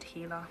wounded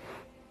healer.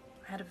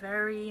 I had a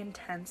very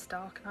intense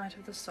dark night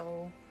of the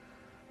soul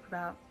for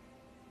about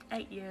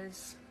 8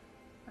 years.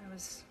 I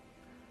was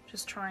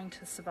just trying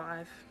to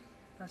survive,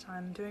 but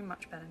I'm doing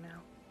much better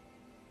now.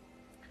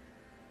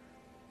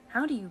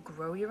 How do you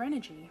grow your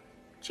energy?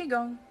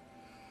 Qigong.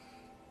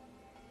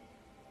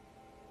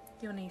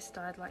 Your niece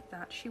died like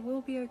that. She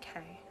will be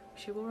okay.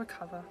 She will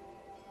recover.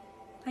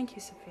 Thank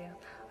you, Sophia.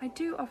 I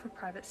do offer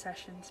private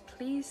sessions.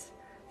 Please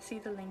see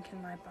the link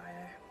in my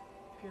bio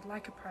if you'd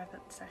like a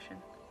private session.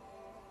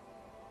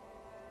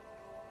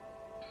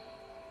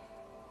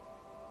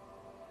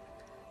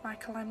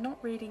 Michael, I'm not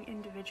reading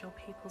individual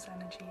people's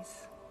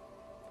energies.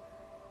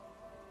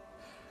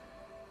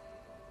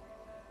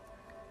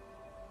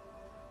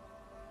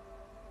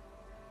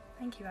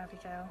 Thank you,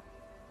 Abigail.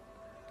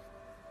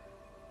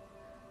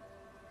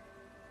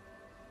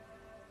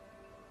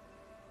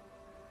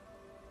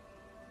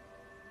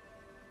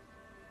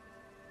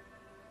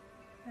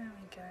 There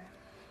we go.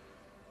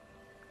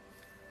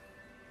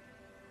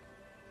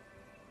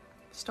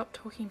 Stop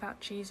talking about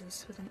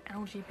Jesus with an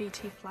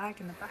LGBT flag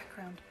in the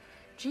background.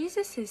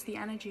 Jesus is the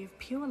energy of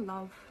pure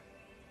love.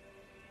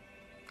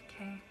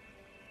 Okay?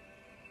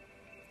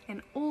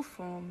 In all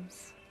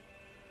forms.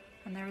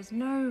 And there is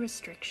no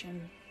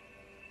restriction.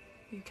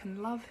 You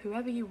can love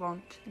whoever you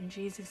want, and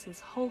Jesus is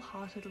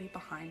wholeheartedly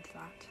behind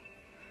that.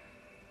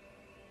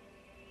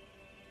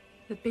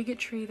 The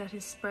bigotry that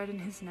is spread in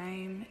his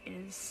name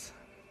is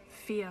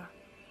fear,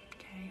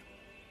 okay?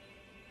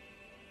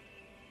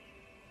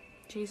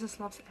 Jesus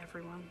loves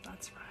everyone,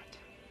 that's right.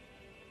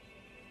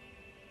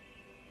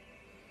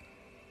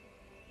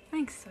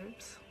 Thanks,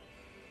 Soaps.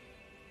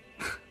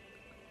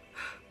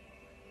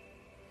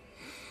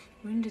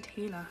 Wounded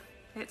healer.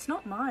 It's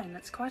not mine,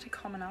 it's quite a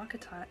common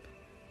archetype.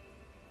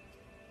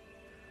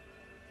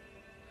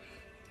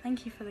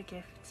 Thank you for the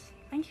gifts.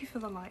 Thank you for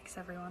the likes,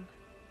 everyone.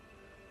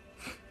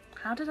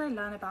 How did I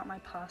learn about my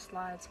past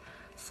lives?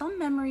 Some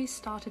memories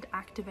started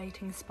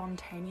activating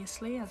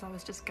spontaneously as I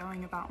was just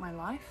going about my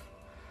life.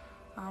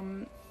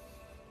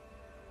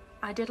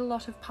 I did a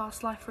lot of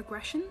past life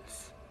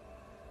regressions.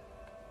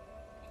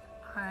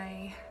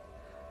 I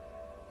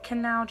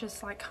can now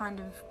just like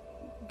kind of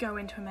go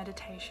into a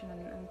meditation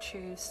and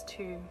choose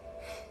to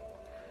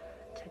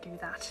do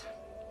that.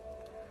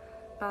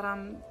 But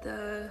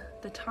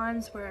the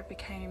times where it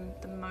became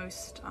the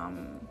most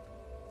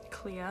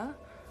clear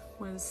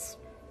was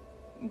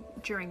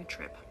during a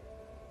trip.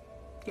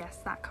 Yes,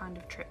 that kind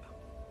of trip.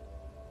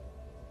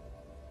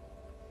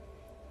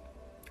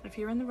 If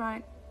you're in the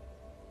right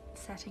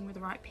setting with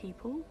the right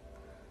people,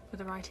 with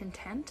the right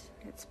intent,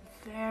 it's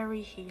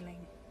very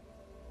healing.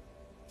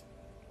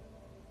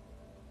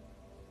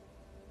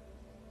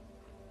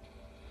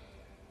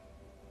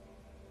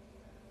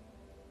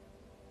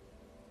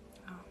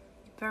 Oh,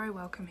 very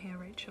welcome here,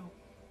 Rachel.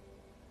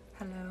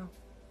 Hello.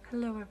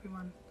 Hello,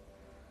 everyone.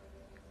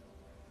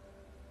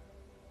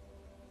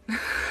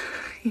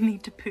 You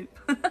need to poop.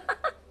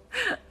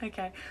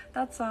 Okay,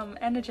 that's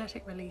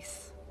energetic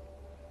release.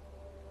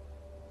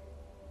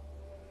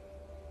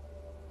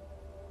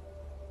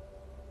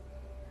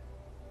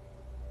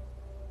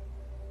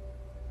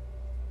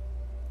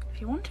 If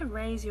you want to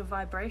raise your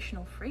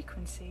vibrational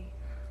frequency,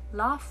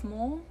 laugh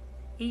more,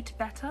 eat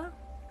better,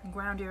 and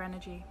ground your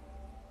energy.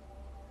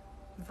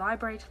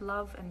 Vibrate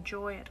love and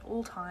joy at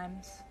all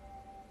times.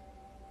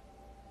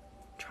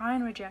 Try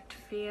and reject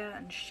fear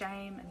and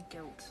shame and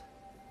guilt,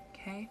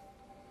 okay?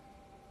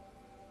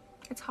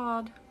 It's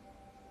hard.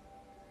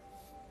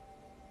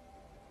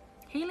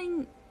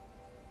 Healing,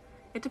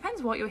 it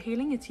depends what you're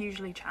healing. It's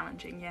usually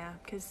challenging, yeah,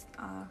 because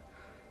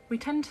we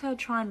tend to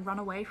try and run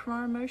away from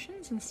our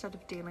emotions instead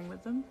of dealing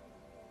with them.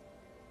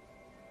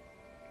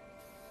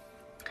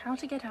 How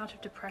to get out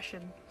of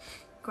depression.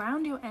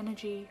 Ground your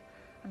energy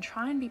and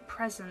try and be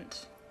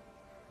present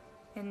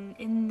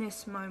in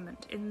this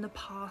moment, in the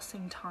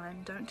passing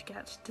time. Don't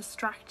get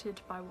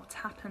distracted by what's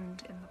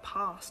happened in the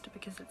past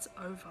because it's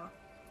over.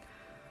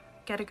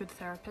 Get a good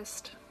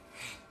therapist.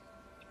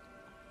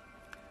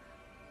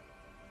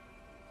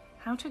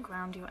 How to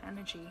ground your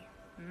energy.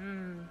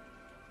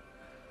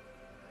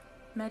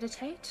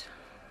 Meditate,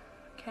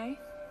 okay?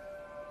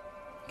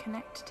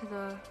 Connect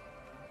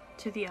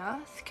to the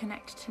earth,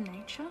 connect to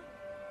nature.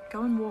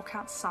 Go and walk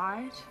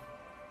outside.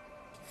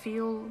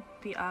 Feel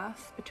the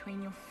earth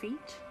between your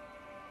feet.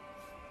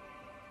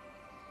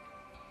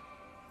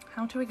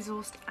 How to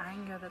exhaust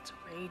anger that's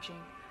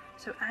raging.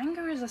 So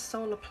anger is a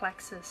solar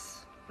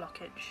plexus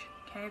blockage,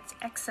 okay? It's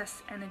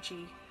excess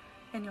energy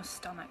in your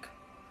stomach.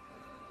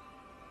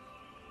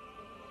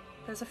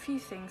 There's a few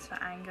things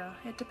for anger.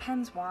 It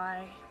depends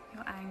why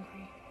you're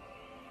angry.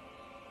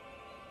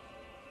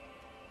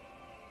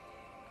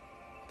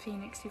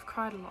 Phoenix, you've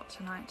cried a lot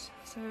tonight,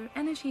 so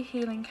energy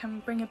healing can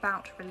bring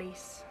about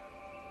release.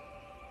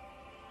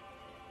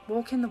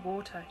 Walk in the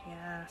water,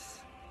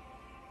 yes.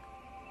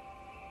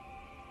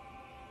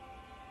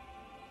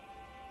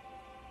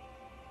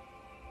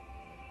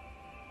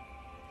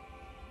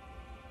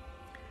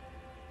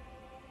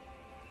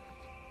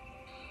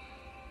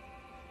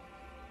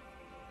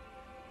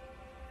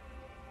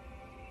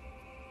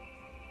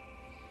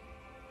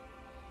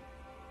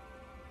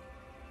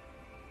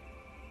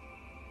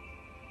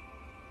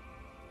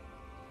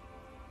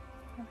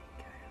 There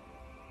we go.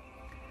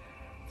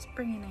 Let's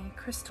bring in a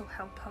crystal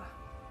helper.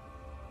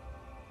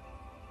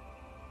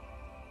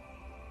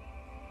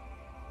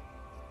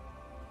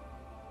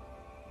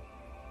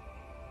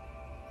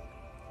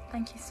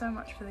 Thank you so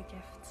much for the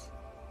gifts.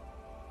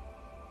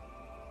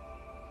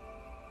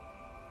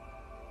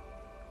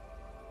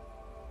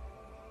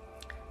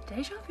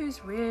 Deja vu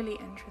is really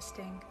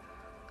interesting.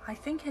 I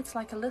think it's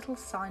like a little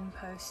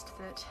signpost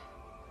that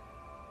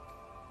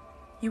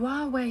you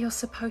are where you're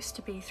supposed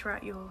to be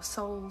throughout your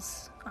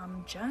soul's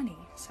journey.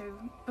 So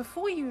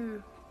before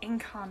you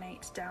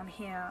incarnate down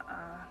here,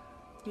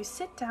 you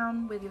sit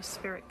down with your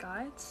spirit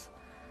guides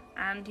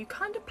and you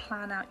kind of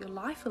plan out your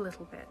life a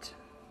little bit.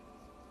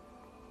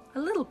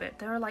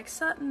 There are like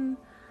certain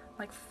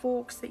like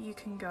forks that you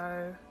can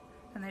go,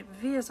 and it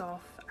veers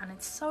off, and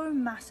it's so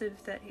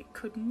massive that it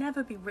could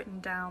never be written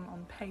down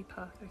on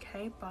paper,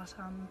 okay? But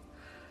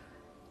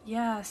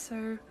yeah,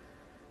 so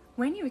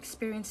when you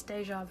experience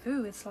deja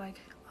vu, it's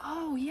like,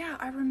 oh yeah,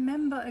 I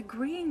remember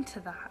agreeing to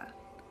that,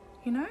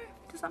 you know?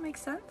 Does that make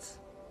sense?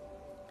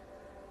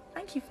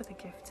 Thank you for the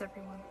gifts,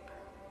 everyone.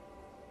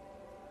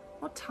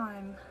 What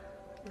time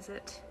is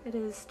it? It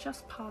is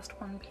just past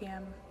 1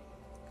 p.m.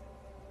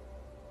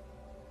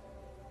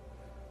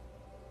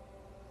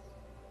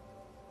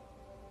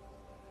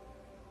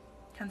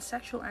 Can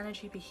sexual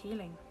energy be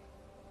healing?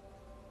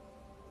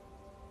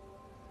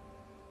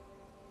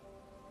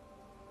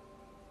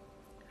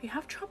 If you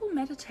have trouble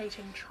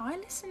meditating, try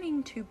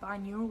listening to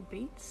binaural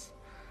beats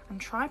and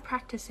try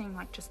practicing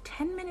like just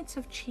 10 minutes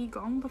of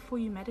Qigong before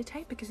you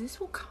meditate, because this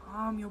will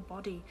calm your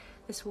body.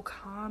 This will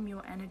calm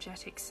your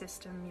energetic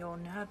system, your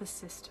nervous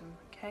system,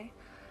 okay?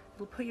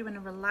 It'll put you in a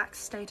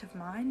relaxed state of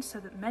mind so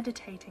that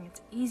meditating,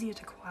 it's easier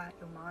to quiet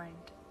your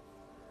mind.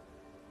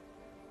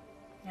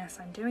 Yes,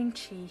 I'm doing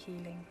Qi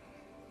healing.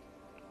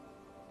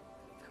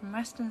 From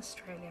Western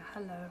Australia,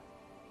 hello.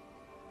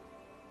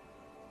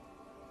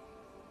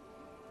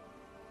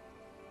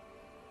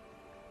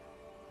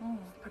 Oh,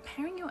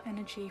 preparing your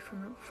energy for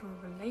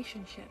a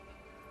relationship.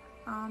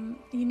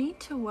 You need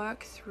to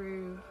work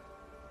through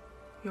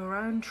your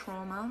own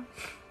trauma,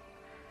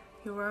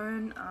 your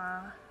own,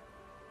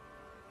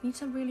 you need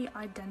to really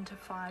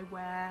identify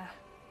where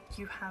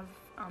you have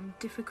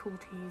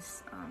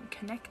difficulties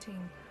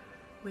connecting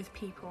with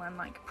people and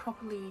like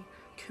properly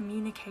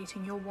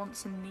communicating your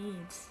wants and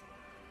needs.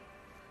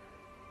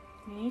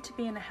 You need to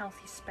be in a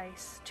healthy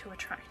space to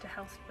attract a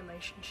healthy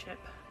relationship.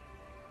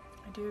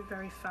 I do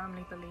very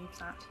firmly believe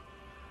that.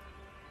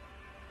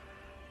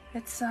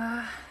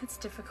 It's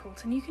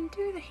difficult, and you can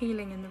do the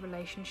healing in the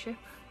relationship.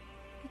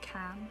 You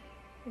can.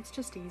 It's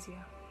just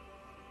easier.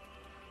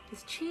 Is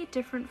Qi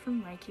different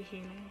from Reiki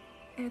healing?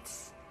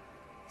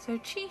 So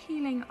Qi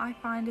healing, I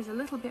find, is a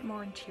little bit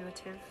more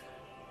intuitive.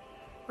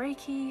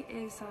 Reiki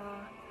is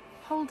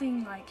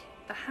holding like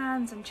the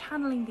hands and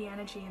channeling the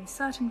energy in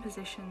certain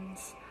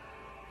positions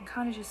and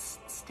kind of just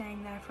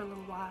staying there for a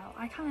little while.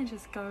 I kind of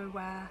just go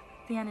where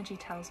the energy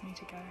tells me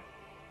to go.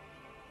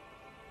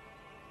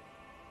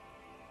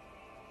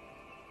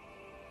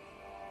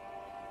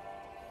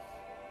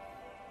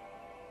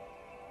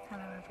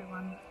 Hello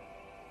everyone.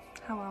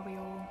 How are we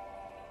all?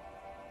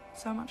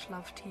 So much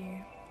love to you,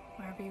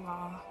 wherever you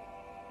are.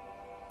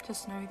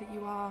 Just know that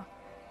you are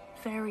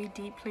very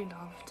deeply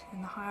loved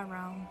in the higher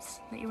realms,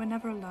 that you are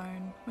never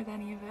alone with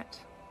any of it,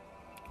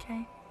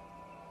 okay?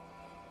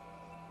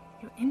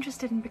 You're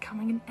interested in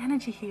becoming an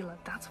energy healer.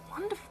 That's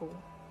wonderful.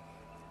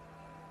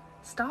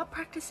 Start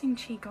practicing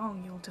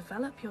Qigong. You'll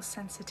develop your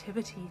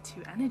sensitivity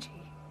to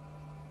energy.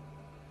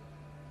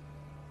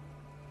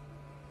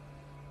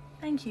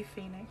 Thank you,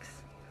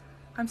 Phoenix.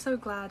 I'm so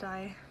glad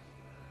I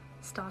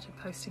started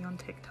posting on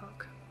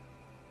TikTok.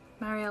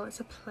 Marielle, it's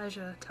a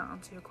pleasure to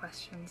answer your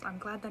questions. I'm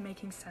glad they're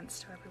making sense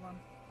to everyone.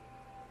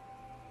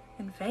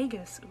 In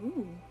Vegas.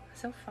 Ooh,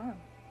 so fun.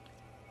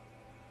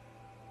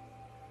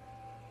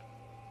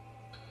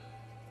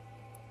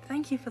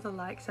 Thank you for the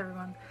likes,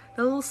 everyone.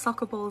 The little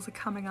soccer balls are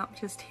coming up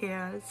just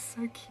here. It's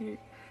so cute.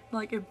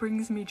 Like, it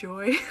brings me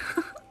joy.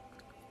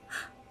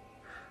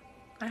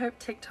 I hope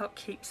TikTok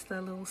keeps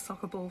the little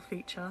soccer ball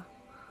feature.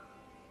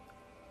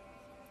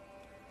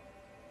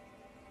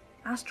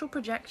 Astral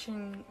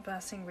projection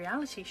versus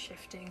reality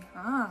shifting.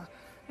 Ah,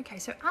 okay.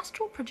 So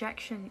astral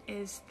projection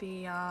is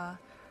the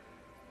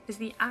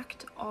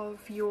act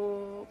of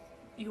your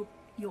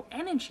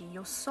energy,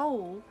 your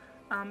soul,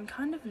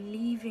 kind of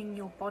leaving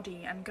your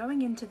body and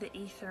going into the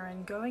ether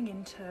and going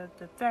into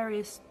the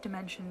various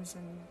dimensions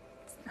and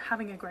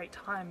having a great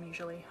time,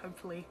 usually,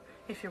 hopefully,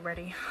 if you're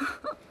ready.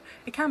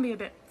 It can be a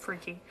bit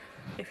freaky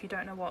if you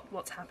don't know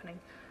what's happening.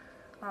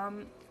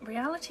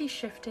 Reality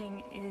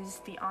shifting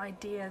is the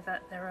idea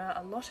that there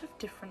are a lot of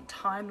different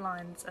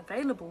timelines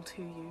available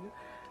to you,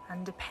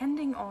 and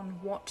depending on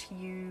what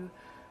you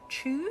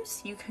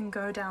choose, you can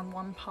go down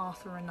one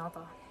path or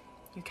another.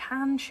 You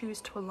can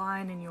choose to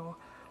align in your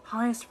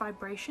highest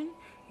vibration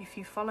if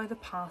you follow the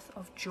path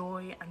of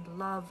joy and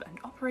love and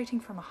operating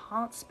from a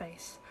heart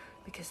space,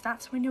 because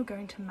that's when you're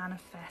going to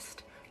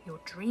manifest your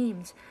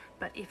dreams.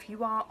 But if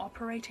you are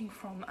operating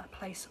from a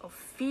place of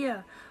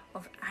fear,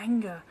 of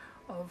anger,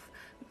 of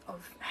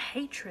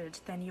hatred,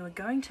 then you are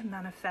going to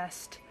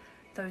manifest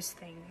those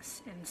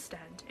things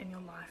instead in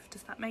your life.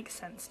 Does that make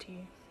sense to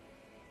you?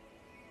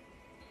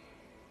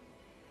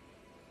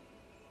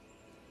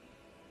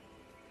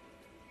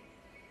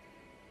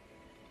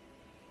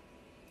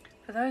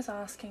 For those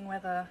asking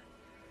whether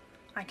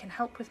I can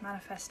help with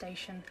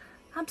manifestation,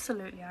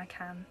 absolutely I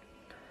can.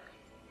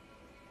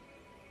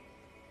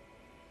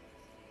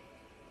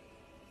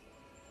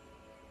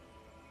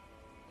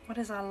 What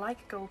is our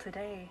like goal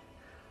today?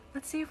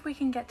 Let's see if we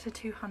can get to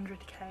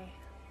 200k.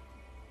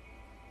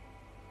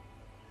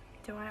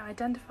 Do I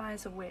identify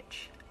as a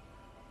witch?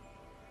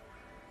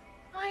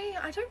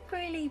 I don't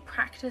really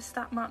practice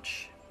that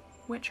much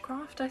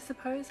witchcraft, I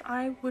suppose.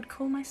 I would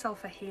call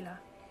myself a healer.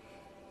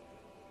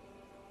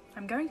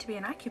 I'm going to be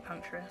an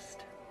acupuncturist.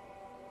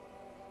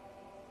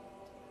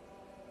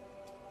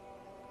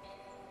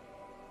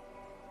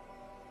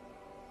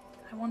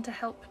 I want to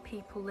help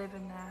people live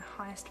in their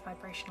highest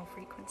vibrational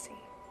frequency.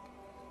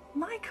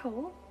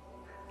 Michael!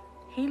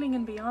 Healing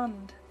and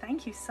beyond,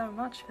 thank you so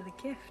much for the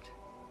gift.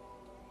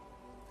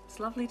 It's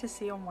lovely to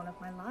see on one of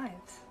my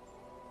lives.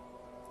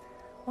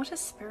 What are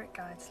spirit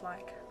guides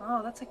like?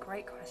 Oh, that's a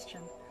great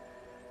question.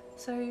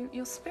 So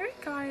your spirit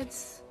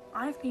guides,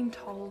 I've been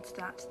told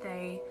that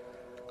they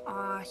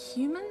are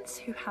humans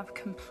who have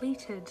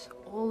completed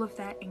all of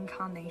their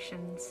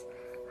incarnations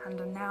and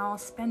are now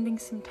spending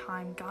some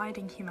time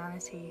guiding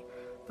humanity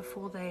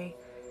before they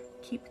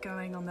keep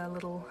going on their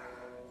little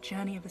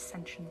journey of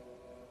ascension.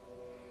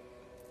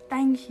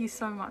 Thank you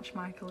so much,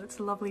 Michael. It's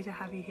lovely to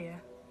have you here.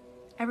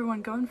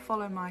 Everyone, go and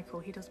follow Michael.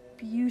 He does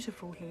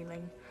beautiful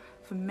healing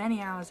for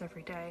many hours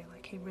every day.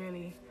 Like,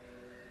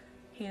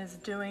 he is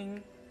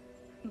doing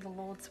the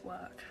Lord's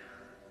work.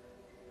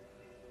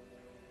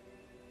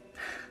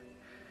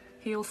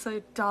 He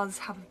also does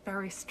have a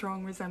very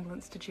strong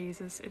resemblance to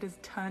Jesus. It is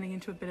turning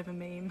into a bit of a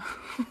meme.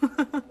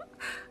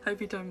 Hope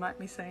you don't mind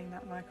me saying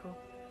that, Michael.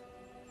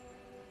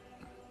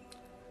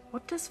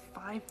 What does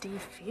 5D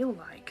feel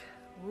like?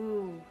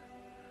 Ooh.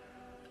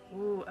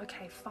 Ooh,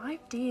 okay,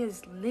 5D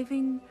is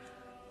living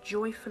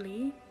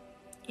joyfully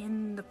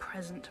in the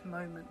present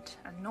moment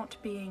and not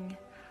being...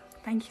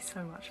 Thank you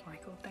so much,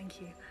 Michael,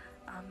 thank you.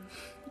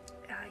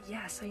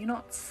 Yeah, so you're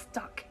not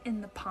stuck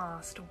in the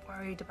past or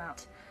worried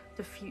about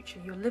the future.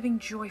 You're living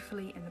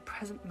joyfully in the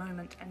present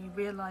moment, and you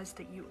realize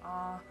that you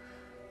are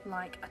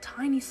like a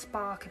tiny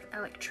spark of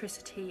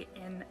electricity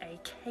in a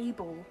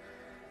cable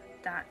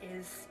that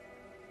is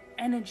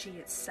energy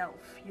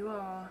itself.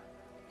 You're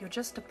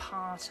just a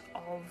part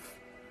of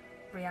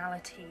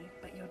reality,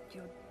 but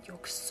you're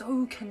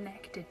so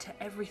connected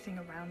to everything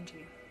around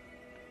you.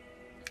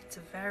 It's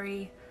a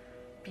very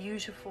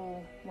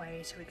beautiful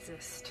way to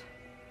exist.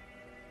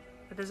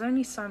 But there's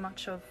only so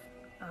much of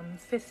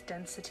fifth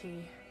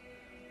density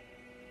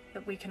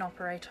that we can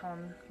operate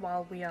on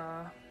while we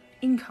are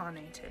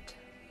incarnated.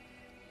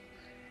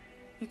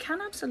 You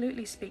can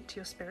absolutely speak to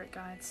your spirit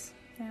guides,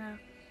 yeah.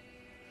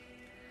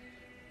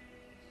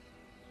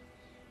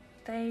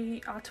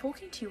 They are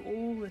talking to you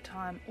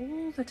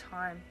all the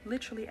time,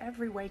 literally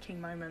every waking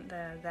moment.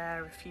 They're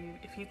there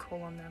if you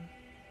call on them.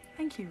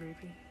 Thank you,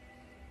 Ruby.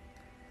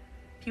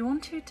 If you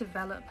want to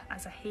develop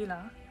as a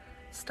healer,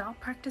 start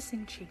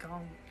practicing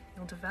Qigong.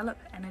 You'll develop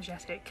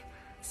energetic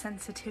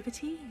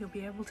sensitivity. You'll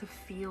be able to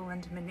feel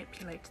and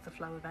manipulate the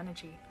flow of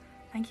energy.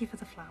 Thank you for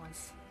the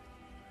flowers.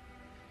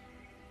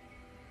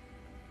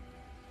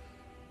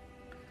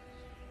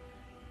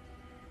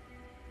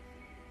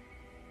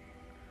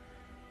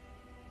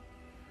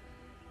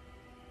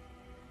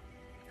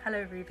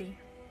 Hello, Ruby.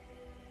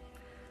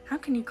 How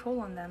can you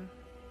call on them?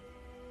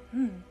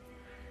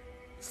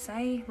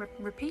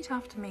 Repeat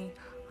after me.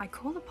 I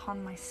call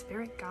upon my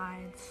spirit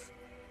guides,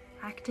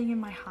 acting in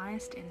my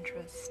highest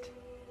interest.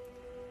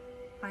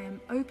 I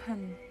am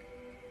open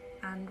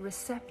and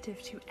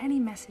receptive to any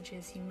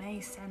messages you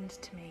may send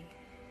to me.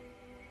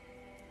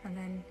 And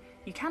then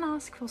you can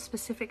ask for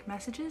specific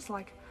messages,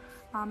 like,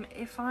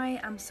 if I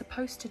am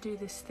supposed to do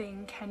this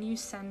thing, can you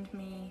send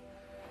me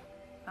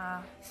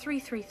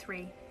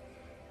 333?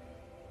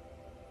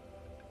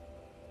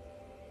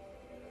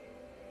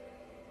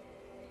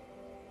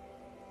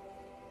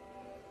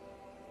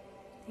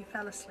 You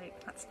fell asleep,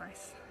 that's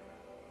nice.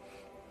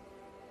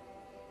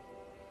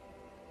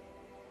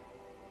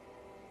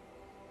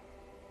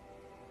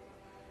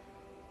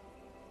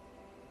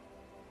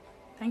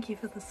 Thank you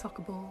for the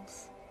soccer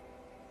balls.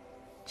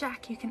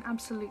 Jack, you can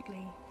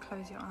absolutely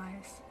close your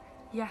eyes.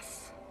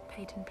 Yes,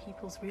 Peyton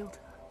Peoples Realtor.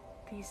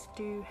 These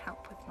do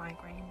help with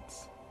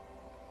migraines.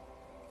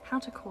 How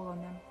to call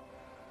on them.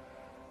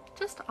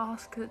 Just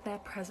ask that they're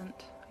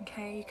present,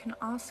 okay? You can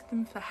ask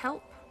them for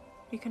help,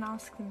 you can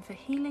ask them for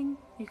healing,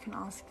 you can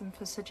ask them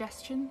for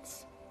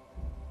suggestions.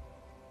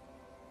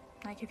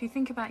 Like if you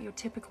think about your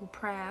typical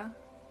prayer,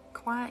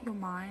 quiet your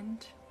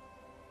mind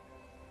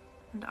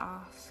and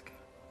ask.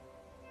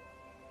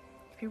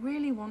 If you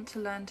really want to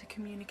learn to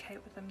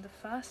communicate with them, the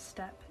first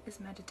step is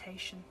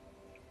meditation.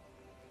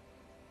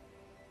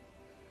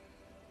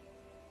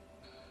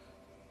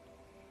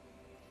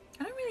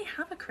 I don't really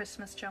have a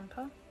Christmas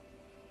jumper.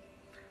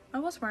 I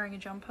was wearing a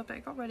jumper, but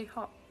it got really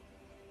hot.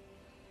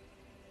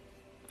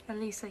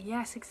 Elisa,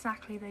 yes,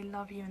 exactly, they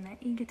love you and they're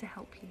eager to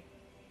help you.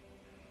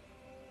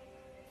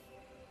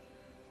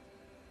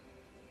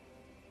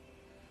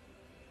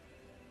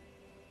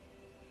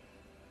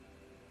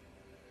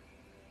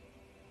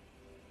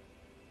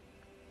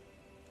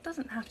 It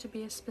doesn't have to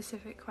be a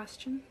specific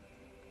question.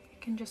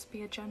 It can just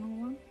be a general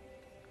one.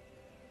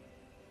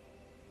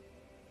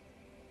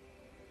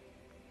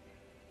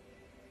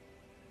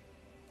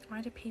 Why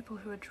do people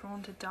who are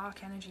drawn to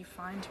dark energy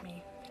find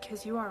me?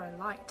 Because you are a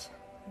light,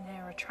 and they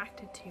are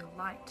attracted to your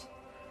light.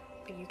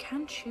 But you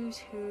can choose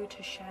who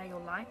to share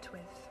your light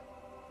with.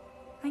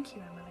 Thank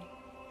you, Emily.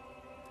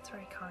 That's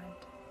very kind.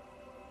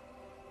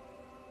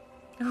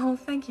 Oh,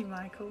 thank you,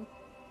 Michael.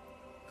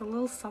 The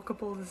little soccer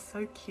ball is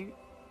so cute.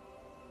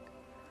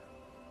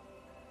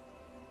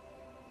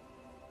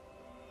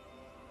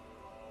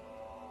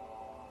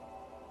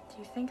 Do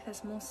you think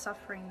there's more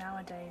suffering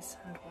nowadays,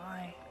 and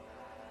why?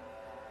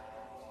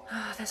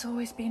 There's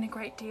always been a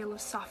great deal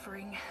of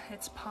suffering.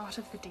 It's part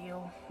of the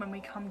deal when we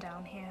come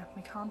down here.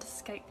 We can't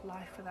escape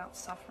life without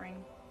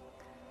suffering.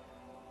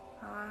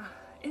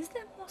 Is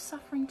there more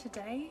suffering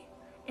today?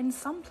 In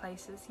some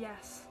places,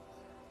 yes.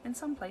 In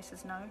some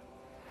places, no.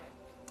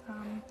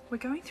 We're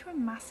going through a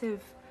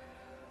massive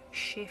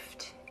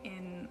shift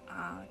in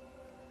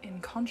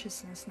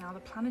consciousness now. The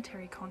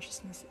planetary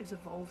consciousness is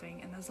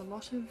evolving, and there's a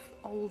lot of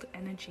old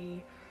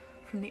energy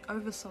from the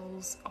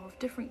oversouls of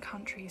different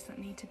countries that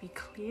need to be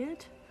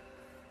cleared.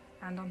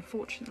 And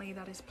unfortunately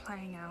that is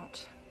playing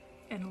out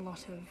in a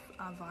lot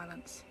of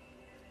violence.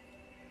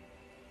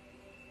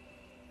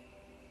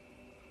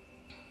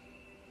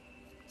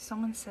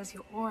 Someone says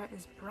your aura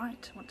is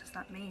bright. What does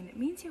that mean? It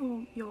means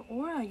your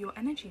aura, your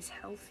energy is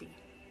healthy.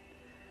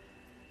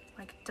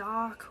 Like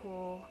dark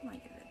or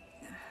like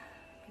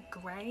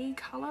grey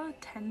colour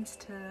tends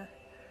to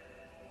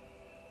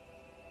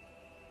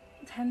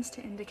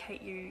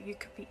indicate you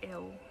could be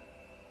ill.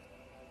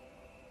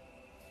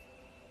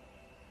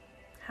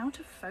 How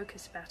to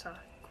focus better.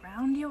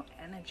 Ground your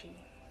energy.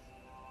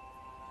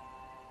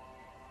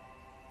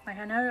 Like,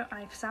 I know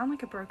I sound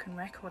like a broken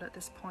record at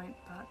this point,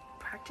 but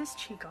practice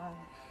Qigong.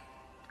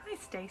 Hi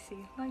Stacy,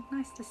 like,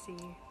 nice to see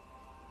you.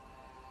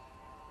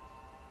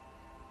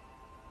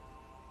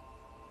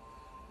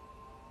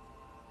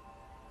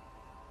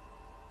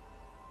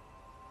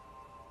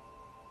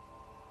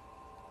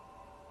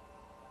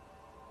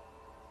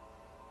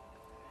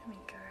 There we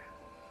go.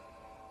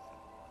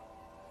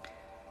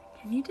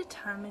 Can you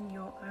determine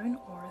your own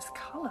aura's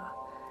colour?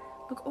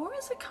 Look,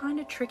 auras are kind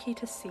of tricky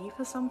to see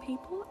for some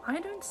people. I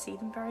don't see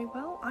them very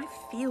well. I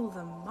feel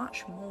them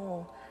much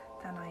more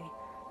than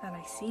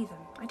I see them.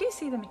 I do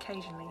see them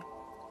occasionally.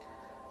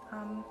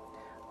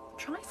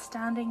 Try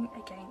standing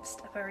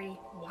against a very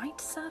white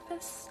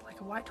surface, like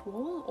a white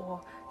wall,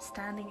 or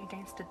standing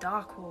against a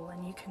dark wall,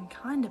 and you can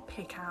kind of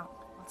pick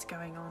out what's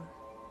going on.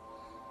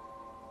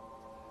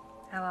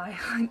 Ella,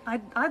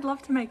 I'd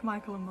love to make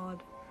Michael a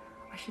mod.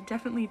 I should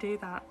definitely do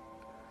that.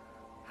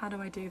 How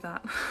do I do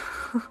that?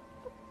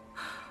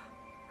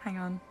 Hang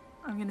on,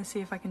 I'm gonna see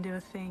if I can do a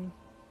thing.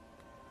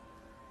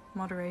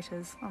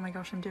 Moderators, oh my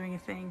gosh, I'm doing a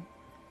thing.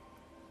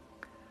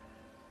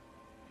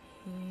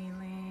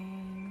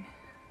 Healing.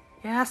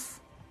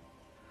 Yes!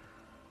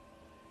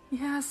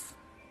 Yes!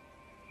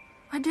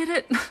 I did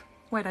it!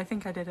 Wait, I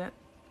think I did it.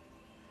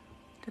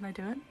 Did I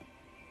do it?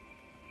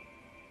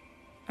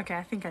 Okay,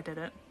 I think I did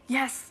it.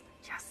 Yes!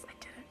 Yes, I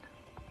did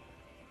it.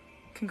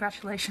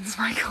 Congratulations,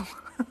 Michael.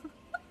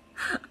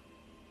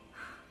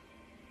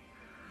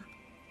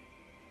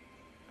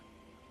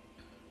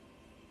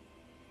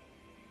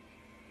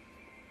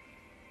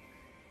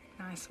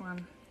 Nice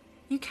one.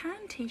 You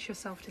can teach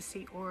yourself to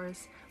see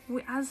auras.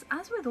 As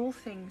with all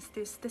things,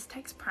 this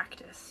takes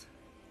practice.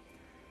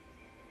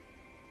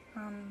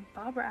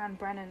 Barbara Ann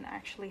Brennan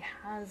actually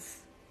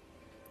has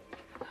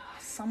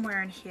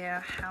somewhere in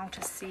here how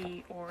to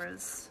see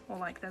auras, or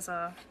like there's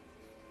an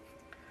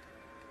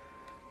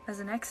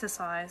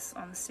exercise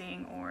on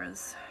seeing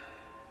auras.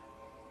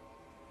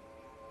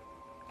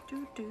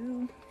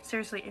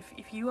 Seriously,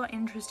 if you are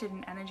interested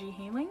in energy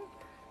healing,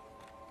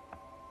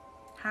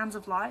 Hands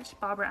of Light,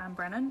 Barbara Ann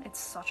Brennan, it's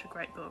such a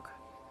great book.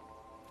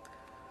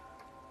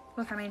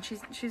 Look, I mean,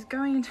 she's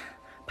going into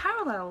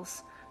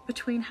parallels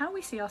between how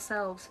we see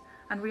ourselves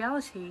and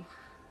reality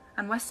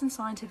and Western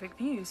scientific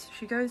views.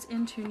 She goes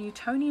into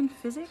Newtonian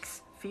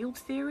physics, field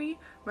theory,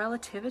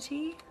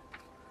 relativity,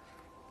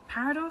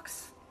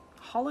 paradox,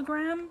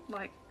 hologram,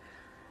 like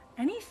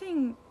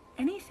anything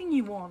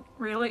you want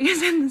really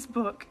is in this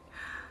book.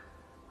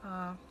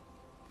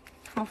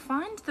 I'll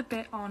find the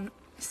bit on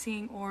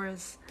seeing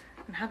auras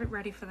and have it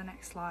ready for the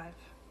next live.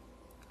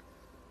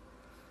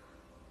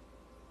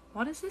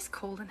 What is this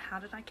called and how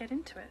did I get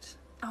into it?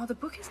 Oh, the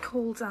book is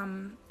called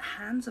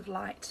Hands of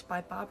Light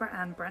by Barbara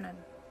Ann Brennan.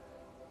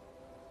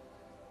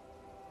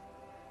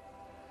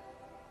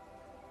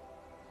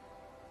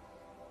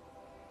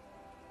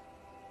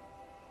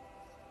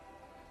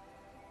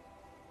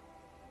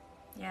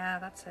 Yeah,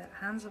 that's it,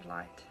 Hands of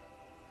Light.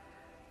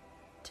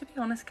 To be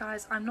honest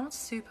guys, I'm not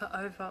super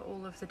over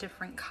all of the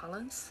different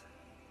colours.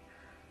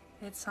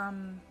 It's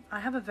I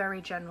have a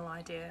very general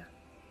idea.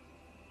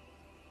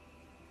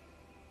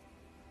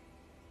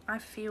 I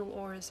feel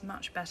auras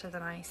much better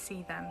than I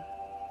see them.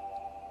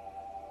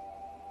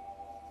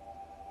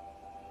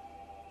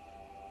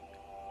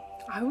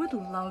 I would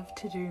love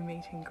to do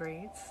meet and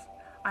greets.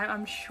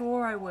 I'm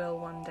sure I will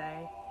one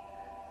day.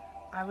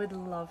 I would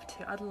love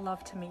to. I'd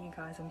love to meet you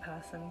guys in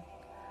person.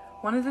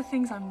 One of the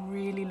things I'm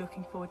really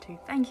looking forward to,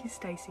 thank you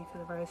Stacey for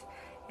the rose,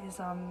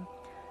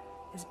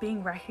 is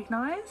being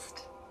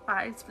recognised.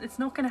 It's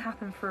not going to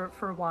happen for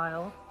a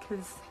while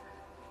because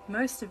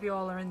most of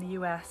y'all are in the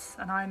US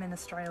and I'm in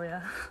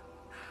Australia.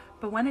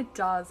 But when it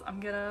does, I'm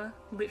gonna,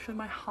 literally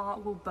my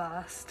heart will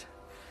burst.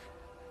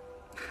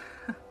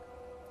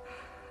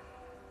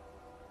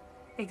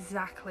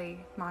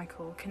 Exactly,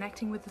 Michael.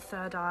 Connecting with the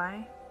third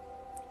eye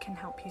can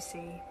help you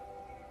see.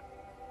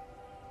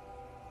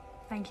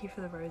 Thank you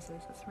for the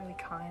roses, that's really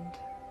kind.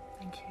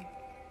 Thank you.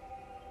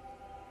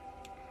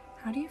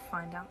 How do you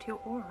find out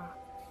your aura?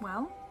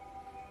 Well,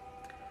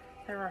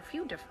 there are a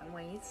few different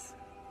ways.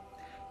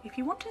 If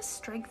you want to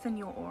strengthen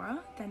your aura,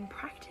 then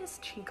practice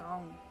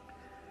Qigong.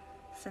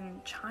 It's a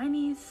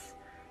Chinese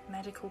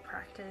medical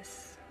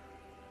practice,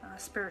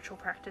 spiritual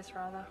practice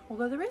rather,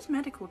 although there is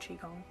medical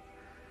Qigong.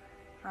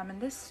 And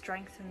this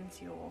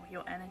strengthens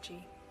your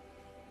energy.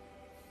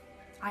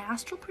 I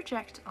astral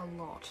project a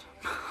lot.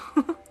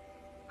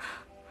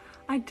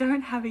 I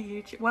don't have a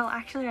YouTube, well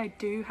actually I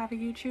do have a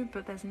YouTube,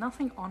 but there's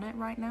nothing on it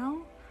right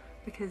now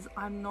because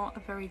I'm not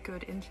a very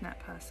good internet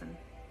person.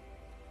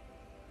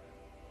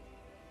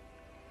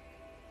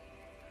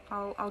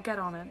 I'll get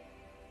on it.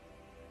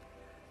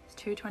 It's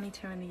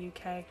 2:22 in the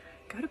UK.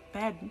 Go to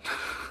bed.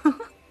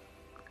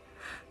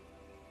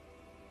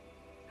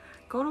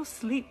 Go to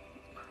sleep.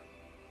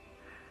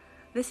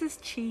 This is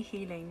Qi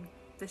healing.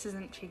 This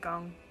isn't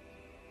Qigong.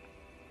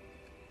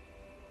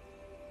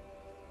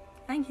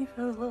 Thank you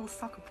for those little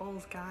soccer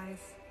balls,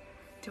 guys.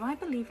 Do I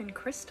believe in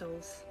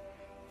crystals?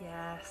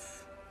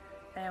 Yes.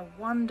 They're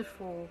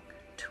wonderful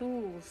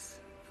tools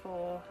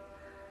for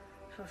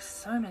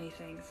so many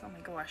things. Oh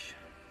my gosh.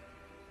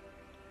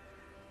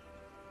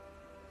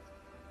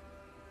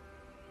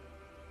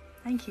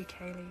 Thank you,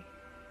 Kaylee.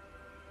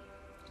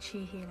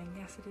 Qi healing,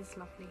 yes it is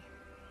lovely.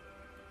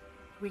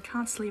 We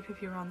can't sleep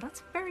if you're on,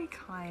 that's very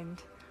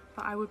kind,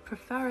 but I would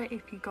prefer it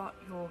if you got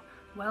your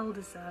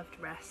well-deserved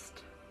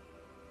rest.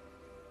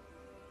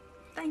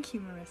 Thank you,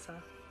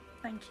 Marissa.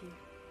 Thank you.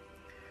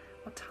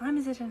 What time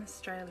is it in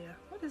Australia?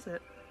 What is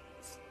it?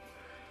 It's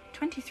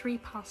 1:23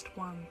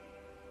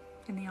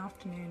 in the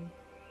afternoon.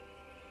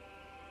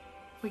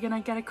 We're gonna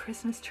get a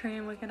Christmas tree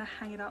and we're gonna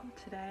hang it up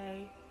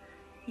today.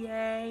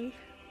 Yay!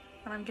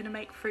 And I'm gonna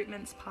make fruit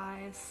mince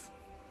pies.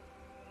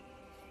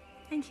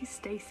 Thank you,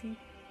 Stacey.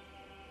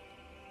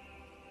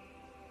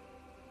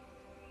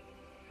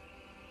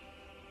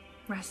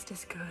 Rest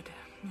is good,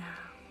 yeah.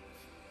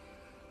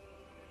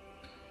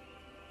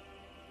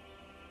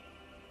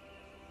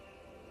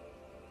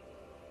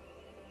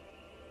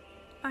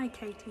 Bye,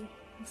 Katie.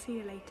 I'll see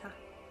you later.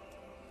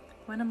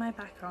 When am I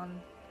back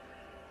on?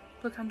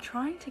 Look, I'm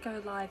trying to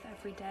go live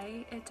every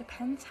day. It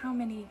depends how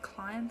many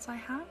clients I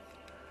have.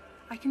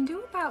 I can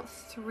do about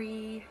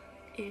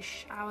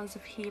 3-ish hours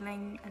of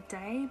healing a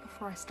day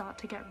before I start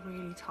to get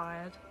really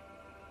tired.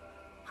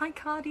 Hi,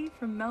 Cardi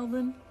from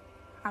Melbourne.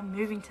 I'm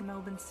moving to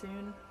Melbourne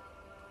soon.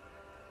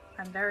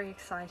 I'm very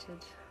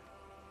excited.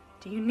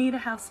 Do you need a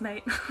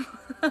housemate?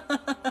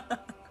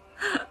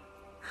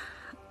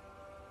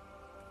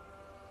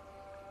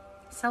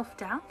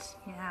 Self-doubt?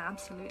 Yeah,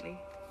 absolutely.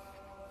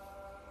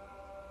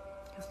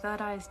 Your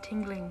third eye is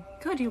tingling.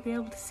 Good, you'll be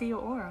able to see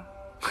your aura.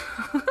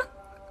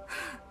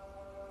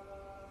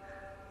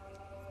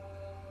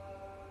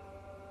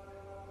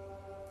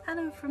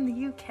 Hello from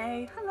the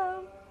UK.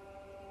 Hello.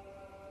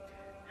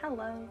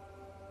 Hello.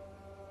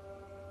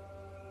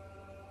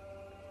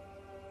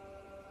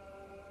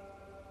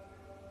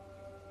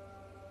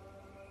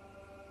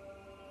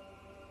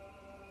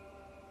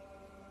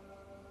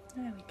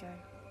 There we go.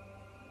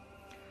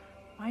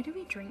 Why do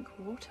we drink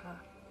water?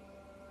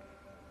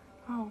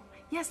 Oh,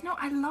 yes, no,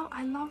 I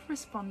love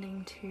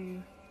responding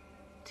to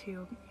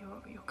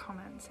your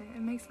comments. It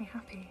makes me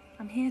happy.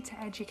 I'm here to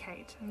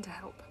educate and to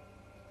help.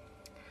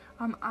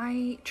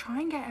 I try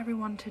and get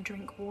everyone to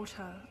drink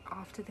water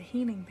after the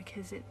healing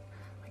because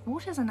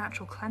water's a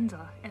natural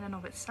cleanser in and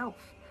of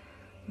itself.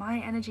 My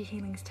energy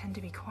healings tend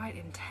to be quite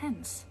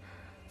intense,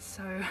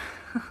 so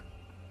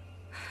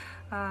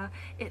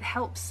it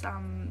helps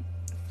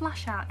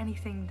flush out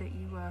anything that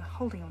you were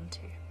holding on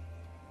to.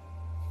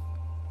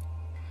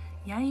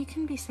 Yeah, you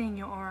can be seeing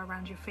your aura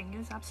around your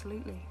fingers,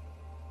 absolutely.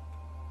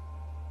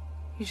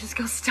 You just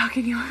got stuck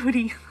in your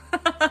hoodie.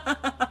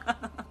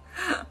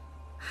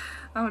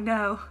 Oh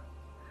no.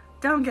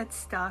 Don't get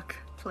stuck,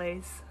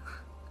 please.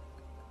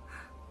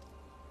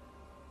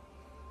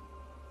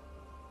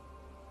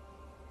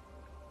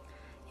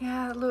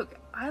 Yeah, look,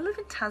 I live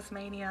in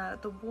Tasmania.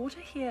 The water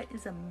here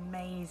is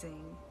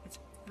amazing. It's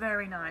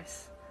very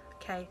nice.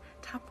 Okay,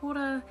 tap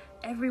water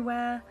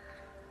everywhere.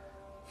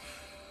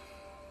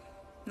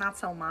 Not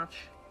so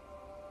much.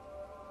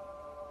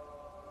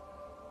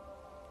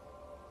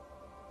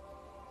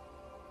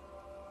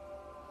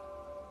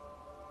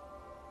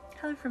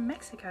 Hello from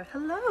Mexico.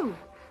 Hello!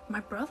 My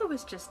brother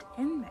was just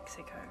in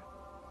Mexico.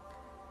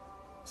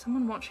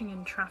 Someone watching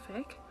in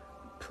traffic,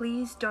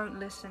 please don't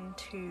listen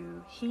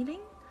to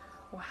healing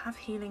or have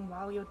healing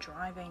while you're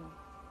driving.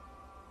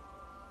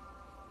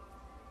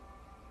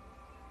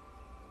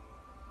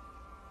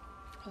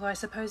 Although I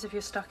suppose if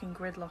you're stuck in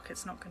gridlock,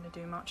 it's not going to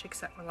do much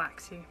except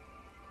relax you.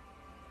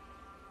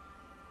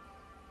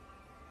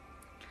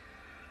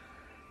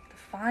 The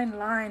fine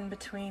line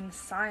between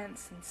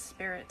science and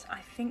spirit,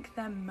 I think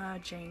they're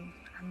merging,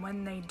 and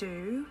when they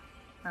do,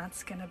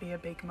 that's going to be a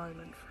big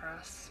moment for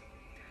us.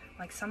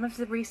 Like some of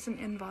the recent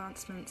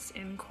advancements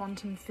in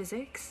quantum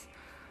physics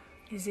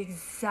is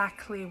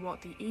exactly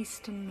what the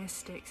Eastern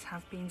mystics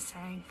have been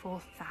saying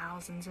for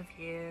thousands of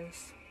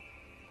years.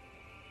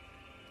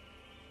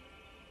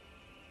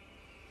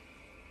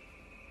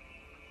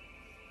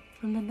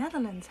 From the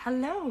Netherlands,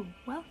 hello,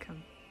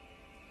 welcome.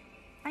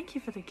 Thank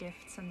you for the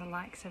gifts and the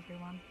likes,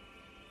 everyone.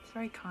 It's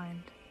very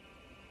kind.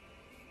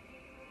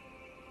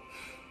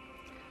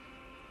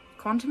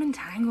 Quantum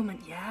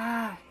entanglement,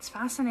 yeah, it's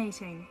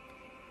fascinating.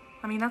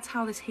 I mean, that's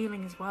how this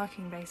healing is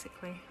working,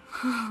 basically.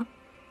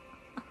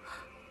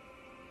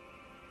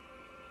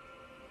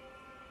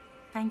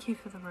 Thank you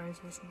for the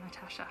roses,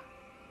 Natasha.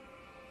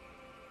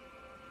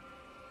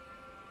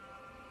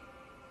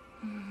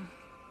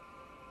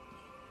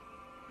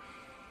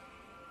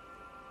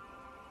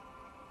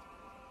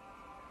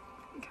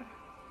 Okay.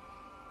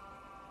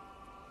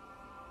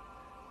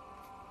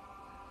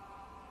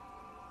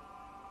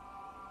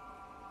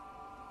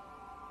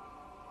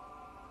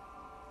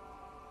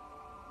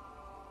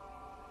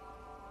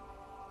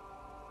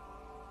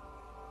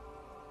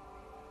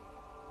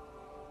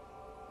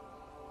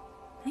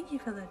 Thank you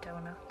for the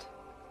donut.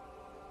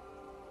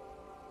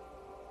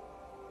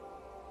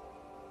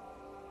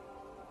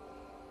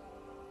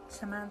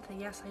 Samantha,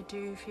 yes, I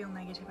do feel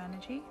negative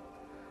energy.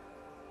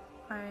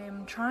 I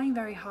am trying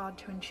very hard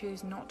to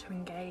choose not to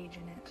engage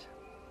in it,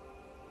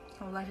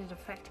 or let it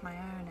affect my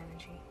own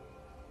energy.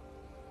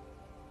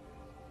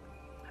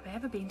 Have I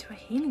ever been to a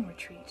healing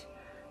retreat?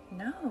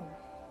 No.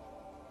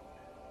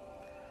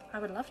 I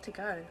would love to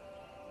go.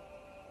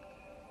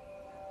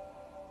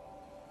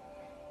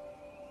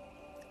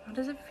 How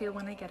does it feel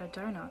when I get a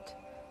donut?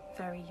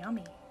 Very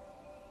yummy.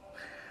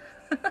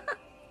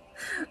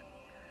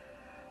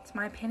 It's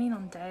my opinion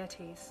on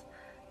deities.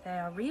 They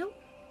are real,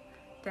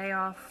 they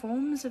are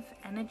forms of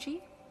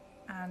energy,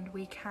 and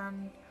we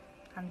can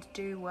and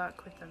do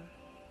work with them.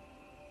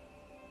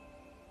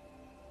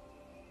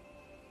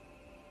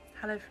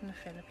 Hello from the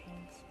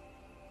Philippines.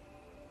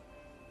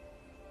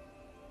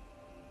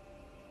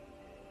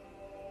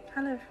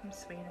 Hello from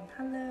Sweden.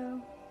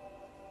 Hello.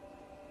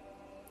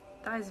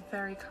 That is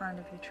very kind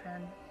of you,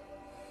 Tren.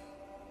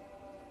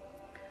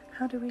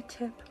 How do we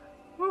tip?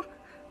 Woo!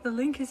 The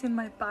link is in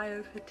my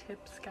bio for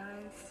tips,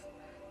 guys.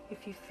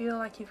 If you feel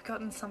like you've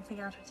gotten something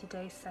out of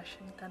today's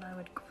session, then I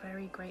would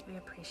very greatly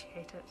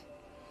appreciate it.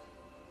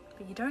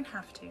 But you don't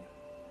have to.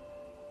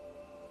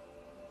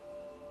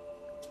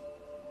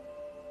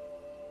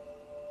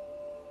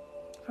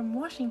 From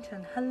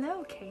Washington,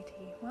 hello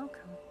Katie,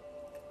 welcome.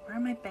 Where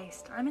am I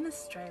based? I'm in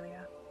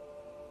Australia.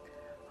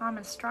 I'm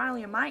in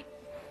Australia, mate.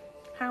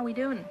 How we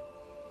doing?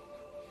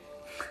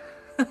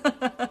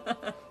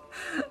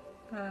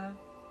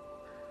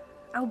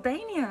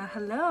 Albania,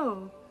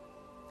 hello.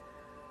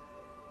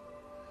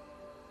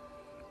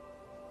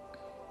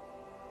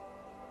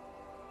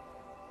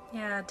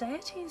 Yeah,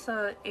 deities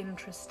are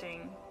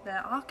interesting.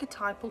 They're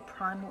archetypal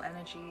primal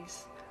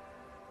energies.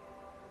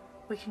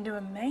 We can do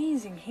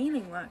amazing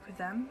healing work with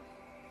them.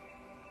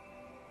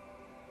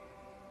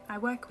 I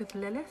work with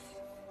Lilith,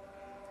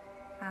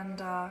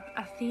 and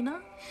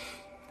Athena,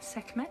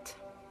 Sekhmet.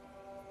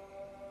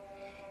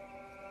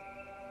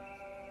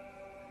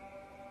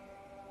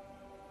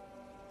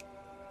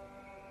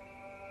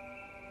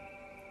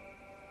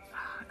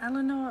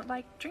 Eleanor,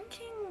 like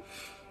drinking,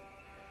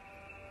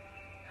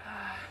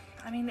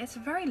 I mean, it's a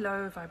very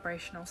low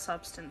vibrational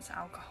substance,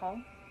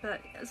 alcohol, but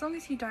as long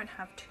as you don't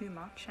have too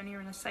much and you're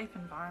in a safe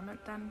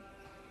environment, then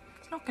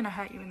it's not going to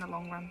hurt you in the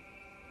long run.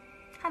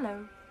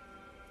 Hello.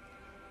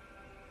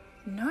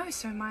 No,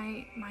 so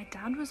my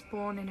dad was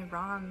born in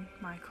Iran,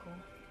 Michael,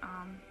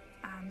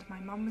 and my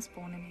mum was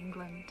born in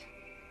England.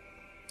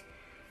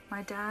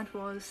 My dad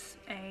was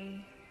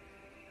a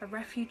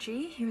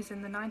refugee. He was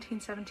in the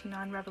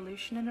 1979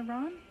 revolution in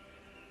Iran,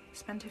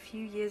 spent a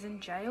few years in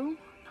jail,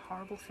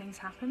 horrible things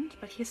happened,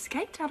 but he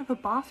escaped out of a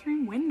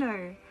bathroom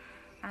window,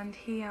 and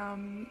he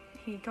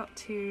got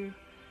to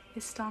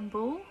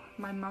Istanbul.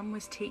 My mum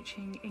was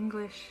teaching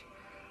English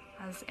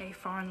as a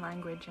foreign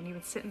language, and he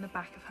would sit in the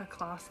back of her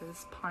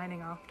classes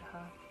pining after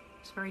her.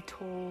 This very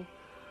tall,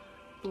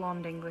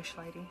 blonde English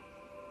lady.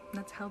 And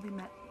that's how they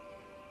met.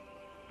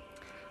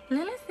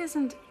 Lilith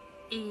isn't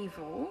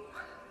evil.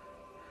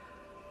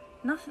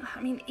 Nothing,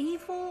 I mean,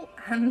 evil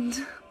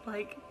and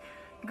like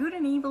good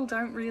and evil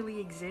don't really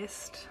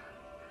exist.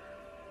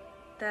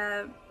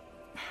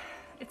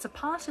 It's a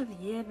part of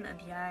yin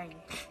and yang.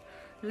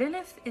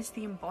 Lilith is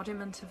the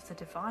embodiment of the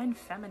divine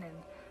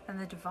feminine, and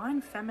the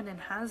divine feminine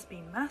has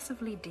been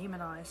massively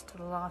demonized to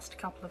the last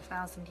couple of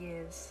thousand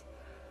years.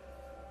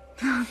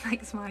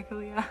 Thanks,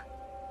 Michael. Yeah,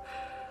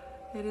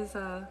 it is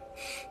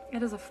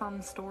a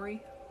fun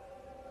story.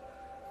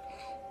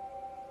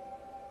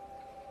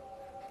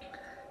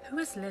 Who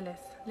is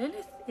Lilith?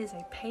 Lilith is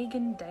a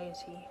pagan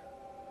deity.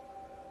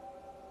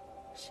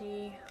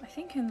 I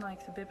think in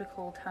like the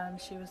biblical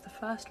terms, she was the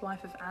first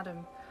wife of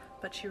Adam,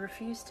 but she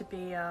refused to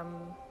be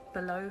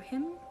below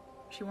him.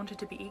 She wanted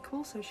to be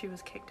equal, so she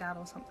was kicked out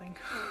or something.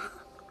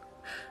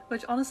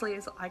 Which honestly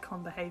is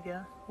icon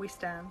behavior. We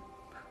stand.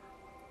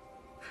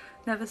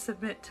 Never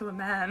submit to a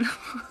man.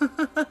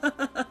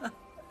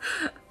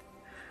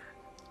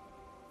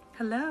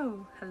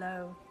 Hello,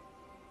 hello.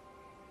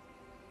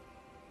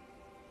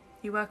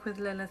 You work with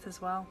Lilith as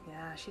well?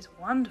 Yeah, she's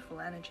wonderful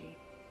energy.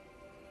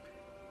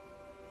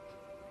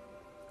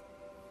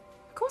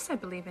 Of course I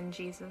believe in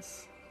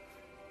Jesus.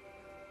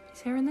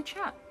 He's here in the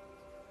chat.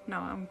 No,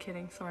 I'm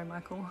kidding. Sorry,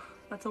 Michael.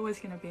 That's always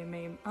going to be a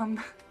meme.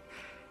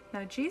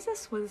 No,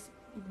 Jesus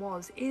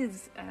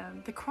is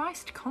the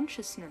Christ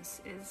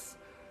consciousness is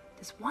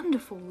this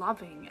wonderful,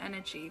 loving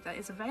energy that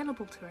is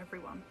available to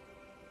everyone.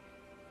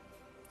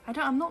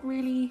 I'm not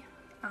really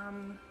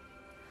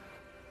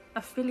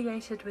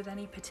affiliated with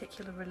any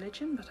particular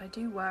religion, but I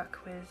do work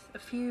with a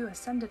few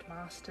ascended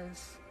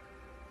masters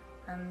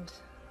and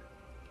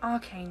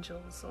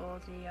archangels, or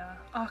the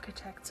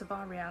architects of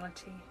our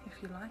reality,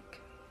 if you like.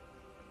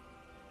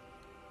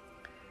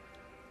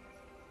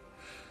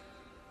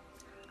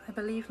 I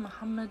believe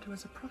Muhammad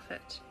was a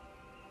prophet.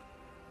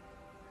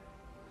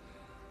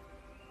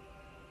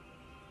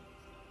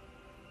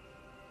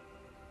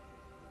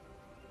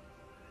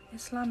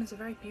 Islam is a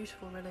very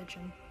beautiful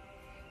religion.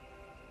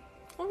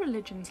 All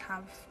religions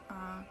have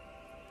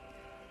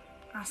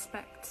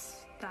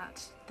aspects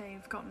that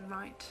they've gotten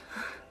right.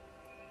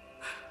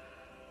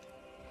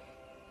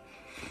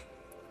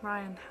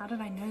 Ryan, how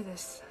did I know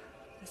this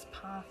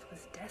path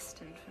was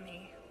destined for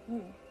me?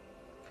 Ooh.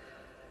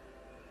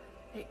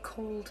 It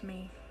called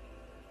me.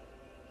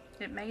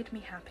 It made me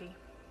happy.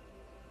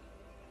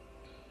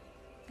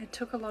 It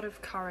took a lot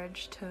of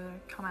courage to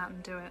come out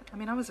and do it. I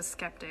mean, I was a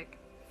skeptic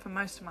for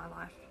most of my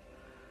life.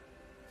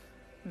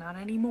 Not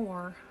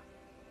anymore.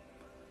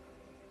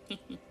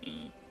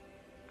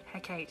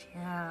 Hecate,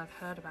 yeah, I've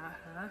heard about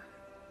her.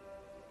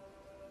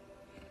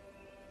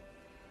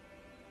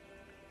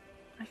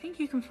 I think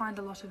you can find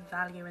a lot of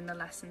value in the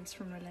lessons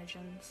from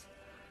religions.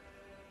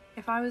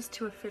 If I was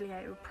to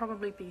affiliate, it would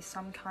probably be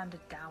some kind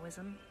of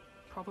Taoism,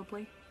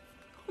 probably.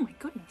 Oh my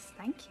goodness,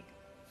 thank you.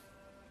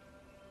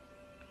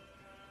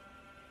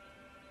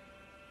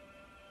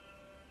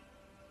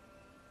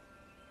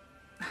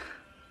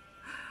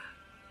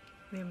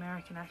 The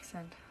American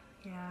accent,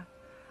 yeah.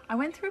 I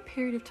went through a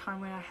period of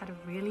time where I had a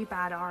really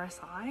bad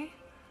RSI,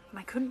 and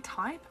I couldn't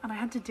type, and I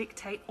had to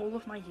dictate all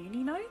of my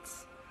uni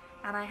notes.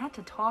 And I had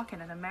to talk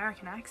in an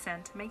American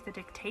accent to make the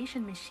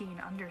dictation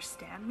machine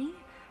understand me,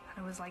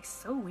 and it was like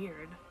so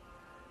weird,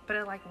 but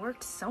it like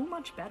worked so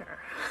much better.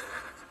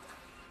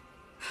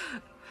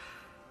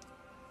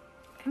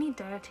 Any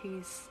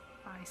deities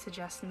I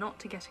suggest not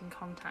to get in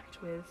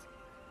contact with.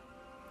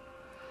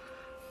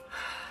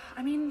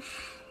 I mean,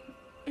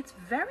 it's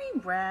very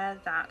rare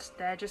that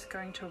they're just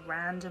going to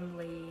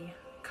randomly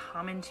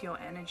come into your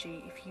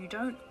energy if you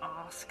don't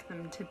ask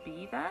them to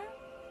be there.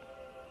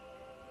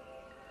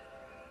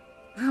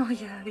 Oh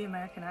yeah, the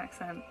American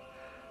accent.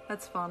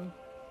 That's fun.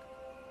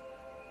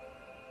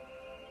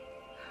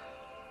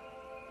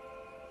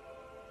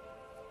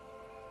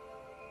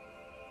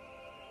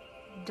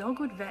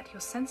 Dogwood Vet, you're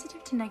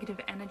sensitive to negative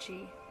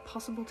energy.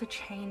 Possible to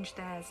change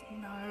theirs.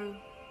 No.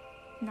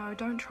 No,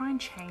 don't try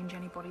and change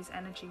anybody's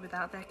energy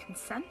without their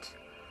consent.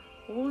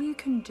 All you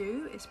can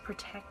do is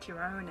protect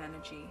your own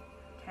energy,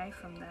 okay,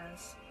 from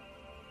theirs.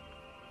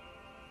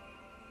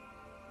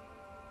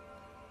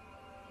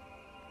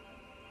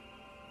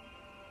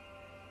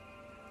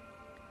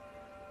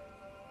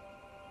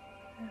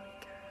 There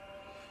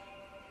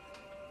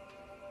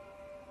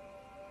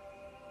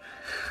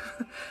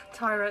we go.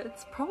 Tyra,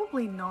 it's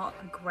probably not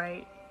a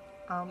great,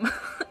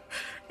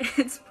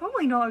 it's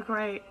probably not a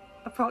great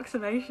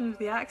approximation of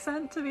the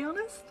accent, to be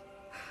honest.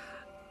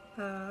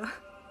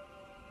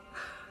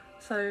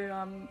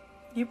 So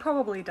you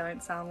probably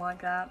don't sound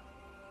like that.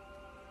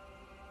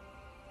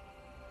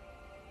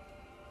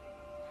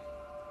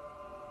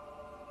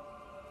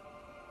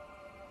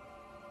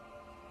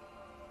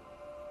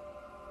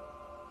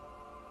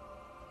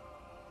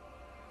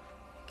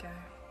 Go.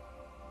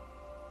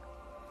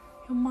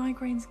 Your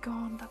migraine's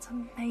gone. That's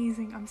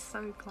amazing. I'm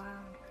so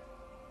glad.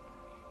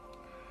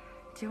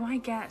 Do I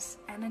get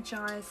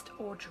energized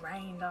or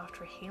drained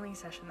after a healing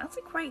session? That's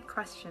a great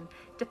question.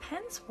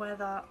 Depends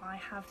whether I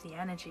have the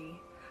energy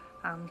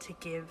to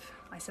give,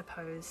 I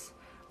suppose.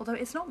 Although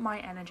it's not my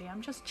energy,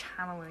 I'm just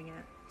channeling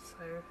it.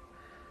 So,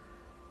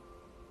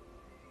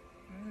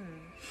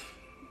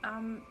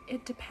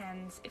 it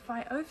depends. If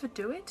I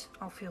overdo it,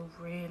 I'll feel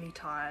really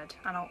tired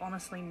and I'll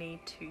honestly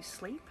need to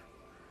sleep.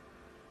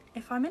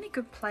 If I'm in a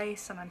good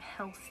place and I'm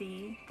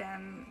healthy,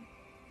 then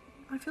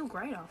I feel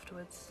great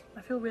afterwards.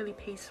 I feel really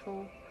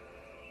peaceful.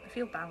 I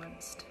feel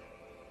balanced.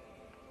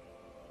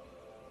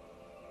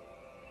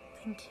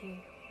 Thank you.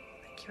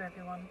 Thank you,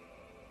 everyone.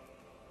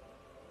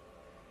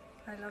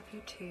 I love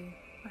you too.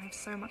 I have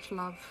so much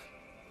love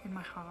in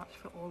my heart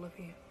for all of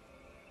you.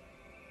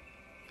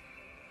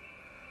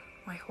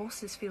 My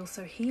horses feel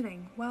so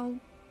healing. Well,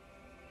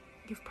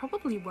 you've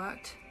probably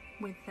worked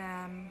with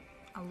them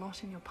a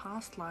lot in your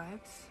past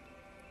lives.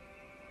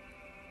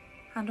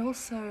 And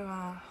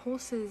also,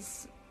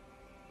 horses,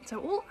 so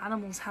all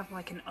animals have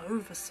like an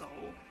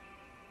oversoul.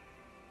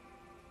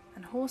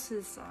 And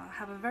horses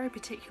have a very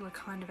particular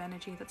kind of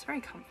energy that's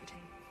very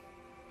comforting.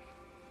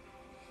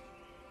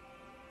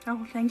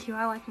 Oh, thank you.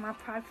 I like my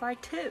pride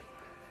flag too.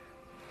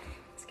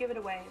 Let's give it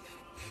a wave.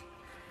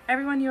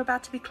 Everyone, you're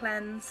about to be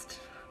cleansed.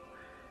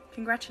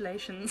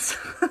 Congratulations.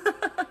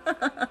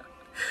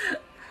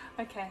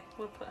 Okay,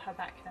 we'll put her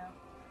back now.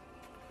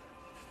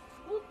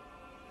 Ooh.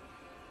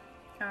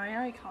 Oh, I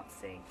know you can't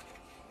see.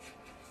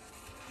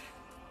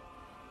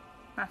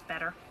 That's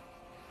better.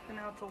 But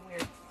now it's all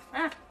weird.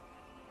 Ah!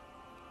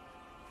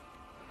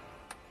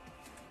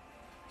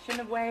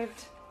 Shouldn't have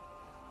waved.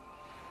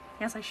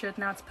 Yes, I should.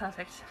 Now it's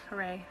perfect.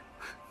 Hooray.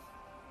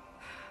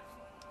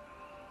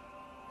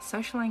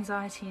 Social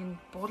anxiety and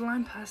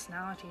borderline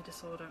personality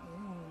disorder.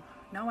 Ooh.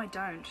 No, I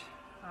don't.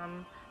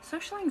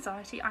 Social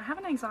anxiety. I have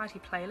an anxiety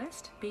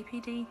playlist.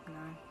 BPD?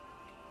 No.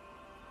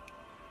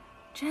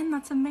 Jen,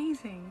 that's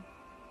amazing.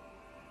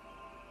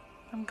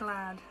 I'm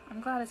glad.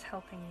 I'm glad it's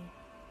helping you.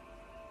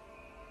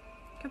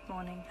 Good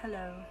morning.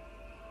 Hello.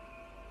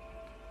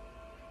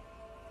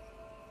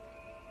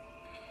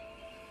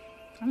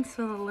 Thanks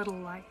for the little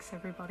likes,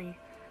 everybody.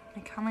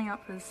 They're coming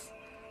up as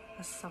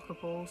soccer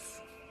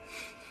balls,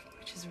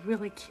 which is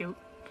really cute.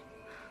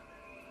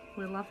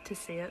 We love to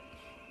see it.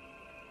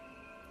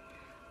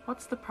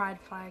 What's the pride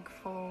flag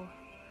for?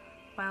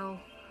 Well,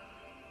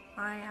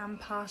 I am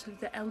part of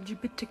the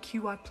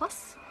LGBTQI+,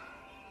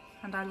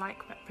 and I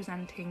like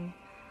representing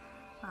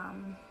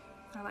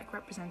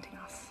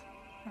us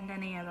and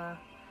any other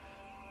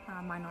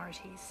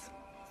minorities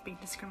being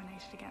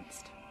discriminated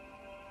against.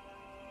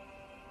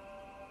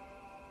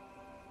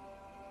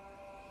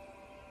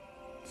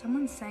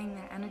 Someone's saying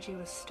their energy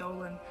was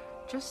stolen.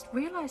 Just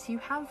realize you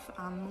have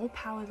more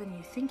power than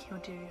you think you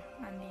do,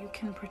 and you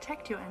can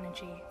protect your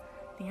energy.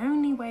 The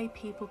only way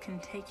people can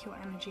take your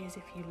energy is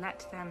if you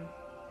let them.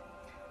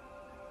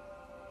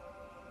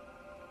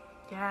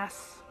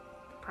 Yes,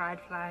 pride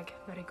flag,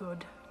 very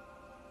good.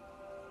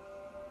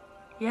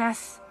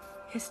 Yes,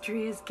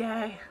 history is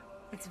gay.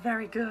 It's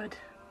very good.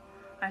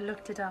 I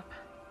looked it up.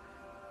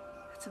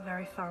 It's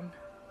very fun.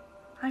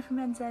 Hi from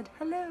NZ,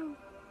 hello.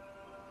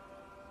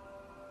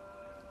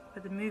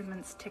 But the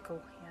movements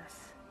tickle,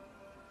 yes.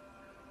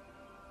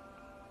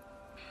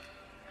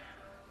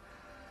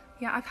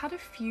 Yeah, I've had a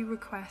few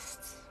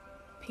requests,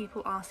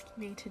 people asking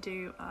me to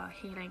do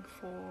healing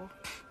for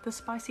the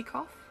spicy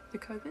cough, the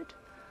COVID.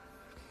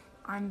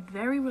 I'm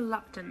very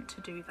reluctant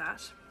to do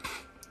that.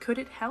 Could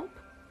it help?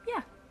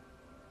 Yeah,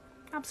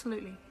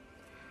 absolutely.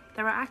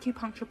 There are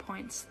acupuncture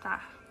points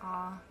that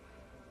are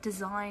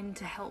designed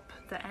to help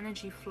the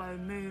energy flow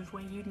move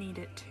where you need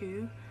it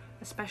to,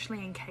 especially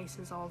in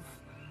cases of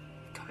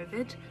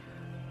COVID.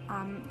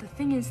 The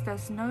thing is,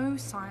 there's no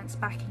science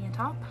backing it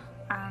up,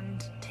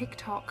 and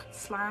TikTok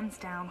slams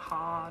down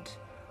hard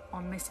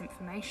on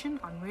misinformation.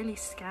 I'm really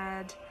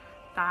scared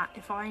that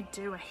if I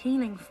do a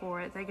healing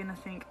for it, they're gonna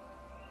think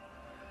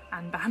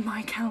and ban my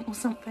account or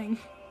something.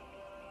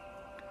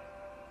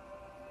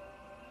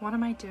 What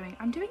am I doing?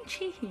 I'm doing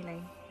chi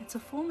healing. It's a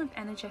form of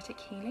energetic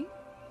healing.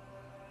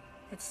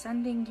 It's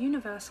sending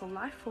universal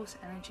life force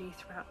energy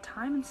throughout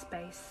time and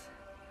space.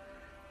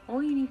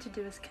 All you need to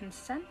do is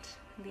consent,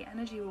 and the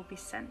energy will be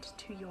sent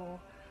to your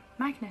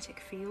magnetic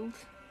field.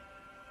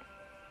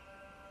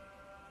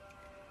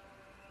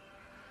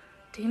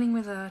 Dealing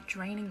with a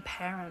draining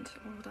parent,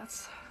 oh,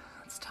 that's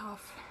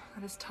tough.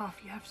 That is tough.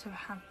 You have to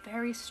have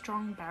very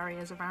strong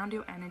barriers around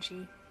your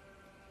energy.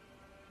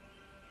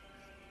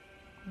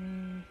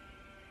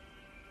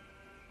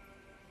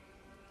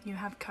 You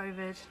have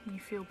COVID and you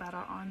feel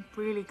better. I'm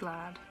really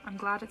glad. I'm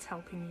glad it's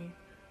helping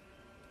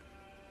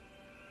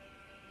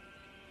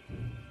you.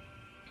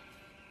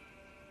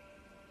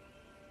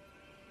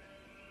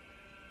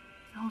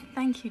 Oh,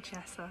 thank you,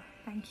 Jessa.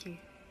 Thank you.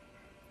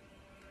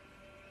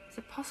 Is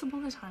it possible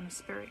that I'm a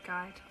spirit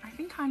guide? I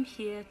think I'm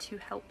here to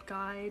help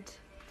guide.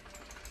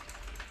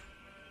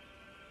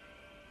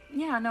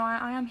 Yeah, no,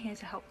 I am here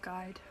to help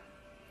guide.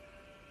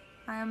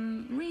 I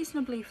am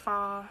reasonably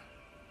far.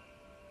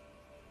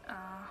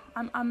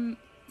 I'm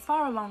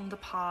far along the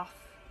path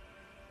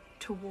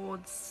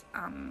towards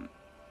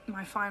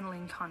my final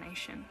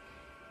incarnation.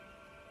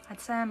 I'd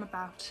say I'm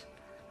about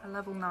a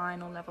level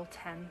 9 or level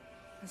 10.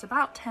 There's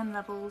about 10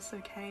 levels,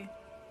 okay?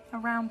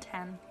 Around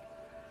 10.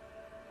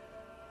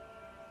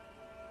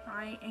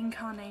 I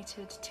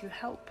incarnated to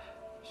help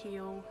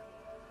heal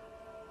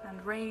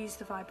and raise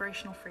the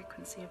vibrational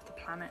frequency of the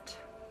planet.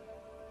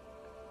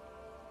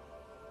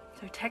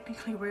 So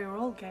technically we're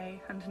all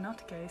gay and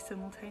not gay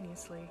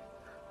simultaneously.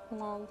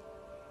 Lol.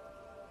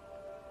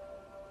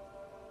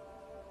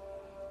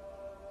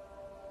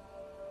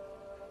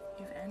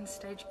 You have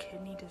end-stage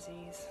kidney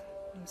disease.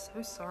 I'm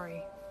so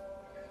sorry.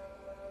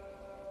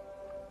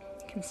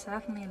 It can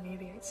certainly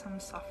alleviate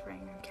some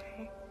suffering,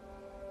 okay?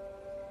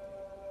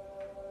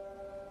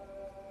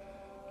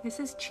 This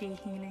is chi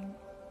healing.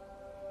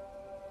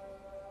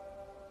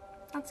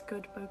 That's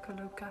good, Boca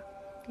Loca.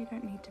 You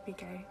don't need to be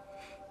gay.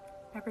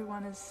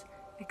 Everyone is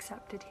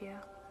accepted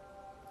here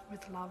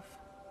with love.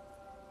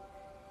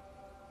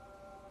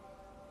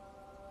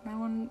 No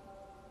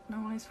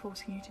one is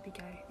forcing you to be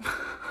gay.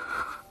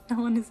 No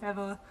one has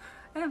ever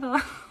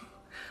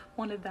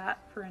wanted that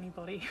for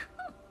anybody.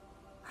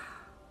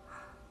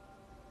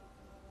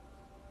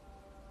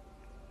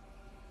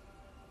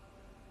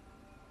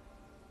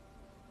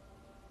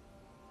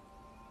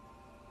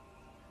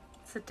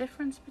 It's the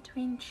difference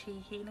between chi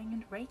healing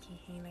and Reiki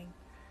healing.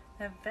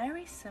 They're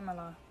very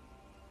similar.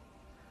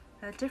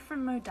 They're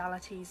different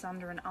modalities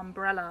under an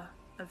umbrella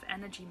of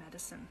energy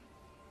medicine.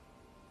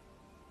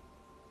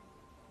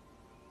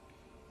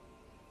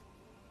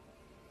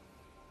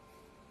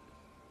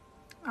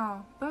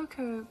 Oh,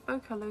 Boca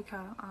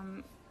Loca,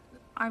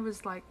 I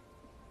was like,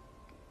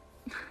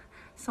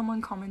 someone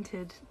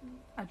commented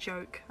a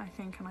joke, I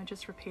think, and I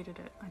just repeated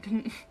it. I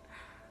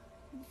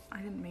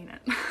didn't mean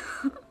it.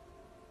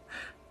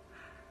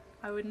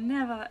 I would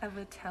never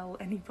ever tell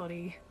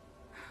anybody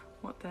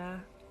what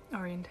their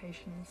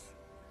orientation is.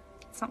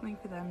 It's something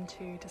for them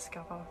to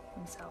discover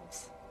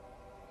themselves.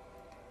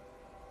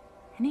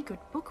 Any good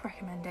book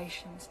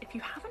recommendations? If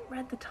you haven't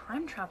read The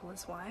Time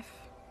Traveler's Wife,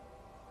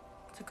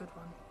 it's a good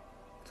one.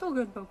 It's all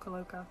good, Boca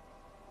Loca.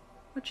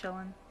 We're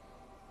chillin'.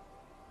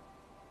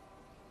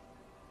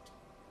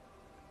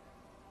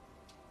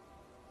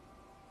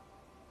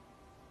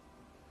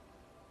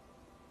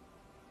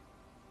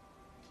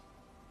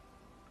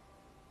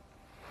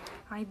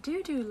 I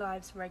do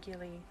lives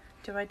regularly.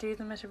 Do I do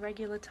them at a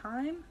regular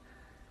time?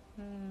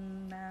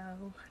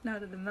 No,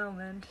 not at the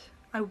moment.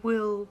 I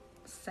will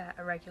set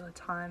a regular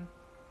time.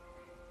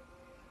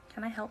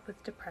 Can I help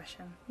with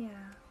depression? Yeah.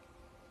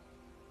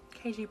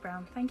 KG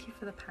Brown, thank you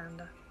for the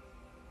panda.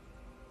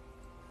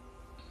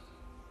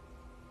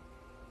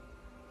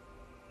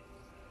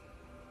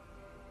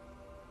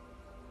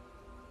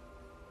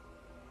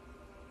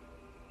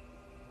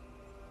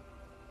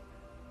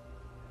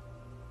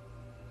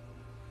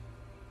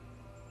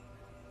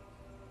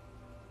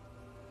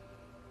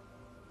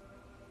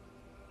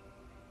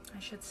 I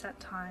should set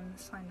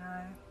times, I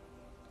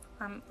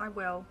know. I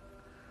will.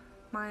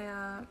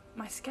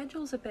 My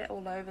schedule's a bit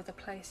all over the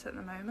place at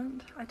the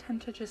moment. I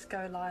tend to just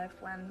go live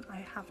when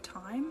I have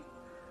time.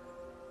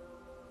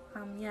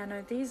 Yeah,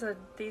 no, these are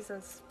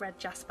Red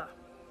Jasper.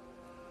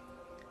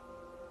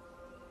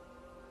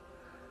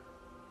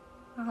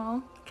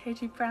 Oh,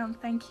 KG Brown,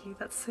 thank you,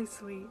 that's so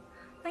sweet.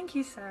 Thank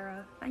you,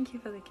 Sarah, thank you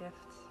for the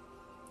gifts.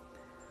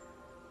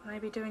 Will I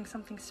be doing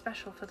something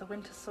special for the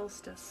winter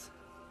solstice?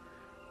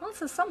 Well, it's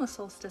the summer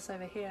solstice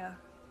over here.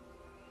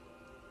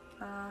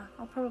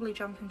 I'll probably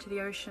jump into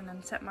the ocean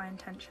and set my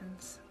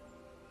intentions.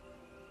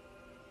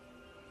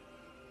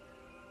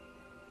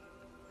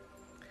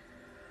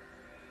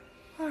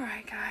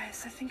 Alright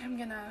guys, I think I'm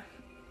gonna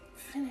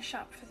finish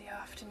up for the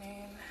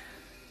afternoon.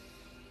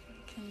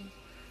 I can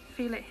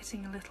feel it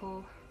hitting a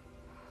little...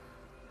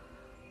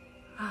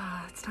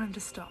 it's time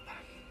to stop.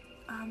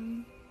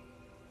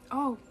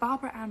 Oh,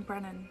 Barbara Ann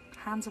Brennan,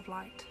 Hands of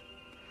Light.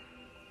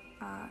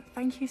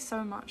 Thank you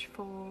so much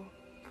for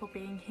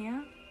being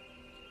here.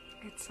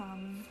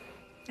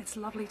 It's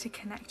lovely to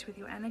connect with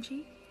your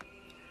energy.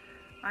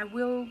 I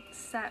will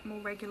set more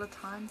regular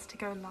times to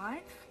go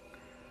live.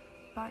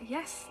 But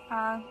yes,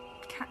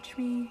 catch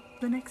me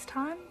the next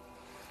time.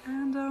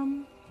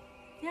 And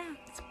yeah,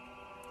 it's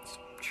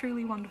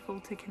truly wonderful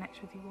to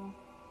connect with you all.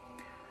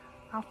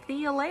 I'll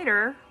see you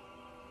later.